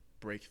to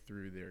break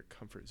through their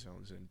comfort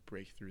zones and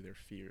break through their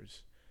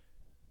fears,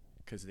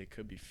 because they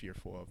could be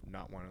fearful of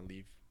not wanting to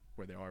leave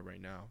where they are right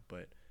now.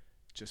 But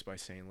just by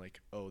saying, like,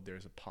 oh,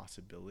 there's a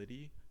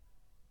possibility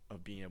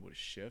of being able to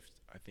shift,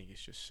 I think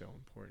it's just so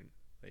important.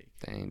 Like,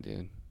 dang,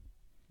 dude.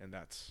 And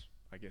that's,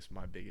 I guess,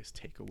 my biggest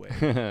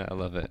takeaway. I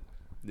love it.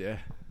 Yeah.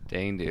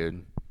 Dang,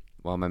 dude.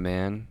 Well, my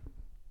man,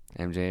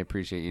 MJ, I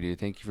appreciate you, dude.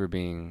 Thank you for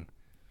being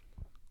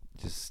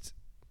just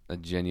a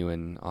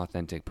genuine,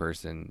 authentic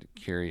person,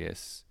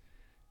 curious,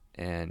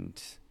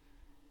 and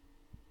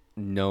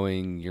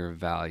knowing your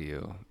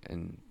value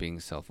and being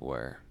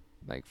self-aware.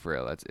 Like, for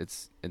real,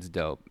 it's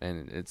dope,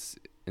 and it's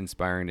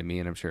inspiring to me,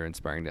 and I'm sure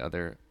inspiring to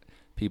other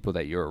people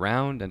that you're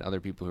around and other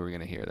people who are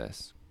going to hear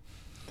this.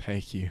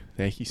 Thank you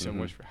so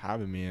much for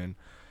having me. And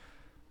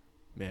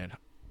man,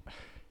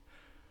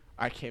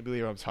 I can't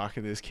believe I'm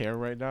talking to this camera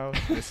right now.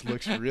 This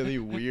looks really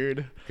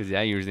weird, because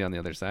you're usually on the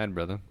other side,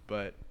 brother.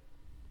 But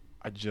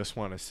I just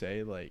want to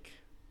say, like,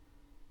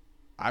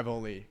 I've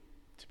only,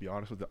 to be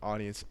honest with the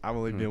audience, I've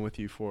only been with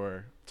you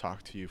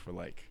talked to you for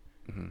like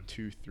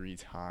 2-3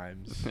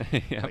 times.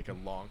 Like, a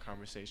long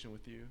conversation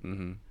with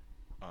you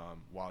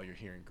while you're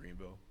here in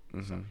Greenville.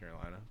 South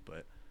Carolina,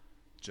 but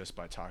just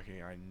by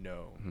talking, I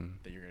know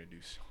that you're going to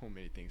do so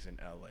many things in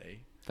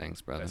LA.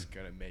 Thanks, brother. That's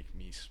going to make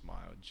me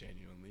smile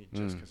genuinely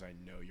just because I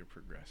know you're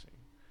progressing.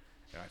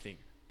 And I think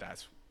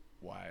that's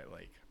why,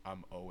 like,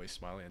 I'm always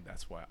smiling, and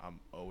that's why I'm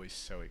always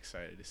so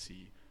excited to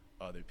see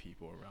other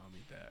people around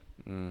me that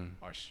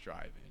are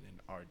striving and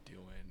are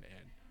doing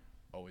and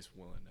always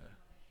willing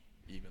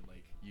to, even,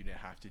 like, you didn't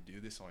have to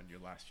do this on your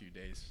last few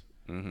days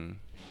in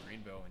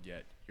Greenville, and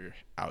yet you're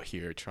out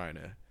here trying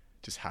to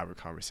just have a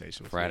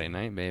conversation with Friday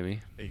night,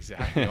 baby.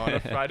 Exactly. On a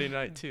Friday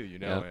night too, you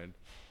know, and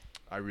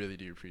I really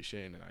do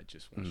appreciate it, and I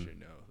just want you to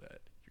know that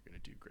you're going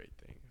to do great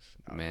things.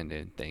 Man,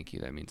 dude, thank you.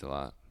 That means a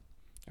lot.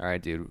 All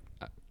right, dude,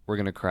 we're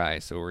going to cry,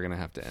 so we're going to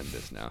have to end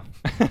this now.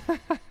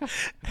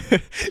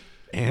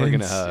 We're going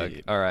to hug.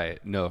 All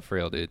right. No, for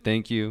real, dude.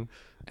 Thank you,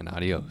 and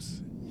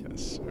adios.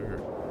 Yes, sir.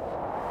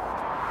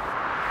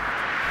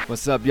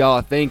 What's up,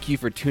 y'all? Thank you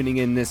for tuning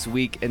in this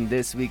week, and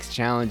this week's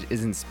challenge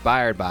is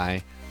inspired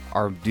by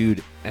our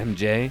dude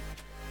MJ.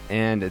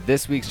 And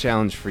this week's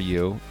challenge for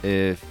you,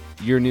 if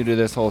you're new to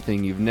this whole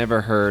thing, you've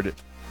never heard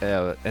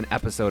an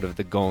episode of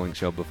The Goaling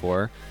Show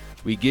before,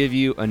 we give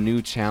you a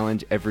new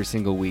challenge every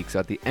single week. So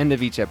at the end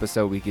of each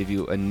episode, we give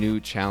you a new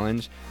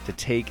challenge to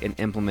take and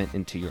implement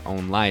into your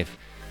own life.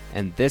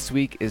 And this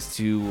week is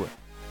to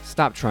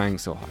stop trying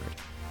so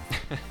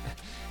hard.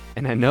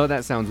 And I know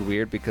that sounds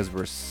weird because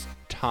we're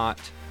taught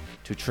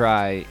to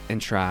try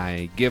and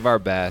try, give our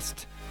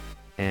best,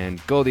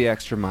 and go the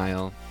extra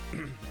mile.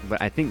 But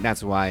I think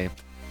that's why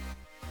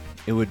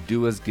it would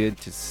do us good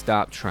to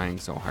stop trying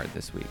so hard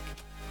this week.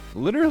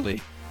 Literally.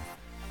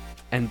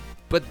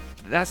 But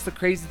that's the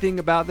crazy thing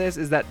about this,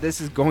 is that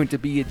this is going to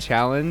be a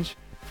challenge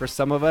for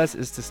some of us,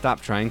 is to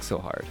stop trying so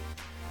hard.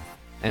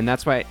 And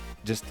that's why,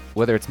 just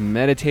whether it's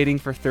meditating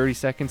for 30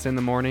 seconds in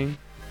the morning,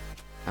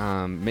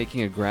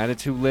 making a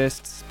gratitude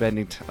list,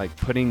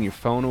 putting your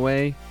phone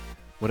away,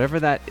 whatever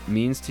that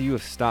means to you,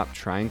 of stop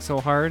trying so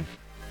hard,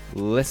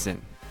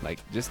 listen. Like,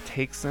 just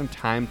take some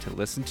time to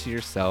listen to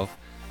yourself.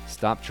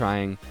 Stop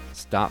trying.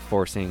 Stop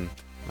forcing.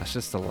 Let's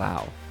just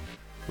allow.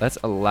 Let's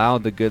allow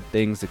the good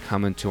things to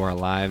come into our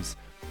lives.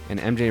 And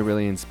MJ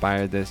really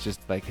inspired this, just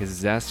like his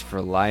zest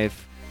for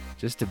life,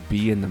 just to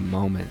be in the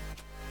moment.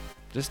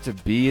 Just to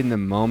be in the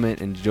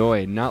moment,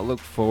 enjoy, not look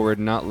forward,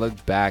 not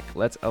look back.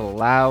 Let's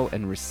allow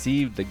and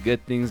receive the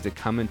good things to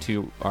come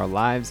into our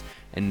lives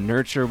and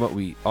nurture what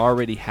we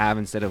already have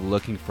instead of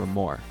looking for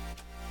more.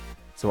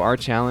 So our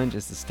challenge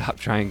is to stop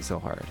trying so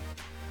hard.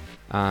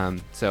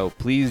 So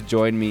please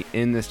join me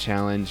in this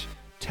challenge.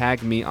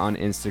 Tag me on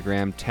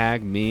Instagram.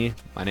 Tag me.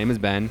 My name is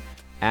Ben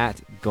at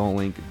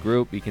GoalLink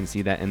Group. You can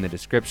see that in the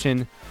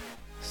description.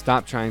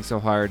 Stop trying so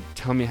hard.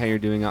 Tell me how you're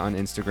doing it on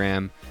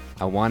Instagram.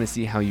 I want to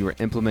see how you are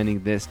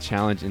implementing this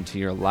challenge into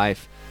your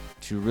life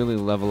to really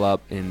level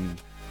up and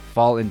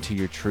fall into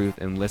your truth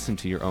and listen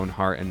to your own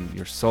heart and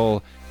your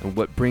soul and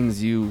what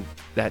brings you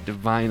that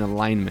divine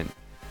alignment.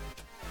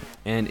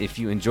 And if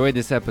you enjoyed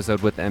this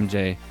episode with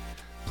MJ,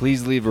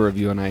 please leave a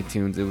review on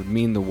iTunes. It would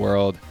mean the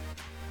world.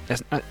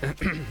 It's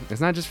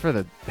not just for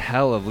the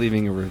hell of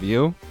leaving a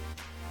review.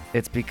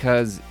 It's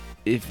because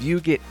if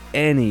you get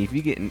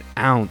an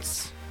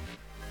ounce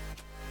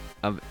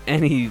of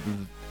any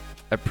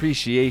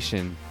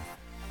appreciation,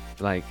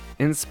 like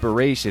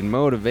inspiration,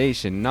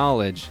 motivation,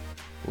 knowledge,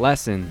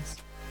 lessons,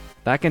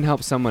 that can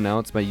help someone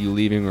else by you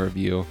leaving a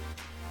review.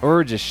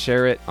 Or just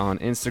share it on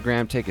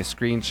Instagram, take a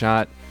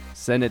screenshot,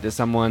 send it to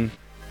someone.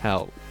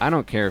 Hell, I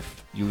don't care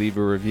if you leave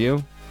a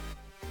review.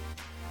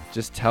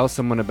 Just tell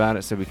someone about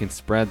it so we can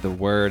spread the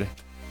word.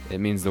 It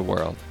means the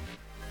world.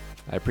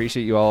 I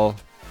appreciate you all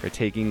for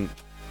taking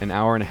an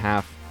hour and a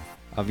half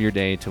of your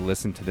day to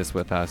listen to this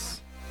with us.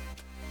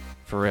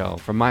 For real,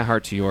 from my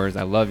heart to yours,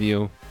 I love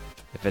you.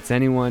 If it's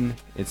anyone,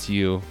 it's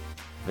you.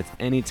 If it's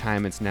any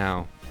time, it's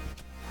now.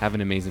 Have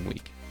an amazing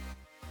week.